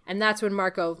 And that's when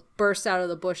Marco bursts out of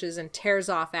the bushes and tears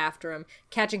off after him,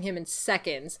 catching him in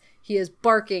seconds. He is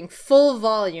barking full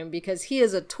volume because he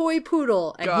is a toy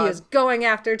poodle, and he is going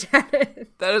after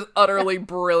Tennant. That is utterly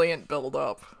brilliant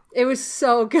build-up. It was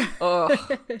so good.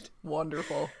 Oh,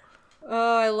 wonderful.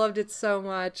 Oh, I loved it so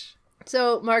much.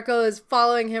 So Marco is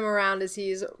following him around as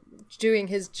he's doing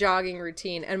his jogging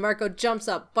routine, and Marco jumps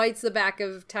up, bites the back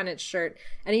of Tennant's shirt,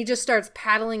 and he just starts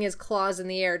paddling his claws in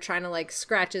the air, trying to, like,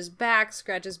 scratch his back,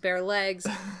 scratch his bare legs.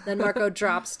 Then Marco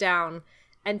drops down,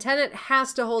 and Tennant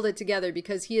has to hold it together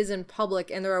because he is in public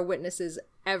and there are witnesses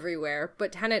everywhere.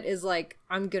 But Tennant is like,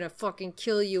 "I'm gonna fucking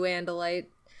kill you, Andalite."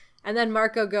 And then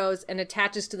Marco goes and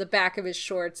attaches to the back of his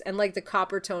shorts, and like the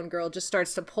copper tone girl just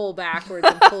starts to pull backwards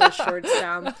and pull his shorts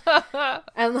down.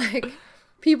 And like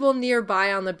people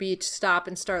nearby on the beach stop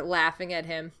and start laughing at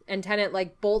him. And Tennant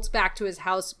like bolts back to his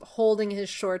house holding his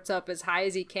shorts up as high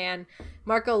as he can.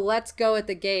 Marco lets go at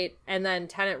the gate, and then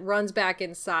Tennant runs back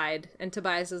inside. And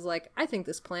Tobias is like, "I think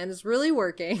this plan is really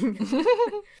working."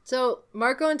 So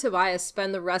Marco and Tobias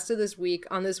spend the rest of this week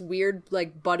on this weird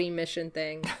like buddy mission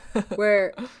thing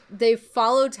where they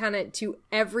follow Tennant to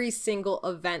every single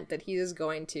event that he is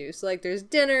going to. So like there's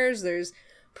dinners, there's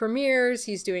premieres,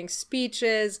 he's doing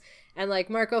speeches, and like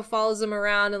Marco follows him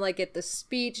around, and like at the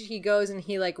speech he goes and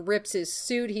he like rips his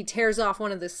suit, he tears off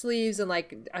one of the sleeves and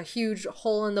like a huge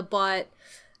hole in the butt.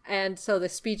 And so the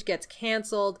speech gets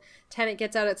canceled. Tennant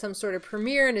gets out at some sort of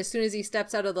premiere, and as soon as he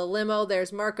steps out of the limo,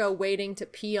 there's Marco waiting to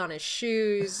pee on his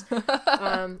shoes.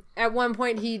 At one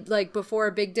point, he, like, before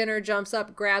a big dinner, jumps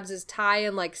up, grabs his tie,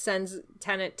 and, like, sends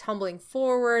Tennant tumbling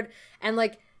forward. And,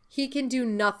 like, he can do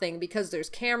nothing because there's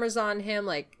cameras on him,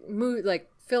 like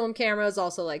film cameras,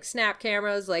 also, like, snap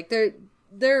cameras. Like,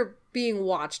 they're being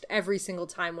watched every single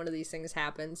time one of these things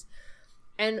happens.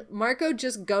 And Marco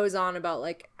just goes on about,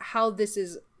 like, how this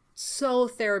is so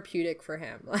therapeutic for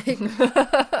him. Like,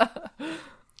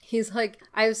 he's like,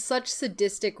 "I have such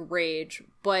sadistic rage,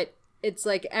 but it's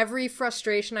like every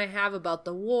frustration I have about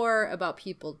the war, about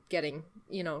people getting,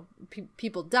 you know,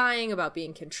 people dying, about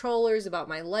being controllers, about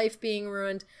my life being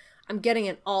ruined, I'm getting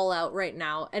it all out right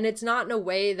now. And it's not in a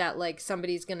way that, like,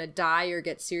 somebody's gonna die or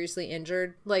get seriously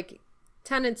injured. Like,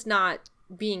 Tennant's not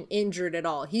being injured at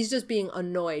all. He's just being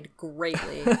annoyed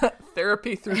greatly."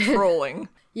 Therapy through trolling.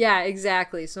 Yeah,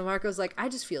 exactly. So Marco's like, "I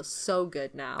just feel so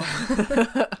good now."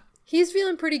 He's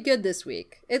feeling pretty good this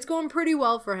week. It's going pretty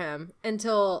well for him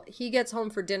until he gets home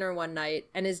for dinner one night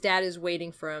and his dad is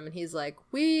waiting for him, and he's like,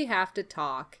 "We have to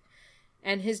talk."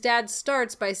 And his dad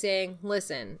starts by saying,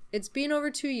 "Listen, it's been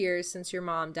over 2 years since your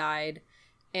mom died,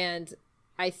 and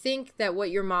I think that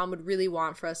what your mom would really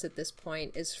want for us at this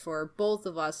point is for both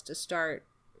of us to start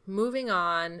moving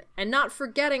on and not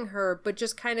forgetting her, but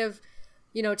just kind of,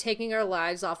 you know, taking our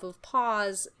lives off of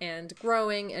pause and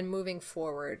growing and moving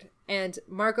forward." And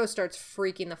Marco starts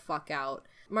freaking the fuck out.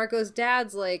 Marco's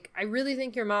dad's like, "I really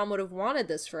think your mom would have wanted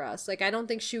this for us. Like, I don't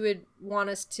think she would want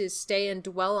us to stay and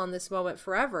dwell on this moment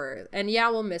forever. And yeah,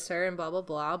 we'll miss her and blah, blah,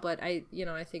 blah. But I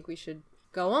think we should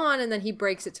go on." And then he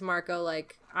breaks it to Marco,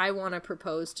 like, "I want to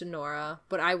propose to Nora,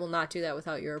 but I will not do that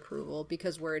without your approval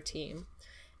because we're a team."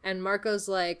 And Marco's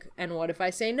like, "And what if I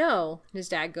say no?" And his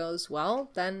dad goes, "Well,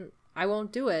 then I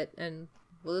won't do it, and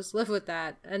we'll just live with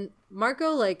that." And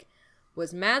Marco, like,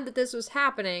 was mad that this was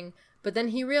happening, but then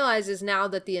he realizes now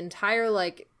that the entire,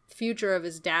 like, future of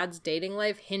his dad's dating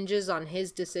life hinges on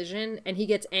his decision, and he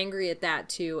gets angry at that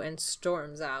too and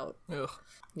storms out. Ugh.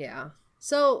 Yeah.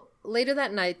 So later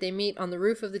that night, they meet on the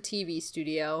roof of the TV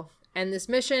studio, and this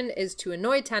mission is to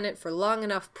annoy Tennant for long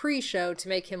enough pre-show to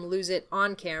make him lose it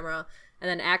on camera, and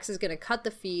then Axe is going to cut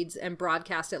the feeds and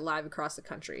broadcast it live across the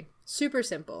country. Super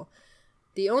simple.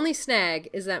 The only snag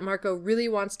is that Marco really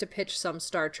wants to pitch some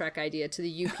Star Trek idea to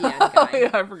the UPN guy. Oh,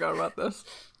 yeah, I forgot about this.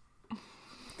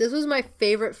 This was my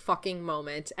favorite fucking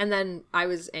moment, and then I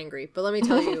was angry, but let me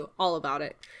tell you all about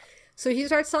it. So he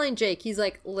starts telling Jake, he's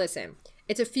like, listen,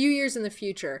 it's a few years in the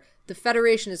future. The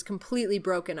Federation is completely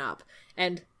broken up.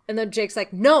 And then Jake's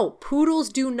like, no, poodles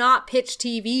do not pitch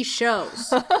TV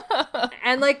shows.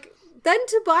 And like, then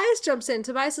Tobias jumps in.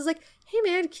 Tobias is like, hey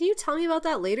man, can you tell me about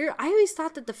that later? I always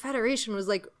thought that the Federation was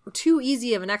like too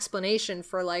easy of an explanation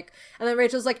for like, and then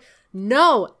Rachel's like,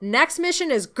 no, next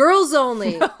mission is girls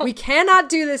only. We cannot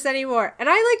do this anymore. And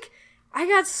I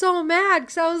got so mad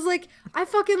because I was like, I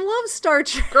fucking love Star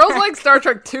Trek. Girls like Star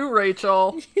Trek too,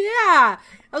 Rachel. Yeah.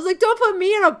 I was like, don't put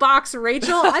me in a box,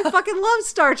 Rachel. I fucking love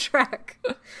Star Trek.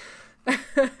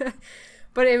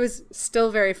 But it was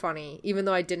still very funny, even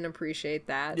though I didn't appreciate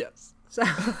that. Yes. So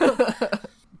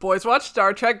Boys watch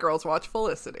Star Trek, girls watch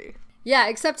Felicity. yeah,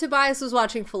 except Tobias was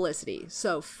watching Felicity,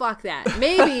 so fuck that.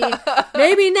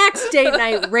 Maybe next date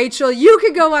night, Rachel, you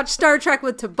could go watch Star Trek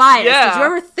with Tobias. Yeah. Did you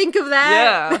ever think of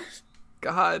that? Yeah.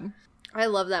 God. I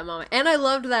love that moment. And I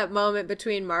loved that moment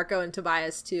between Marco and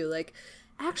Tobias, too. Like,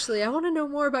 actually, I want to know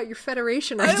more about your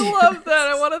Federation ideas. I love that.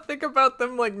 I want to think about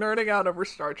them, like, nerding out over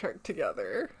Star Trek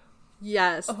together.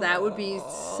 Yes, that would be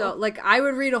so... Like, I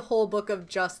would read a whole book of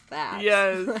just that.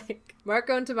 Yes. Like,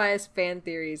 Marco and Tobias fan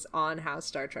theories on how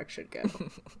Star Trek should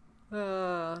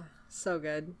go. So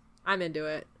good. I'm into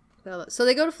it. So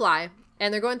they go to fly,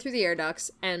 and they're going through the air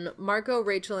ducts, and Marco,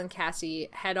 Rachel, and Cassie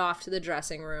head off to the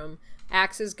dressing room.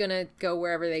 Axe is gonna go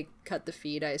wherever they cut the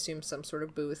feed, I assume some sort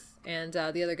of booth, and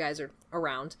the other guys are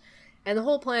around. And the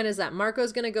whole plan is that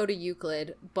Marco's gonna go to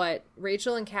Euclid, but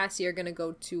Rachel and Cassie are gonna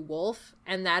go to Wolf,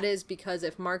 and that is because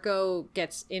if Marco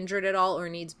gets injured at all or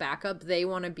needs backup, they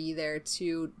want to be there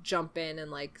to jump in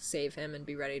and, like, save him and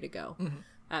be ready to go.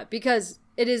 Mm-hmm. Because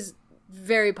it is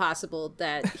very possible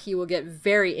that he will get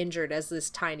very injured as this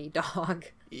tiny dog.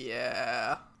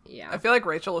 Yeah. Yeah. I feel like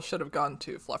Rachel should have gone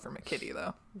to Fluffer McKitty,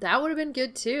 though. That would have been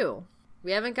good, too.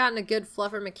 We haven't gotten a good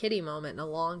Fluffer McKitty moment in a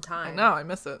long time. I know, I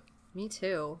miss it. Me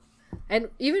too. And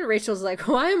even Rachel's like,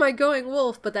 why am I going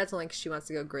Wolf? But that's only because she wants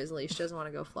to go Grizzly. She doesn't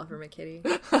want to go Fluffer McKitty.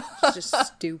 She's just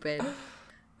stupid.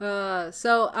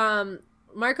 So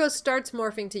Marco starts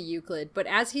morphing to Euclid, but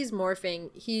as he's morphing,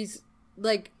 he's,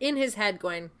 like, in his head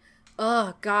going,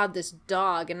 oh, God, this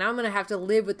dog. And now I'm going to have to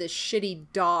live with this shitty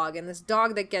dog. And this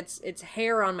dog that gets its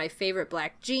hair on my favorite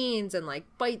black jeans and, like,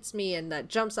 bites me and that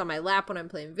jumps on my lap when I'm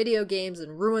playing video games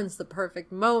and ruins the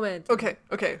perfect moment. Okay.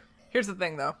 Here's the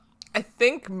thing, though. I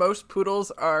think most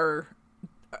poodles are...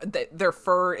 their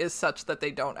fur is such that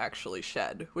they don't actually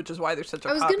shed, which is why they're such a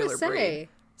popular breed.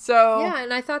 So... Yeah,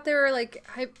 and I thought they were, like,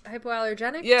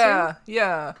 hypoallergenic, Yeah, too.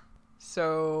 yeah.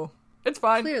 So, it's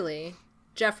fine. Clearly,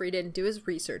 Jeffrey didn't do his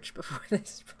research before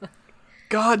this book.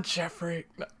 God, Jeffrey.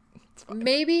 No, it's fine.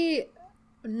 Maybe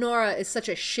Nora is such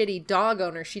a shitty dog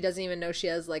owner, she doesn't even know she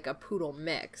has, like, a poodle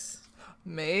mix.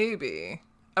 Maybe.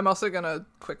 I'm also gonna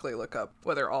quickly look up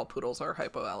whether all poodles are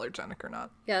hypoallergenic or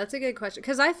not. Yeah, that's a good question.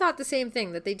 Because I thought the same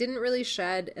thing, that they didn't really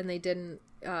shed, and they didn't,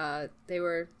 they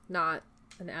were not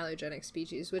an allergenic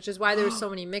species, which is why there were so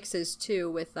many mixes,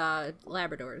 too, with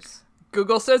Labradors.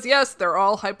 Google says yes, they're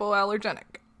all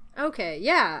hypoallergenic. Okay,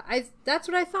 yeah, that's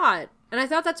what I thought. And I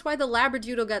thought that's why the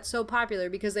Labradoodle got so popular,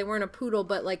 because they weren't a poodle,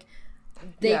 but, like,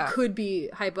 they could be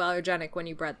hypoallergenic when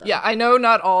you bred them. Yeah, I know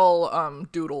not all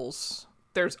doodles...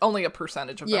 There's only a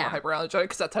percentage of them are hyperallergenic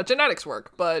because that's how genetics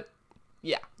work. But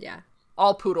yeah,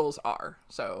 all poodles are.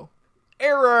 So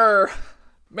error.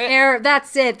 Error.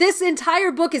 That's it. This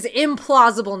entire book is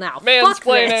implausible now.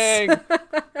 Mansplaining.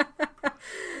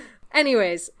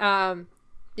 Anyways, yeah.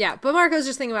 But Marco's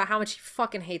just thinking about how much he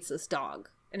fucking hates this dog,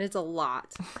 and it's a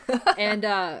lot. And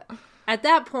at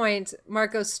that point,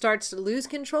 Marco starts to lose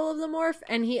control of the morph,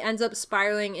 and he ends up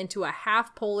spiraling into a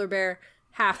half polar bear,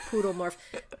 half poodle morph.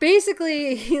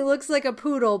 Basically, he looks like a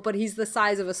poodle, but he's the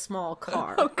size of a small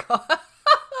car. Oh, God.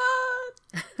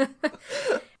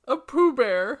 A Pooh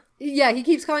Bear. Yeah, he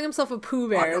keeps calling himself a Pooh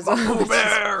Bear. I'm a Pooh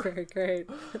Bear. Very great.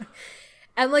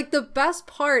 And, like, the best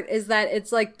part is that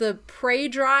it's, like, the prey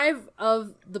drive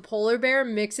of the polar bear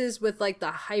mixes with, like,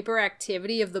 the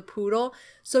hyperactivity of the poodle.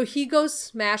 So he goes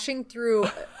smashing through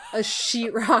a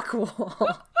sheetrock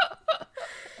wall.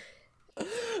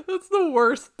 That's the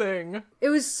worst thing. It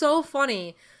was so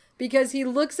funny because he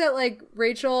looks at like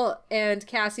Rachel and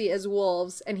Cassie as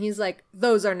wolves and he's like,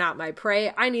 those are not my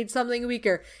prey. I need something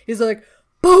weaker. He's like,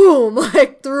 boom,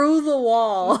 like through the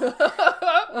wall.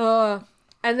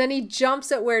 And then he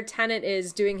jumps at where Tennant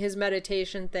is doing his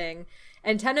meditation thing.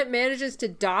 And Tennant manages to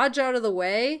dodge out of the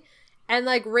way. And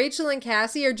like Rachel and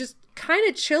Cassie are just kind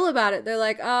of chill about it. They're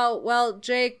like, oh, well,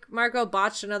 Jake, Marco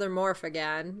botched another morph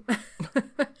again.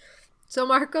 So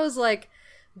Marco's like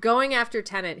going after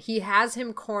Tennant. He has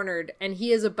him cornered and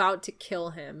he is about to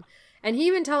kill him. And he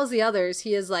even tells the others,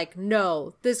 he is like,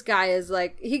 no, this guy is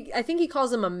like, I think he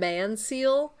calls him a man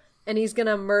seal. And he's going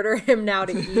to murder him now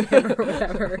to eat him or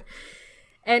whatever.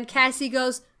 And Cassie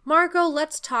goes, Marco,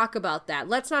 let's talk about that.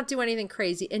 Let's not do anything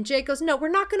crazy. And Jake goes, no, we're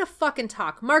not going to fucking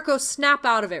talk. Marco, snap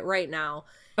out of it right now.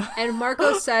 And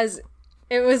Marco says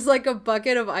it was like a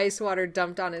bucket of ice water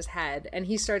dumped on his head. And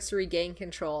he starts to regain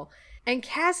control. And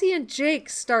Cassie and Jake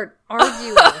start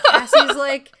arguing. Cassie's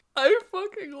like, I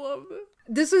fucking love this.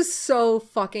 This was so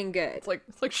fucking good. It's like,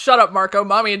 shut up, Marco.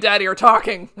 Mommy and Daddy are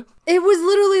talking. It was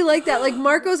literally like that. Like,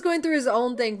 Marco's going through his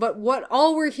own thing, but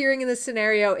all we're hearing in this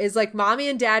scenario is, like, Mommy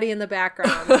and Daddy in the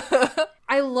background.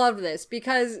 I love this,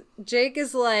 because Jake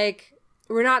is like,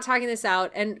 we're not talking this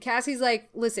out, and Cassie's like,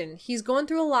 listen, he's going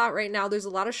through a lot right now. There's a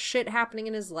lot of shit happening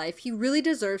in his life. He really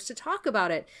deserves to talk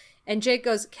about it. And Jake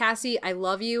goes, Cassie, I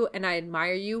love you and I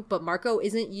admire you, but Marco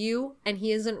isn't you and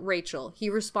he isn't Rachel. He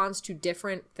responds to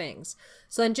different things.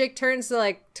 So then Jake turns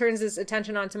his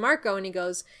attention onto Marco and he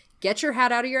goes, get your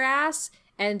hat out of your ass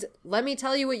and let me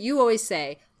tell you what you always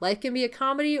say. Life can be a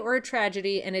comedy or a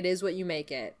tragedy and it is what you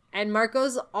make it. And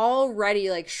Marco's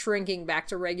already like shrinking back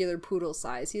to regular poodle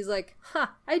size. He's like,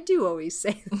 I do always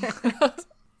say that.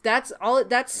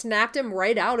 That snapped him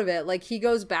right out of it. Like he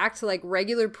goes back to like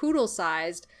regular poodle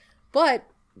sized. But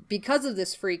because of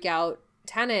this freak out,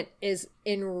 Tennant is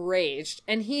enraged.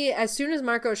 And as soon as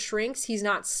Marco shrinks, he's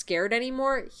not scared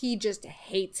anymore. He just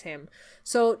hates him.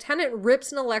 So Tennant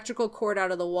rips an electrical cord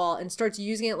out of the wall and starts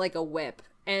using it like a whip.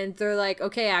 And they're like,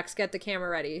 okay, Axe, get the camera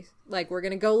ready. Like, we're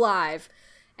going to go live.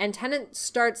 And Tennant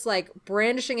starts like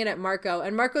brandishing it at Marco.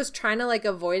 And Marco's trying to like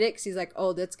avoid it because he's like,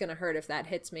 oh, that's going to hurt if that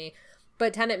hits me.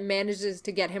 But Tennant manages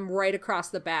to get him right across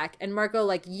the back. And Marco,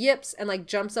 like, yips and, like,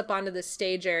 jumps up onto the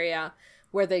stage area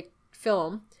where they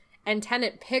film. And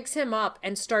Tennant picks him up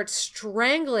and starts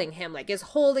strangling him. Like, is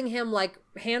holding him, like,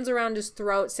 hands around his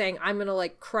throat, saying, I'm gonna,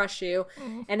 like, crush you.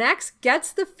 Mm-hmm. And Axe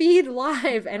gets the feed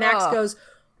live. And Axe goes,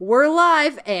 we're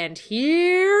live, and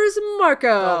here's Marco.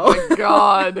 Oh, my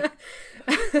God.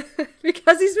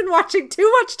 Because he's been watching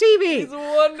too much TV. He's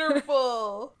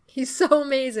wonderful. He's so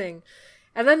amazing.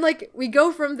 And then, like, we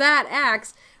go from that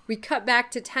Axe, we cut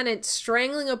back to Tennant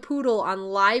strangling a poodle on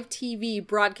live TV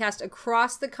broadcast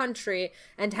across the country,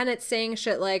 and Tennant saying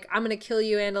shit like, I'm gonna kill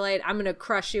you, Andalite, I'm gonna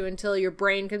crush you until your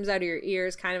brain comes out of your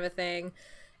ears, kind of a thing.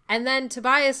 And then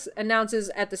Tobias announces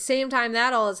at the same time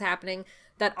that all is happening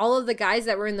that all of the guys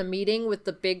that were in the meeting with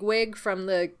the bigwig from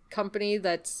the company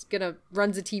that's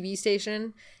runs a TV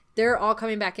station, they're all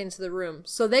coming back into the room.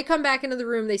 So they come back into the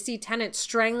room, they see Tennant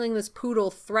strangling this poodle,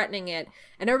 threatening it,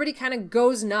 and everybody kind of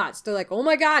goes nuts. They're like, oh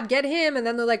my God, get him. And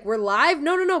then they're like, we're live?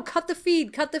 No, cut the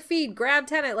feed, grab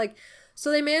Tennant. Like,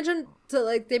 so they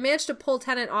managed to pull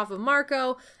Tennant off of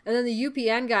Marco, and then the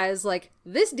UPN guy is like,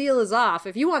 this deal is off.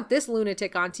 If you want this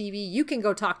lunatic on TV, you can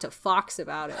go talk to Fox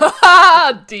about it.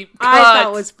 Deep cut. I thought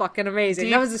it was fucking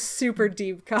amazing. That was a super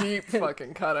deep cut. Deep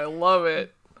fucking cut. I love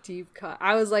it. Deep cut.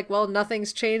 I was like, well,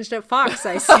 nothing's changed at Fox,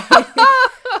 I see.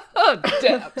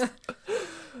 Depth.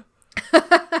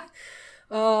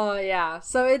 Oh, yeah.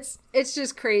 So it's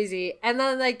just crazy. And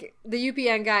then, like, the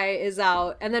UPN guy is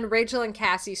out, and then Rachel and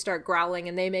Cassie start growling,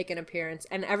 and they make an appearance,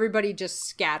 and everybody just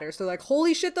scatters. They're like,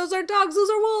 holy shit, those are dogs,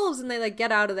 those are wolves! And they, like,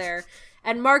 get out of there.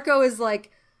 And Marco is, like,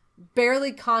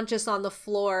 barely conscious on the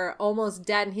floor, almost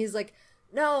dead, and he's like,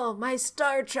 no, my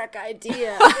Star Trek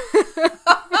idea.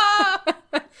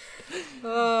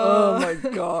 Oh my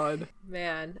God.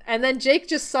 Man. And then Jake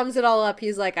just sums it all up.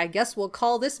 He's like, I guess we'll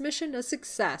call this mission a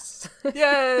success.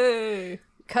 Yay!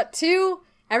 Cut 2.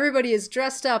 Everybody is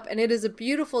dressed up and it is a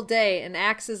beautiful day. And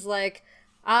Axe is like,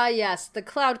 ah yes, the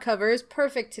cloud cover is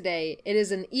perfect today. It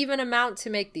is an even amount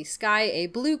to make the sky a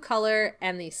blue color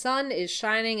and the sun is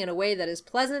shining in a way that is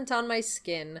pleasant on my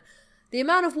skin. The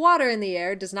amount of water in the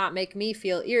air does not make me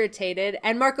feel irritated.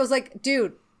 And Marco's like,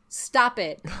 dude, stop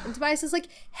it. And Tobias is like,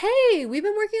 hey, we've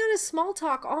been working on a small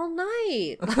talk all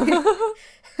night.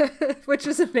 Like, which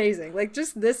was amazing. Like,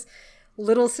 just this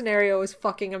little scenario was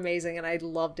fucking amazing, and I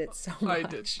loved it so much. I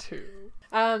did too.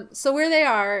 So where they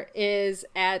are is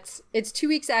it's 2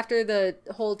 weeks after the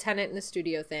whole tenant in the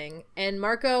studio thing. And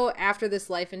Marco, after this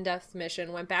life and death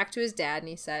mission, went back to his dad and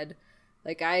he said,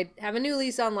 like, I have a new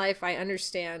lease on life. I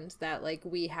understand that, like,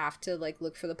 we have to, like,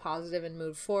 look for the positive and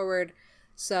move forward.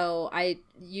 So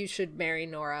you should marry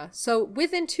Nora. So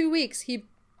within 2 weeks, he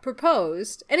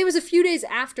proposed, and it was a few days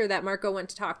after that Marco went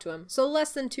to talk to him. So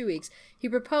less than 2 weeks. He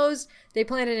proposed, they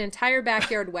planned an entire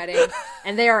backyard wedding,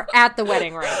 and they are at the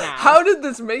wedding right now. How did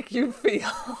this make you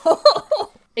feel?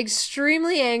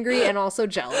 Extremely angry and also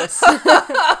jealous.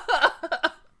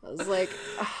 I was like,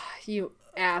 oh, you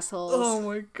assholes. Oh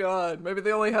my god. Maybe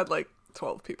they only had like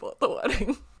 12 people at the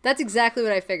wedding. That's exactly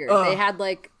what I figured. They had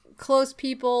like close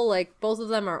people, like both of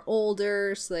them are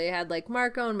older, so they had like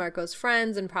Marco and Marco's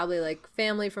friends and probably like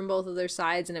family from both of their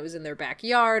sides, and it was in their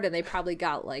backyard, and they probably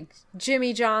got like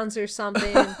Jimmy John's or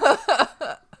something.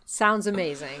 Sounds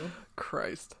amazing.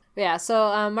 Christ. Yeah,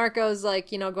 so Marco's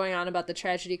like, you know, going on about the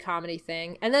tragedy comedy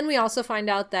thing, and then we also find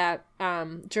out that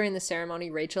during the ceremony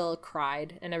Rachel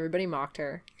cried and everybody mocked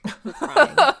her for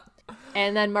crying.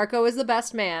 And then Marco was the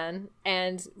best man,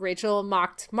 and Rachel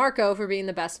mocked Marco for being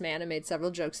the best man and made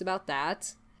several jokes about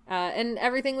that. And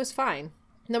everything was fine.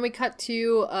 And then we cut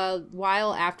to a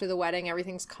while after the wedding.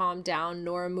 Everything's calmed down.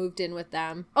 Nora moved in with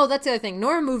them. Oh, that's the other thing.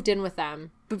 Nora moved in with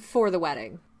them before the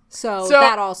wedding. So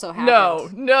that also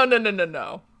happened.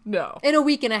 No. In a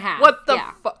week and a half. What the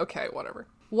fuck? Okay, whatever.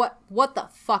 What the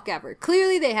fuck ever.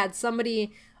 Clearly they had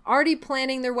somebody already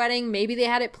planning their wedding. Maybe they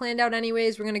had it planned out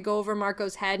anyways. We're going to go over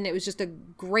Marco's head, and it was just a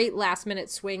great last minute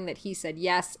swing that he said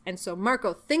yes. And so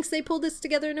Marco thinks they pulled this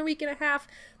together in a week and a half,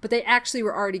 but they actually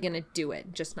were already going to do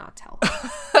it, just not tell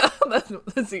him.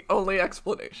 That's the only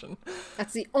explanation.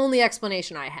 That's the only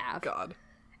explanation I have. God.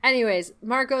 Anyways,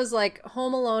 Marco's like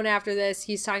home alone after this.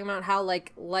 He's talking about how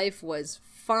like life was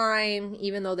fine,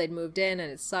 even though they'd moved in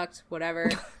and it sucked, whatever.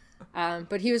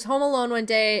 But he was home alone one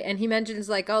day, and he mentions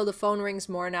like, oh, the phone rings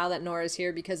more now that Nora's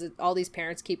here because all these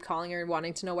parents keep calling her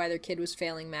wanting to know why their kid was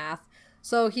failing math.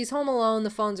 So he's home alone, the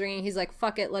phone's ringing, he's like,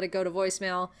 fuck it, let it go to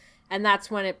voicemail. And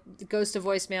that's when it goes to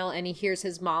voicemail, and he hears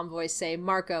his mom voice say,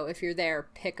 Marco, if you're there,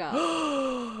 pick up.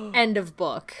 End of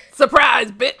book.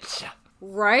 Surprise, bitch!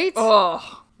 Right?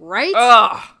 Oh. Right?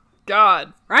 Oh,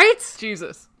 God. Right?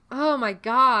 Jesus. Oh my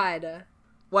God.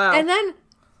 Wow. And then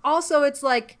also it's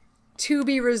like, to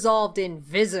be resolved in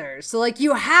Visor. So, like,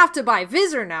 you have to buy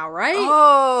Visor now, right?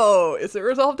 Oh, is it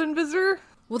resolved in Visor?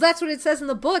 Well, that's what it says in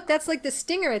the book. That's, like, the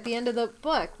stinger at the end of the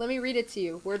book. Let me read it to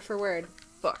you, word for word.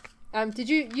 Fuck. Did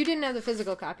you didn't have the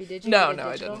physical copy, did you? No,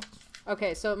 I didn't.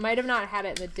 Okay, so it might have not had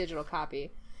it in the digital copy.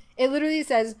 It literally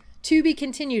says, to be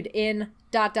continued in ...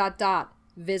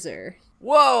 Visor.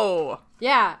 Whoa!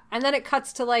 Yeah, and then it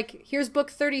cuts to, like, here's book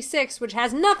 36, which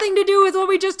has nothing to do with what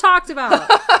we just talked about.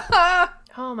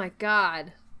 Oh my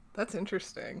God. That's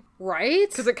interesting. Right?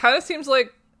 Because it kind of seems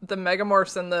like the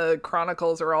Megamorphs and the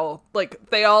Chronicles are all, like,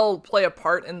 they all play a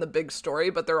part in the big story,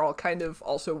 but they're all kind of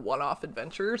also one-off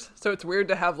adventures. So it's weird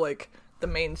to have, like, the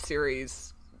main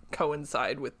series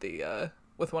coincide with the,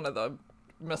 with one of the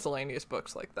miscellaneous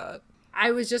books like that.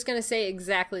 I was just gonna say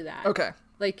exactly that. Okay.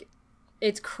 Like,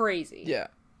 it's crazy. Yeah.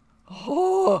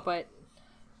 Oh! But,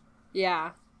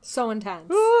 yeah. So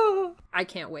intense. I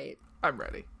can't wait. I'm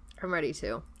ready. I'm ready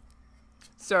to.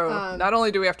 So, not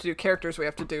only do we have to do characters, we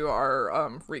have to do our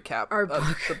recap of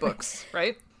the books,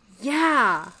 right?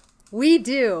 Yeah, we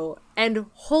do. And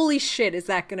holy shit, is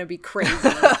that going to be crazy.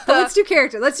 But let's do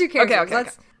characters.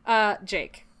 Okay.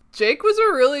 Jake. Jake was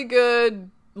a really good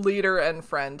leader and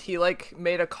friend. He, like,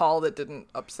 made a call that didn't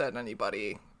upset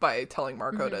anybody by telling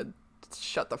Marco to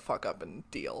shut the fuck up and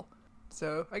deal.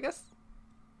 So, I guess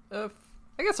a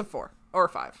 4 or a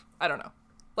 5. I don't know.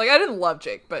 Like, I didn't love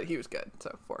Jake, but he was good,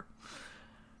 so 4.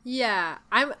 Yeah,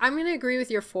 I'm going to agree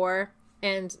with your 4,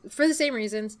 and for the same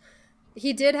reasons.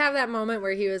 He did have that moment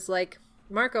where he was like,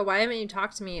 Marco, why haven't you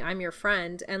talked to me? I'm your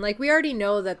friend. And, like, we already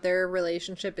know that their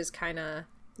relationship is kind of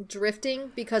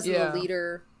drifting because of the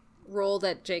leader role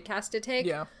that Jake has to take.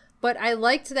 Yeah. But I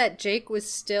liked that Jake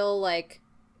was still, like,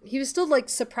 he was still, like,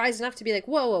 surprised enough to be like,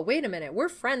 whoa, wait a minute. We're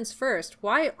friends first.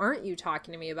 Why aren't you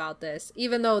talking to me about this?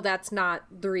 Even though that's not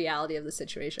the reality of the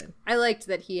situation. I liked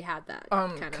that he had that.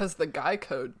 Because the guy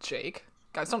code, Jake.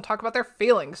 Guys don't talk about their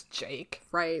feelings, Jake.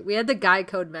 Right. We had the guy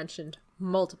code mentioned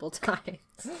multiple times.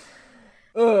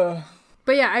 Ugh.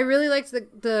 But yeah, I really liked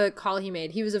the call he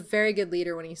made. He was a very good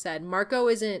leader when he said, Marco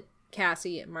isn't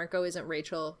Cassie, Marco isn't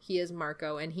Rachel, he is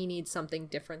Marco, and he needs something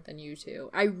different than you two.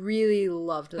 I really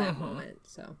loved that moment,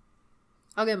 so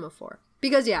I'll give him a 4.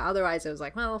 Because, yeah, otherwise it was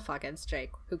like, well, fuck it, it's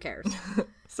Jake. Who cares?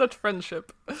 Such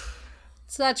friendship.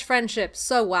 Such friendship.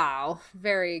 So, wow.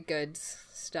 Very good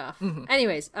stuff.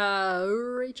 Anyways,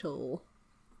 Rachel.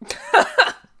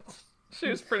 She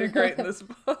was pretty great in this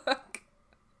book.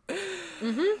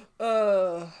 She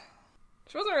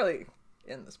wasn't really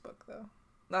in this book, though.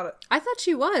 I thought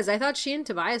she was. I thought she and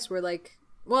Tobias were like,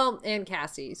 well, and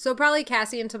Cassie. So probably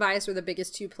Cassie and Tobias were the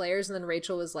biggest two players, and then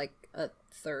Rachel was like a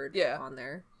third on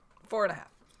there. 4.5.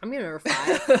 I'm giving her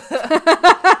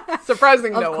 5.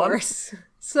 Surprising no one. Of course.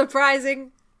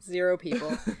 Surprising 0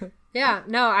 people. Yeah,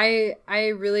 no, I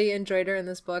really enjoyed her in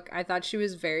this book. I thought she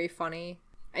was very funny.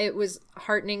 It was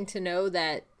heartening to know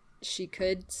that she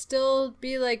could still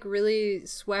be like really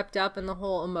swept up in the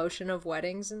whole emotion of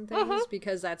weddings and things,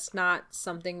 because that's not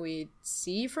something we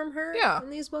see from her in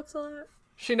these books a lot.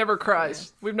 She never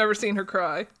cries. We've never seen her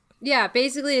cry. Yeah,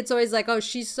 basically it's always like, oh,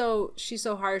 she's so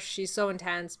harsh, she's so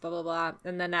intense, blah blah blah.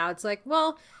 And then now it's like,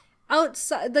 well,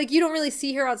 outside, like, you don't really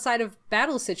see her outside of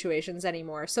battle situations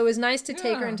anymore. So it was nice to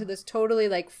take her into this totally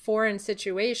like foreign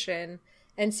situation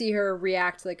and see her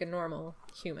react like a normal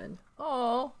human.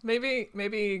 Oh, maybe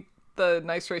the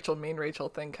nice Rachel, mean Rachel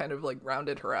thing kind of like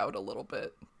rounded her out a little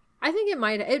bit. I think it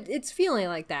might. It's feeling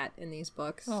like that in these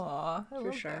books. Aw,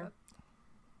 for sure. That.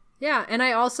 Yeah, and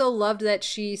I also loved that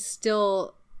she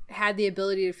still had the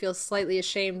ability to feel slightly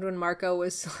ashamed when Marco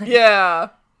was like,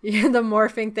 the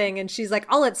morphing thing, and she's like,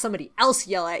 I'll let somebody else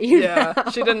yell at you. Yeah, now.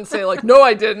 She didn't say like, no,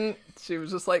 I didn't. She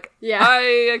was just like, yeah,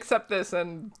 I accept this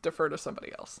and defer to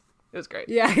somebody else. It was great.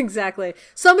 Yeah, exactly.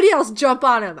 Somebody else jump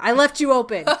on him. I left you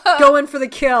open. Go in for the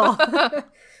kill.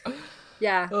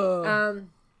 Yeah.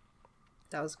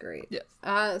 That was great. Yes.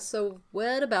 So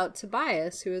what about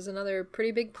Tobias, who is another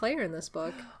pretty big player in this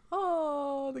book?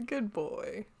 Oh, the good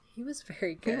boy. He was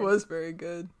very good. He was very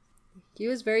good. He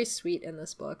was very sweet in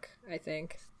this book, I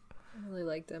think. I really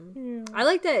liked him. Yeah. I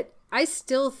like that. I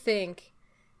still think,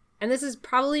 and this is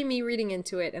probably me reading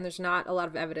into it, and there's not a lot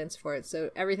of evidence for it, so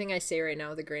everything I say right now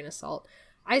with a grain of salt.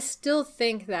 I still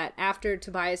think that after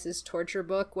Tobias's torture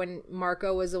book, when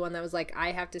Marco was the one that was like,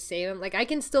 I have to save him, like, I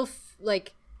can still,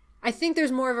 I think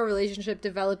there's more of a relationship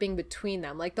developing between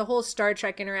them. Like, the whole Star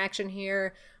Trek interaction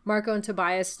here, Marco and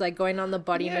Tobias, like, going on the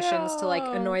buddy missions to, like,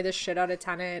 annoy the shit out of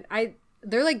Tennant.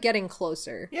 They're, like, getting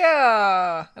closer.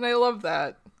 Yeah, and I love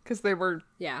that, because they were,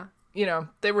 yeah, you know,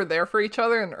 they were there for each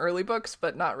other in early books,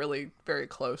 but not really very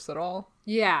close at all.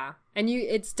 Yeah, and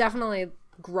it's definitely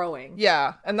growing.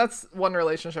 Yeah, and that's one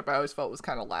relationship I always felt was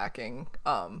kind of lacking,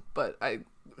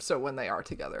 so when they are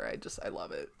together, I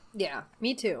love it. Yeah,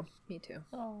 me too.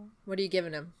 Oh. What are you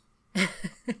giving him?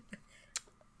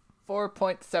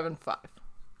 4.75.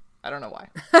 I don't know why.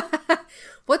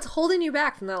 What's holding you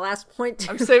back from that last point?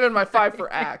 I'm saving my 5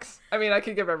 for Axe. I mean, I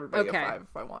could give everybody a 5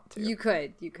 if I want to. You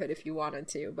could if you wanted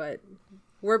to, but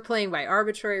we're playing by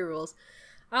arbitrary rules.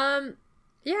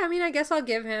 Yeah, I mean, I guess I'll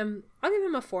give him a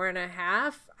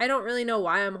 4.5. I don't really know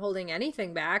why I'm holding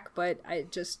anything back, but I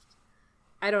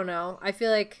don't know. I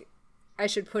feel like I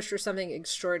should push for something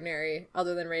extraordinary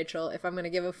other than Rachel if I'm going to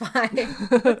give a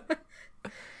 5.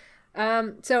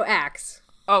 So Axe.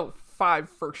 Oh, 5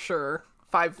 for sure.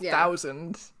 5,000.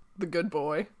 Yeah. The good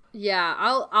boy. Yeah,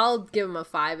 I'll give him a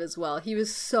 5 as well. He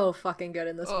was so fucking good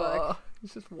in this book.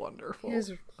 He's just wonderful. He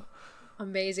was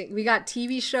amazing. We got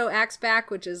TV show Axe back,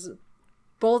 which is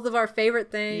both of our favorite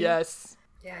things. Yes.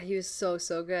 Yeah, he was so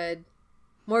good.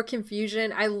 More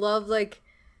confusion. I love, like,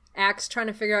 Axe trying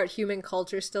to figure out human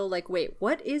culture still. Like, wait,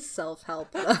 what is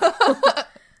self-help?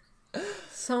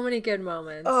 So many good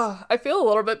moments. I feel a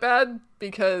little bit bad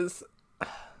because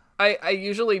I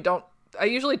usually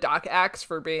dock Axe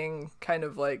for being kind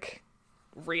of, like,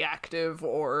 reactive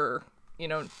or, you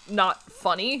know, not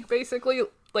funny, basically.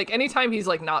 Like, anytime he's,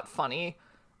 like, not funny,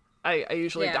 I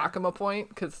usually dock him a point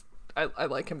because I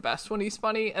like him best when he's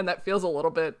funny, and that feels a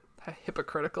little bit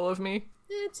hypocritical of me.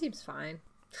 It seems fine.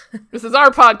 This is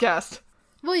our podcast.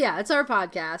 Well, yeah, it's our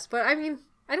podcast, but I mean,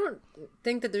 I don't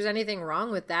think that there's anything wrong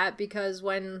with that, because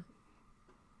when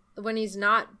he's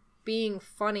not being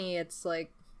funny, it's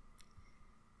like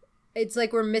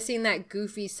we're missing that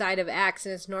goofy side of Axe,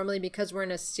 and it's normally because we're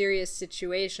in a serious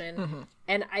situation. Mm-hmm.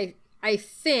 And I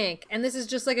think, and this is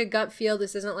just like a gut feel,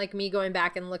 this isn't like me going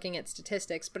back and looking at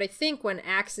statistics, but I think when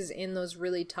Axe is in those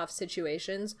really tough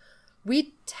situations,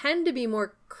 we tend to be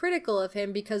more critical of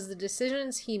him because the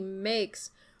decisions he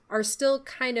makes are still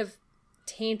kind of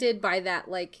tainted by that,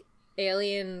 like,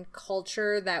 alien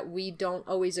culture that we don't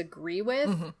always agree with.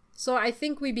 Mm-hmm. So I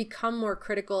think we become more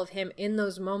critical of him in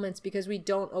those moments because we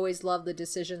don't always love the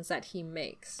decisions that he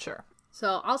makes. Sure.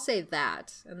 So I'll say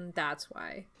that, and that's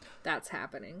why that's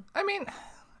happening. I mean,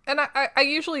 and I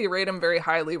usually rate him very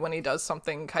highly when he does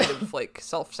something kind of, like,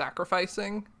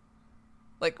 self-sacrificing.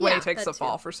 Like, when he takes the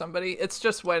fall for somebody. It's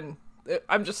just when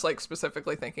I'm just like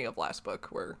specifically thinking of last book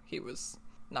where he was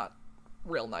not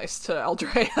real nice to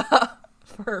Aldrea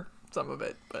for some of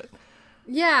it, but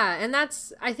yeah, and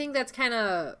I think that's kind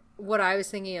of what I was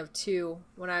thinking of too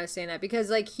when I was saying that, because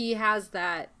like he has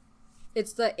that,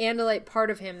 it's the Andalite part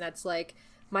of him that's like,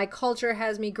 my culture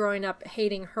has me growing up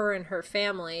hating her and her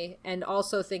family, and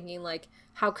also thinking like,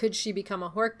 how could she become a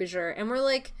Hork-Bajir? And we're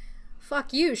like,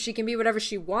 fuck you, she can be whatever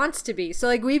she wants to be. So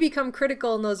like we become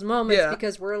critical in those moments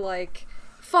because we're like,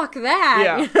 fuck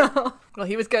that, you know? Well,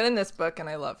 he was good in this book and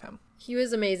I love him. He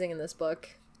was amazing in this book.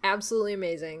 Absolutely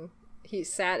amazing. He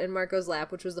sat in Marco's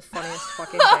lap, which was the funniest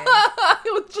fucking thing.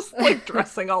 He was just like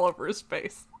dressing all over his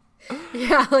face.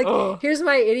 Yeah, like, here's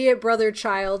my idiot brother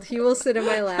child. He will sit in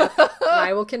my lap. And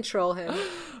I will control him.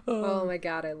 Oh my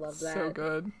god, I love that. So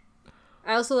good.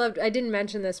 I also loved, I didn't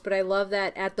mention this, but I love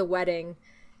that at the wedding,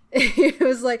 it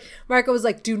was like, Marco was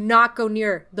like, do not go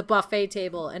near the buffet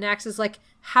table. And Axe is like,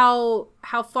 how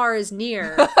far is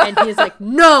near? And he's like,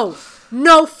 no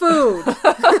food.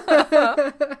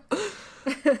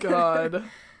 God.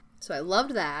 So I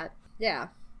loved that. Yeah.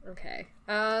 Okay.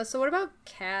 So what about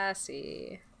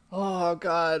Cassie? Oh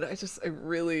God. I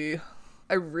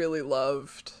really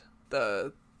loved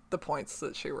the points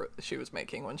that she was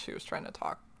making when she was trying to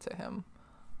talk to him.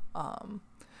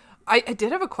 I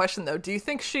did have a question though. Do you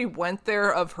think she went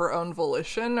there of her own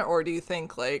volition, or do you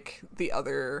think like the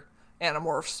other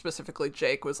Animorphs, specifically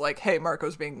Jake, was like, hey,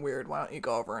 Marco's being weird, why don't you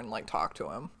go over and like talk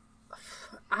to him?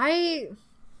 I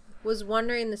was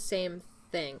wondering the same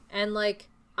thing. And like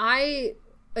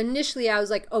initially I was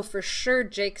like, oh, for sure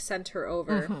Jake sent her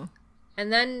over. Mm-hmm.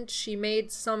 And then she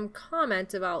made some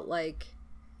comment about like,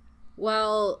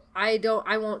 well, I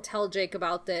won't tell Jake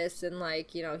about this. And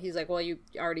like, you know, he's like, well, you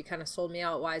already kind of sold me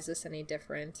out. Why is this any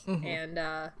different? Mm-hmm. And,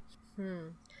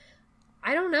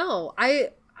 I don't know.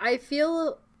 I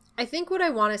think what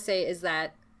I want to say is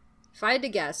that if I had to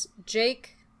guess,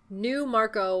 Jake knew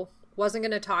Marco wasn't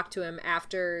going to talk to him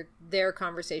after their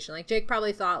conversation. Like, Jake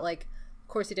probably thought like, of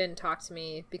course he didn't talk to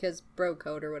me because bro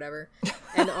code or whatever.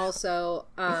 And also,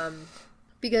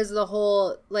 because the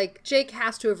whole, like, Jake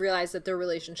has to have realized that their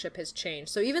relationship has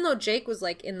changed. So even though Jake was,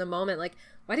 like, in the moment, like,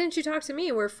 why didn't you talk to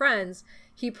me? We're friends.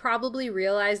 He probably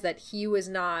realized that he was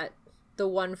not the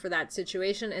one for that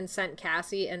situation and sent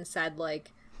Cassie and said,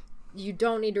 like, you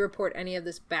don't need to report any of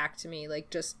this back to me. Like,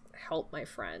 just help my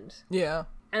friend. Yeah.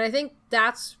 And I think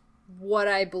that's what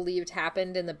I believed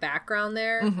happened in the background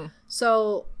there. Mm-hmm.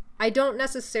 So I don't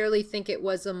necessarily think it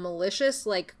was a malicious,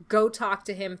 like, go talk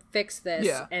to him, fix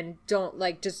this, and don't,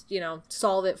 like, just, you know,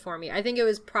 solve it for me. I think it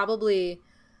was probably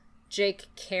Jake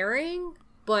caring,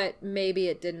 but maybe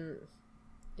it didn't,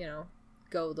 you know,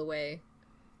 go the way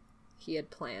he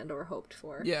had planned or hoped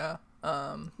for. Yeah.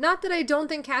 Not that I don't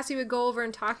think Cassie would go over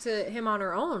and talk to him on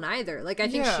her own either. Like, I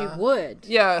think she would.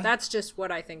 Yeah. That's just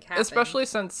what I think happened. Especially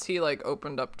since he, like,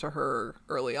 opened up to her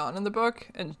early on in the book,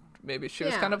 and maybe she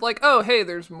was kind of like, oh, hey,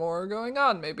 there's more going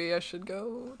on. Maybe I should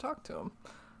go talk to him.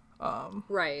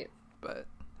 Right. But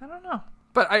I don't know.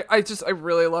 But I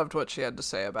really loved what she had to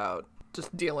say about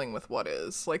just dealing with what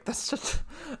is. Like, that's just...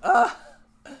 I'm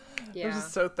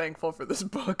just so thankful for this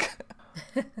book.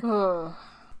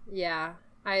 Yeah.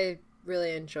 I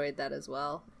really enjoyed that as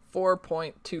well.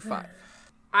 4.25.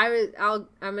 I'm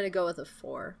going to go with a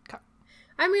 4. Okay.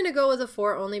 I'm going to go with a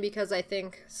 4 only because I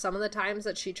think some of the times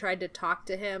that she tried to talk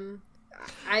to him,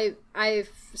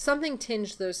 something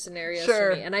tinged those scenarios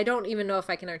for me, and I don't even know if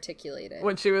I can articulate it.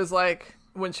 When she was like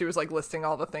listing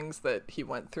all the things that he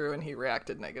went through and he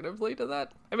reacted negatively to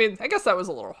that. I mean, I guess that was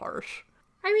a little harsh.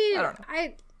 I mean, I don't know.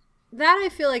 I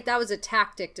feel like that was a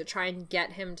tactic to try and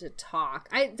get him to talk.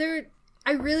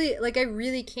 I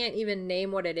really can't even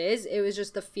name what it is. It was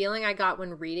just the feeling I got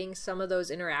when reading some of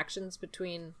those interactions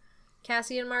between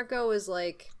Cassie and Marco was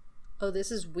like, oh,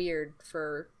 this is weird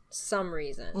for some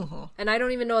reason. Mm-hmm. And I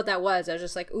don't even know what that was. I was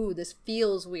just like, ooh, this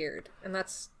feels weird. And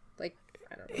that's like,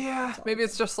 I don't know. Yeah, maybe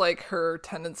it's just like her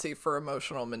tendency for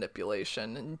emotional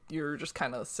manipulation. And you're just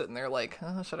kind of sitting there like,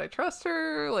 should I trust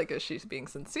her? Like, is she being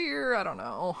sincere? I don't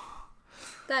know.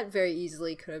 That very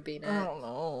easily could have been it. I don't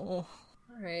know.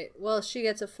 All right. Well, she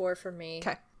gets a 4 from me.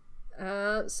 Okay.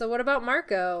 So what about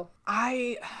Marco?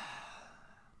 I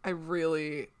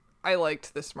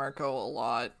liked this Marco a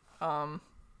lot.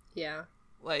 Yeah.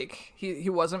 Like, he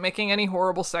wasn't making any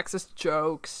horrible sexist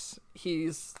jokes.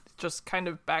 He's just kind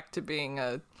of back to being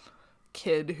a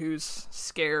kid who's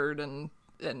scared and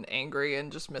angry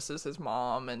and just misses his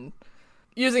mom and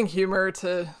using humor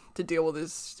to deal with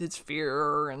his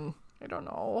fear, and I don't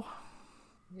know.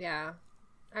 Yeah.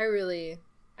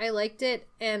 I liked it,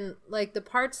 and like the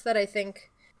parts that I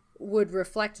think would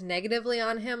reflect negatively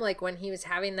on him, like when he was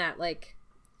having that like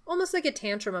almost like a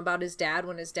tantrum about his dad,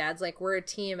 when his dad's like, we're a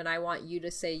team and I want you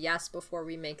to say yes before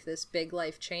we make this big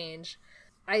life change.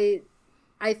 I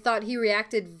thought he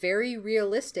reacted very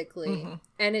realistically,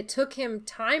 and it took him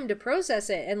time to process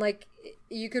it, and like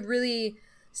you could really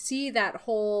see that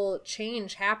whole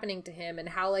change happening to him, and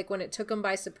how like when it took him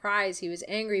by surprise he was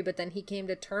angry, but then he came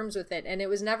to terms with it, and it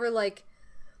was never like,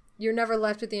 you're never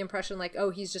left with the impression like,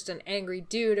 oh, he's just an angry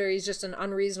dude or he's just an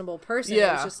unreasonable person.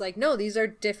 It was just like, no, these are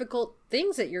difficult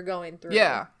things that you're going through.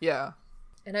 Yeah.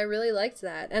 And I really liked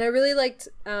that. And I really liked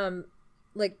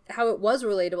like how it was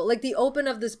relatable. Like the open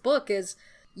of this book is,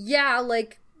 yeah,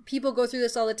 like people go through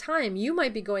this all the time. You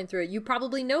might be going through it. You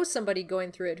probably know somebody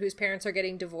going through it whose parents are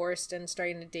getting divorced and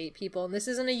starting to date people. And this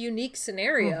isn't a unique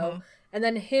scenario. And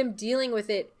then him dealing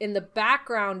with it in the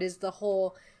background is the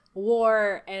whole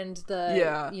war and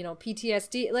the you know,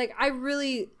 PTSD. Like I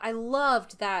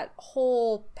loved that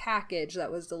whole package that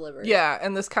was delivered.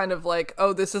 And this kind of like,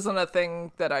 oh, this isn't a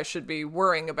thing that I should be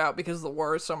worrying about because the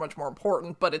war is so much more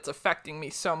important, but it's affecting me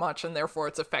so much, and therefore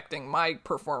it's affecting my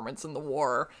performance in the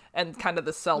war, and kind of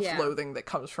the self-loathing that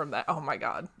comes from that. Oh my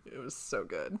god, it was so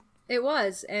good. It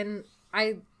was. And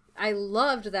I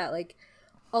loved that like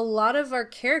a lot of our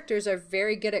characters are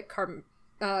very good at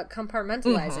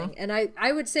compartmentalizing, and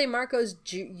I would say Marco's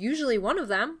usually one of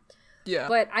them.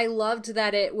 But I loved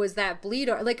that it was that bleed.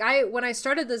 Like when I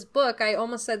started this book, I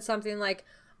almost said something like,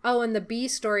 oh, and the B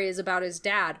story is about his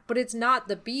dad, but it's not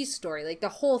the B story. Like the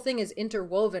whole thing is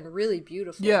interwoven really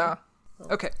beautifully.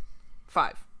 Okay,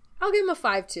 5. I'll give him a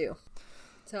 5 too.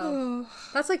 So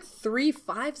that's like 3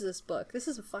 5s this book. This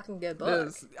is a fucking good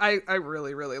book. I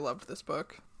really, really loved this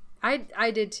book. I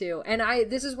did too. And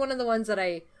this is one of the ones that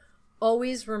I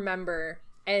always remember,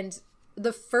 and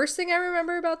the first thing I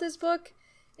remember about this book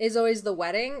is always the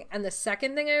wedding, and the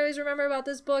second thing I always remember about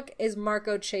this book is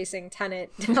Marco chasing Tenet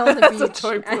down the beach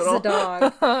as a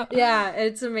dog. Yeah,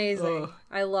 it's amazing.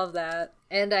 I love that.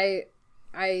 And I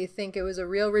think it was a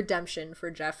real redemption for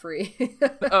Jeffrey.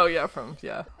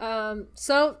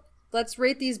 So let's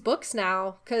rate these books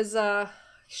now, because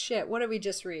shit, what did we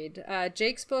just read?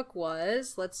 Jake's book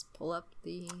was, let's pull up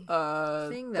the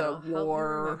thing that'll help me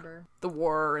remember. The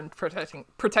war and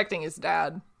protecting his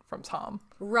dad from Tom.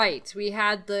 Right. We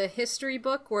had the history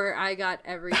book where I got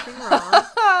everything wrong.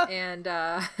 And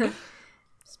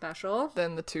special.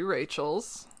 Then the 2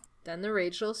 Rachels. Then the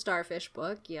Rachel Starfish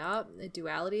book. Yeah, the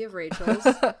duality of Rachels.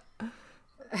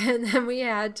 And then we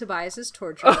had Tobias's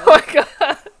torture book. Oh my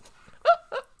god.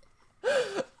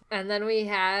 And then we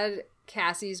had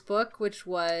Cassie's book, which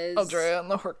was Aldrea and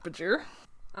the Hork-Bajir.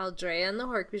 Aldrea and the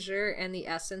Hork-Bajir and the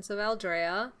Essence of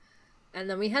Aldrea. And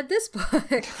then we had this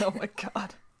book. Oh my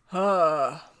god.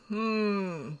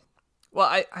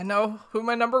 Well, I know who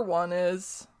my number 1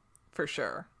 is for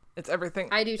sure. It's everything.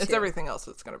 I do too. It's everything else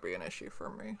that's going to be an issue for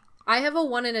me. I have a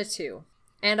 1 and a 2,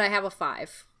 and I have a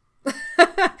 5. Do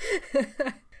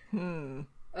you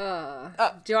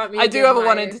want me to I do have a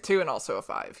 1 and a 2 and also a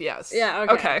 5. Yes. Yeah.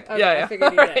 Okay. Yeah. I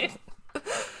figured you did.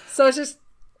 So it's just,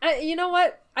 you know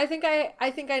what? I think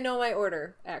I know my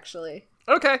order, actually.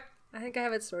 Okay. I think I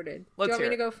have it sorted. Let's Do you want hear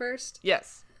me it. to go first?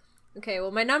 Yes. Okay.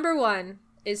 Well, my number 1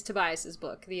 is Tobias's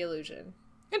book, The Illusion.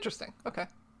 Interesting. Okay.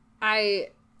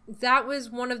 That was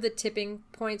one of the tipping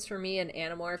points for me in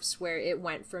Animorphs, where it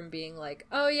went from being like,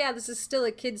 oh yeah, this is still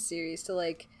a kid's series, to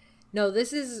like, no,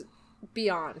 this is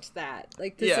beyond that.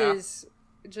 Like, this is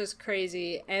just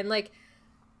crazy. And like,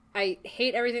 I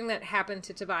hate everything that happened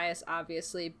to Tobias,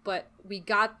 obviously, but we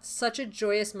got such a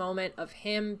joyous moment of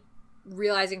him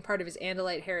realizing part of his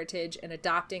Andalite heritage and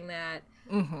adopting that.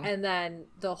 And then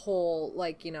the whole,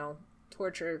 like, you know,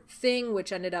 torture thing,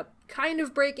 which ended up kind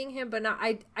of breaking him, but not.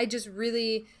 I just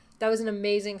really, that was an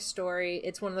amazing story.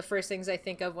 It's one of the first things I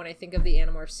think of when I think of the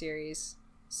Animorphs series.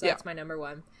 So that's my number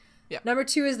 1. Yeah. Number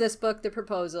 2 is this book, The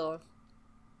Proposal.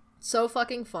 So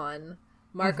fucking fun.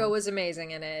 Marco was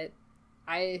amazing in it.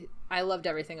 I loved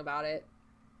everything about it.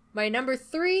 My number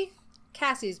 3,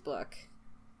 Cassie's book.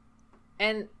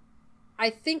 And I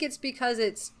think it's because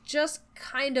it's just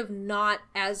kind of not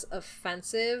as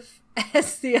offensive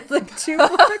as the other 2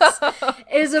 books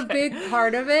is a big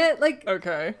part of it. Like,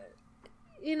 okay,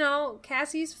 you know,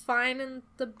 Cassie's fine in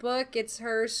the book. It's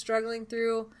her struggling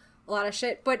through a lot of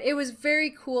shit, but it was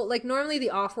very cool. Like, normally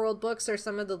the Offworld books are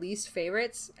some of the least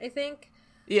favorites, I think.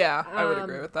 Yeah, I would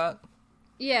agree with that.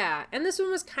 Yeah, and this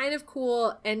one was kind of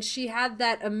cool, and she had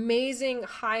that amazing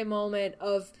high moment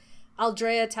of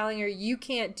Aldrea telling her, you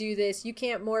can't do this, you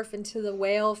can't morph into the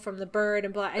whale from the bird,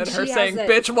 and blah. And she her has saying,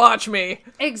 bitch, watch me.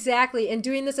 Exactly, and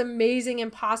doing this amazing,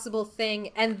 impossible thing,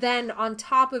 and then on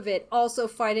top of it, also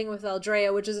fighting with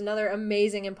Aldrea, which is another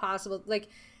amazing, impossible, like,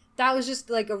 that was just,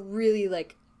 like, a really,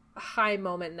 like, high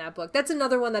moment in that book. That's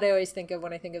another one that I always think of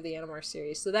when I think of the Animorphs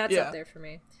series, so that's up there for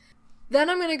me. Then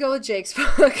I'm gonna go with Jake's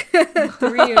book, The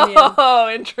Reunion. Oh,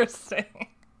 interesting.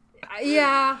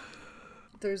 Yeah.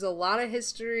 There's a lot of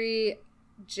history.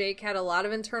 Jake had a lot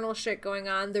of internal shit going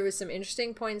on. There was some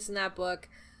interesting points in that book.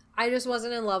 I just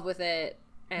wasn't in love with it.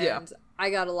 And I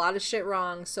got a lot of shit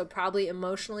wrong. So probably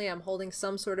emotionally I'm holding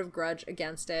some sort of grudge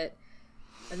against it.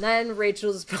 And then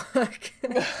Rachel's book.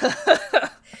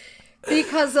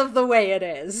 Because of the way it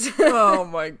is. Oh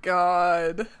my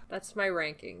god. That's my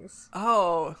rankings.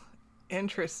 Oh,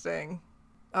 interesting.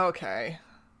 Okay.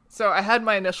 So I had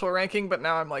my initial ranking, but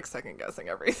now I'm like second guessing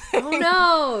everything. Oh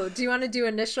no! Do you want to do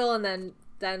initial and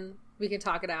then we can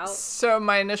talk it out? So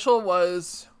my initial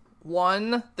was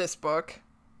 1, this book,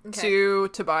 2,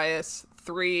 Tobias,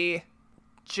 3,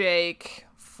 Jake,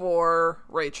 4,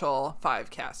 Rachel, 5,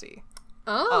 Cassie.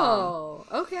 Oh,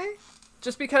 okay.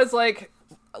 Just because like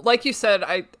you said,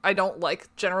 I don't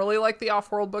generally like the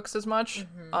Offworld books as much.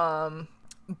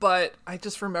 But I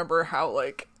just remember how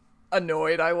like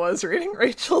annoyed I was reading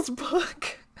Rachel's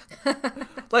book.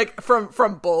 Like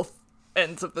from both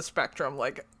ends of the spectrum,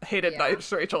 like hated Nice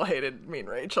Rachel, hated Mean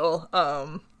Rachel.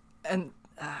 And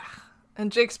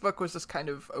Jake's book was just kind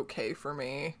of okay for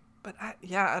me. But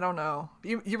I don't know.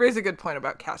 You raise a good point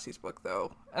about Cassie's book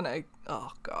though. And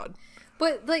oh god.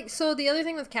 But like, so the other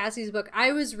thing with Cassie's book,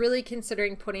 I was really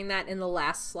considering putting that in the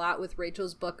last slot with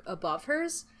Rachel's book above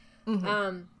hers.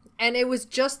 And it was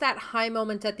just that high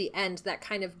moment at the end that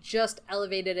kind of just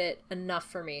elevated it enough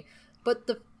for me. But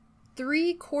the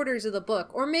 3/4 of the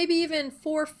book, or maybe even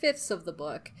 4/5 of the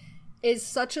book, is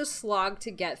such a slog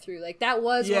to get through. Like, that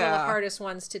was one of the hardest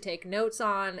ones to take notes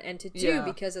on and to do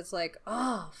because it's like,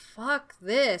 oh, fuck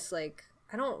this. Like,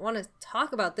 I don't want to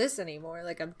talk about this anymore.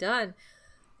 Like, I'm done.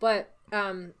 But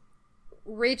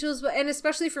Rachel's, and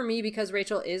especially for me because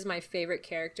Rachel is my favorite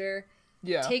character,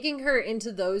 taking her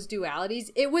into those dualities,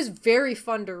 it was very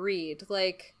fun to read.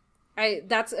 Like,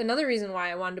 that's another reason why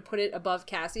I wanted to put it above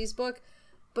Cassie's book.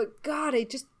 But God, I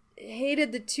just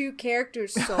hated the two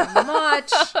characters so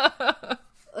much.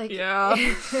 Like,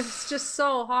 it was just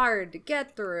so hard to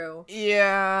get through.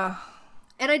 Yeah.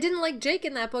 And I didn't like Jake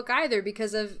in that book either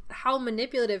because of how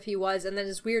manipulative he was, and then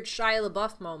his weird Shia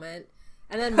LaBeouf moment.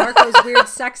 And then Marco's weird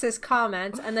sexist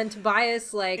comments, and then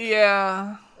Tobias, like,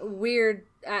 weird,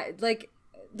 like,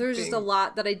 there's just a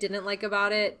lot that I didn't like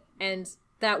about it, and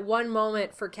that one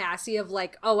moment for Cassie of,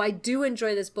 like, oh, I do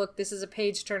enjoy this book, this is a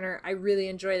page-turner, I really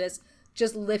enjoy this,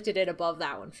 just lifted it above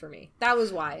that one for me. That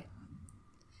was why.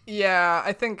 Yeah,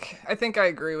 I think I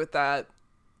agree with that.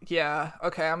 Yeah,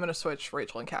 okay, I'm gonna switch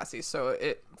Rachel and Cassie, so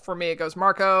for me it goes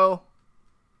Marco,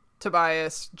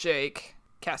 Tobias, Jake,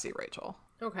 Cassie, Rachel.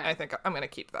 Okay. I think I'm going to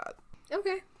keep that.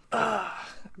 Okay.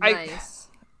 Nice.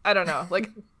 I don't know. Like,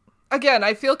 again,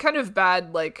 I feel kind of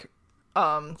bad, like,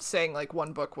 saying, like,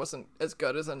 one book wasn't as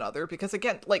good as another. Because,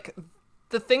 again, like,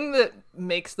 the thing that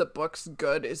makes the books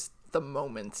good is the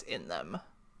moments in them.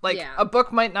 Like, a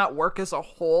book might not work as a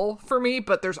whole for me,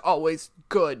 but there's always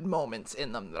good moments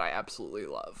in them that I absolutely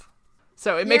love.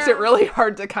 So it makes it really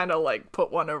hard to kind of, like, put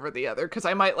one over the other. Because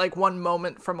I might like one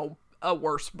moment from a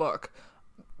worse book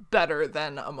better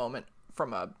than a moment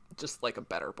from just like a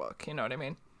better book, you know what I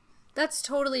mean? That's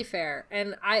totally fair.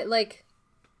 And I like,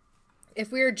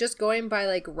 if we were just going by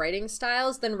like writing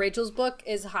styles, then Rachel's book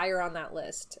is higher on that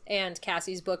list and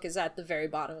Cassie's book is at the very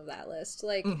bottom of that list.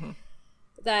 Like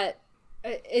that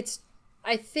it's,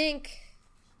 I think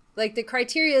like the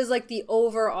criteria is like the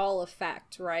overall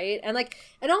effect, right? And like,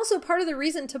 and also part of the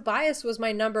reason Tobias was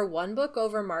my number 1 book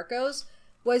over Marco's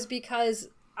was because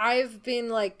I've been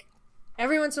like,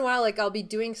 every once in a while, like, I'll be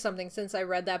doing something since I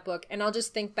read that book, and I'll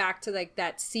just think back to, like,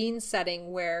 that scene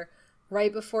setting where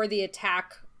right before the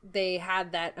attack, they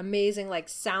had that amazing, like,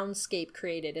 soundscape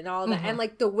created and all that. And,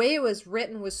 like, the way it was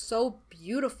written was so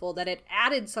beautiful that it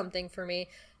added something for me.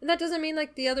 And that doesn't mean,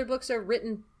 like, the other books are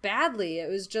written badly. It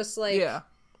was just, like,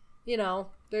 you know,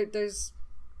 there's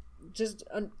just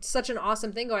such an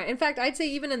awesome thing going on. In fact, I'd say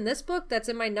even in this book that's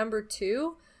in my number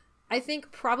 2, I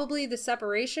think probably The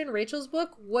Separation, Rachel's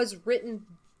book, was written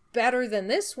better than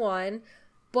this one,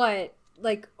 but,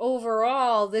 like,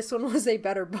 overall, this one was a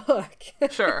better book.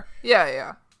 Sure.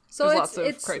 Yeah. So there's lots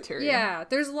of criteria. Yeah,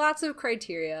 there's lots of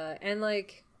criteria, and,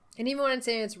 like, and even when I'm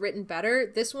saying it's written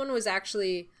better, this one was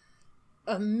actually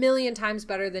a million times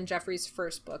better than Jeffrey's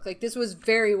first book. Like, this was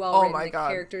very well written. My God.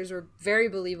 The characters were very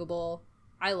believable.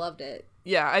 I loved it.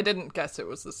 Yeah, I didn't guess it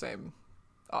was the same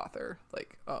author.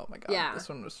 Like, oh my God. Yeah. This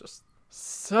one was just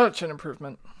such an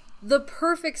improvement. The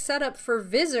perfect setup for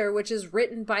Visser, which is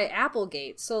written by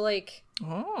Applegate. So, like,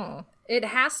 it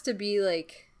has to be,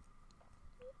 like...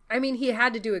 I mean, he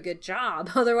had to do a good job.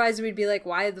 Otherwise, we'd be like,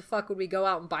 why the fuck would we go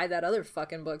out and buy that other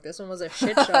fucking book? This one was a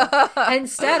shit show.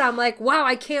 Instead, I'm like, wow,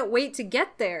 I can't wait to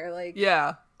get there. Like,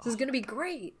 yeah, this is gonna be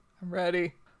great. I'm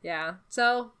ready. Yeah,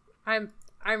 so I'm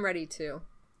ready too.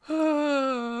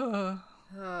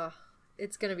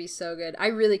 It's gonna be so good. I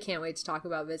really can't wait to talk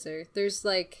about Visser. There's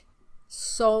like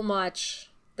so much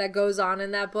that goes on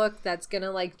in that book that's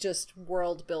gonna like just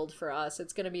world build for us.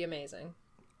 It's gonna be amazing.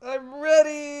 I'm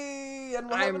ready, and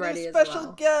we'll have a ready new as special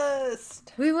well.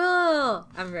 guest. We will.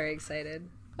 I'm very excited.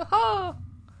 Haha.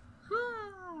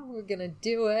 We're gonna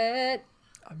do it.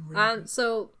 I'm ready.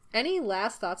 So any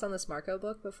last thoughts on this Marco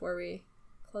book before we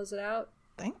close it out?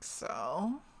 think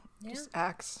so. Yeah.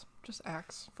 Just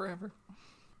Axe forever.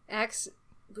 Axe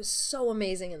was so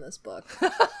amazing in this book.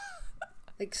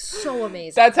 Like, so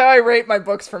amazing. That's how I rate my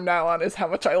books from now on, is how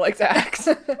much I liked Axe.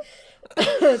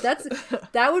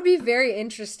 That would be very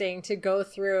interesting to go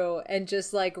through and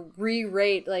just like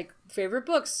re-rate like favorite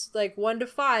books, like 1 to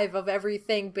 5 of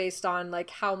everything based on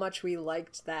like how much we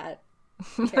liked that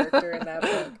character in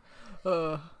that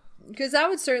book. Because that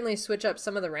would certainly switch up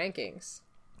some of the rankings.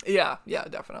 Yeah,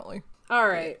 definitely. All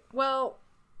right. Well,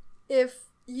 if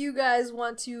you guys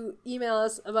want to email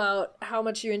us about how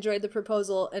much you enjoyed the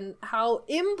proposal and how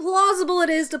implausible it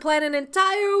is to plan an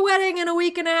entire wedding in a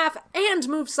week and a half and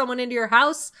move someone into your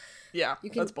house, Yeah, you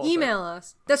can that's bullshit. email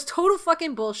us. That's total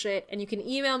fucking bullshit. And you can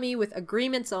email me with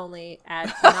agreements only at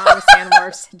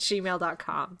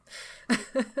anonymousanimorphs@gmail.com.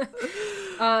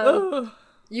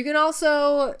 You can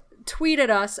also tweet at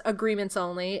us, agreements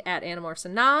only, at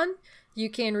Animorphsanon. You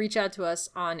can reach out to us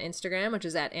on Instagram, which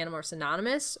is at Animorphs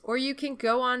Anonymous, or you can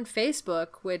go on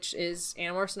Facebook, which is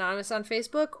Animorphs Anonymous on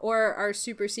Facebook, or our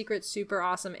super secret, super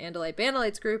awesome Andalite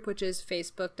Bandalites group, which is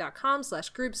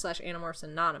facebook.com/group/Animorphs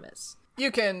Anonymous.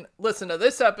 You can listen to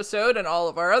this episode and all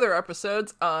of our other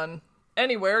episodes on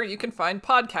anywhere you can find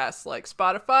podcasts like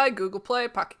Spotify, Google Play,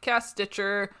 Pocket Cast,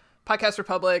 Stitcher, Podcast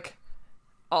Republic,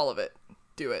 all of it.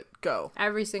 Do it. Go.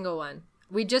 Every single one.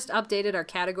 We just updated our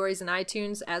categories in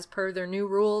iTunes as per their new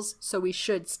rules, so we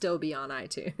should still be on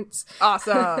iTunes.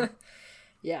 Awesome.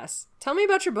 Yes. Tell me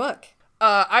about your book.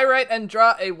 I write and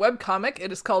draw a webcomic.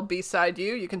 It is called Beside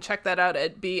You. You can check that out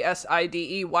at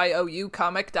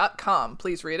bsideyoucomic.com.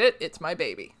 Please read it. It's my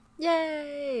baby.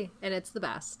 Yay! And it's the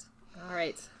best. All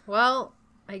right. Well,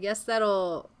 I guess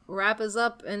that'll wrap us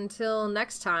up until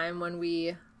next time when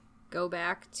we go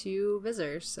back to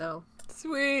Visser. So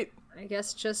Sweet. I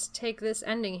guess just take this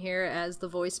ending here as the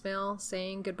voicemail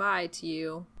saying goodbye to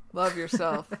you. Love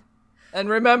yourself. And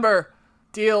remember,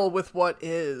 deal with what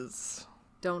is.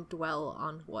 Don't dwell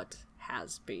on what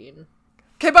has been.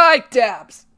 Okay, bye, Dabs.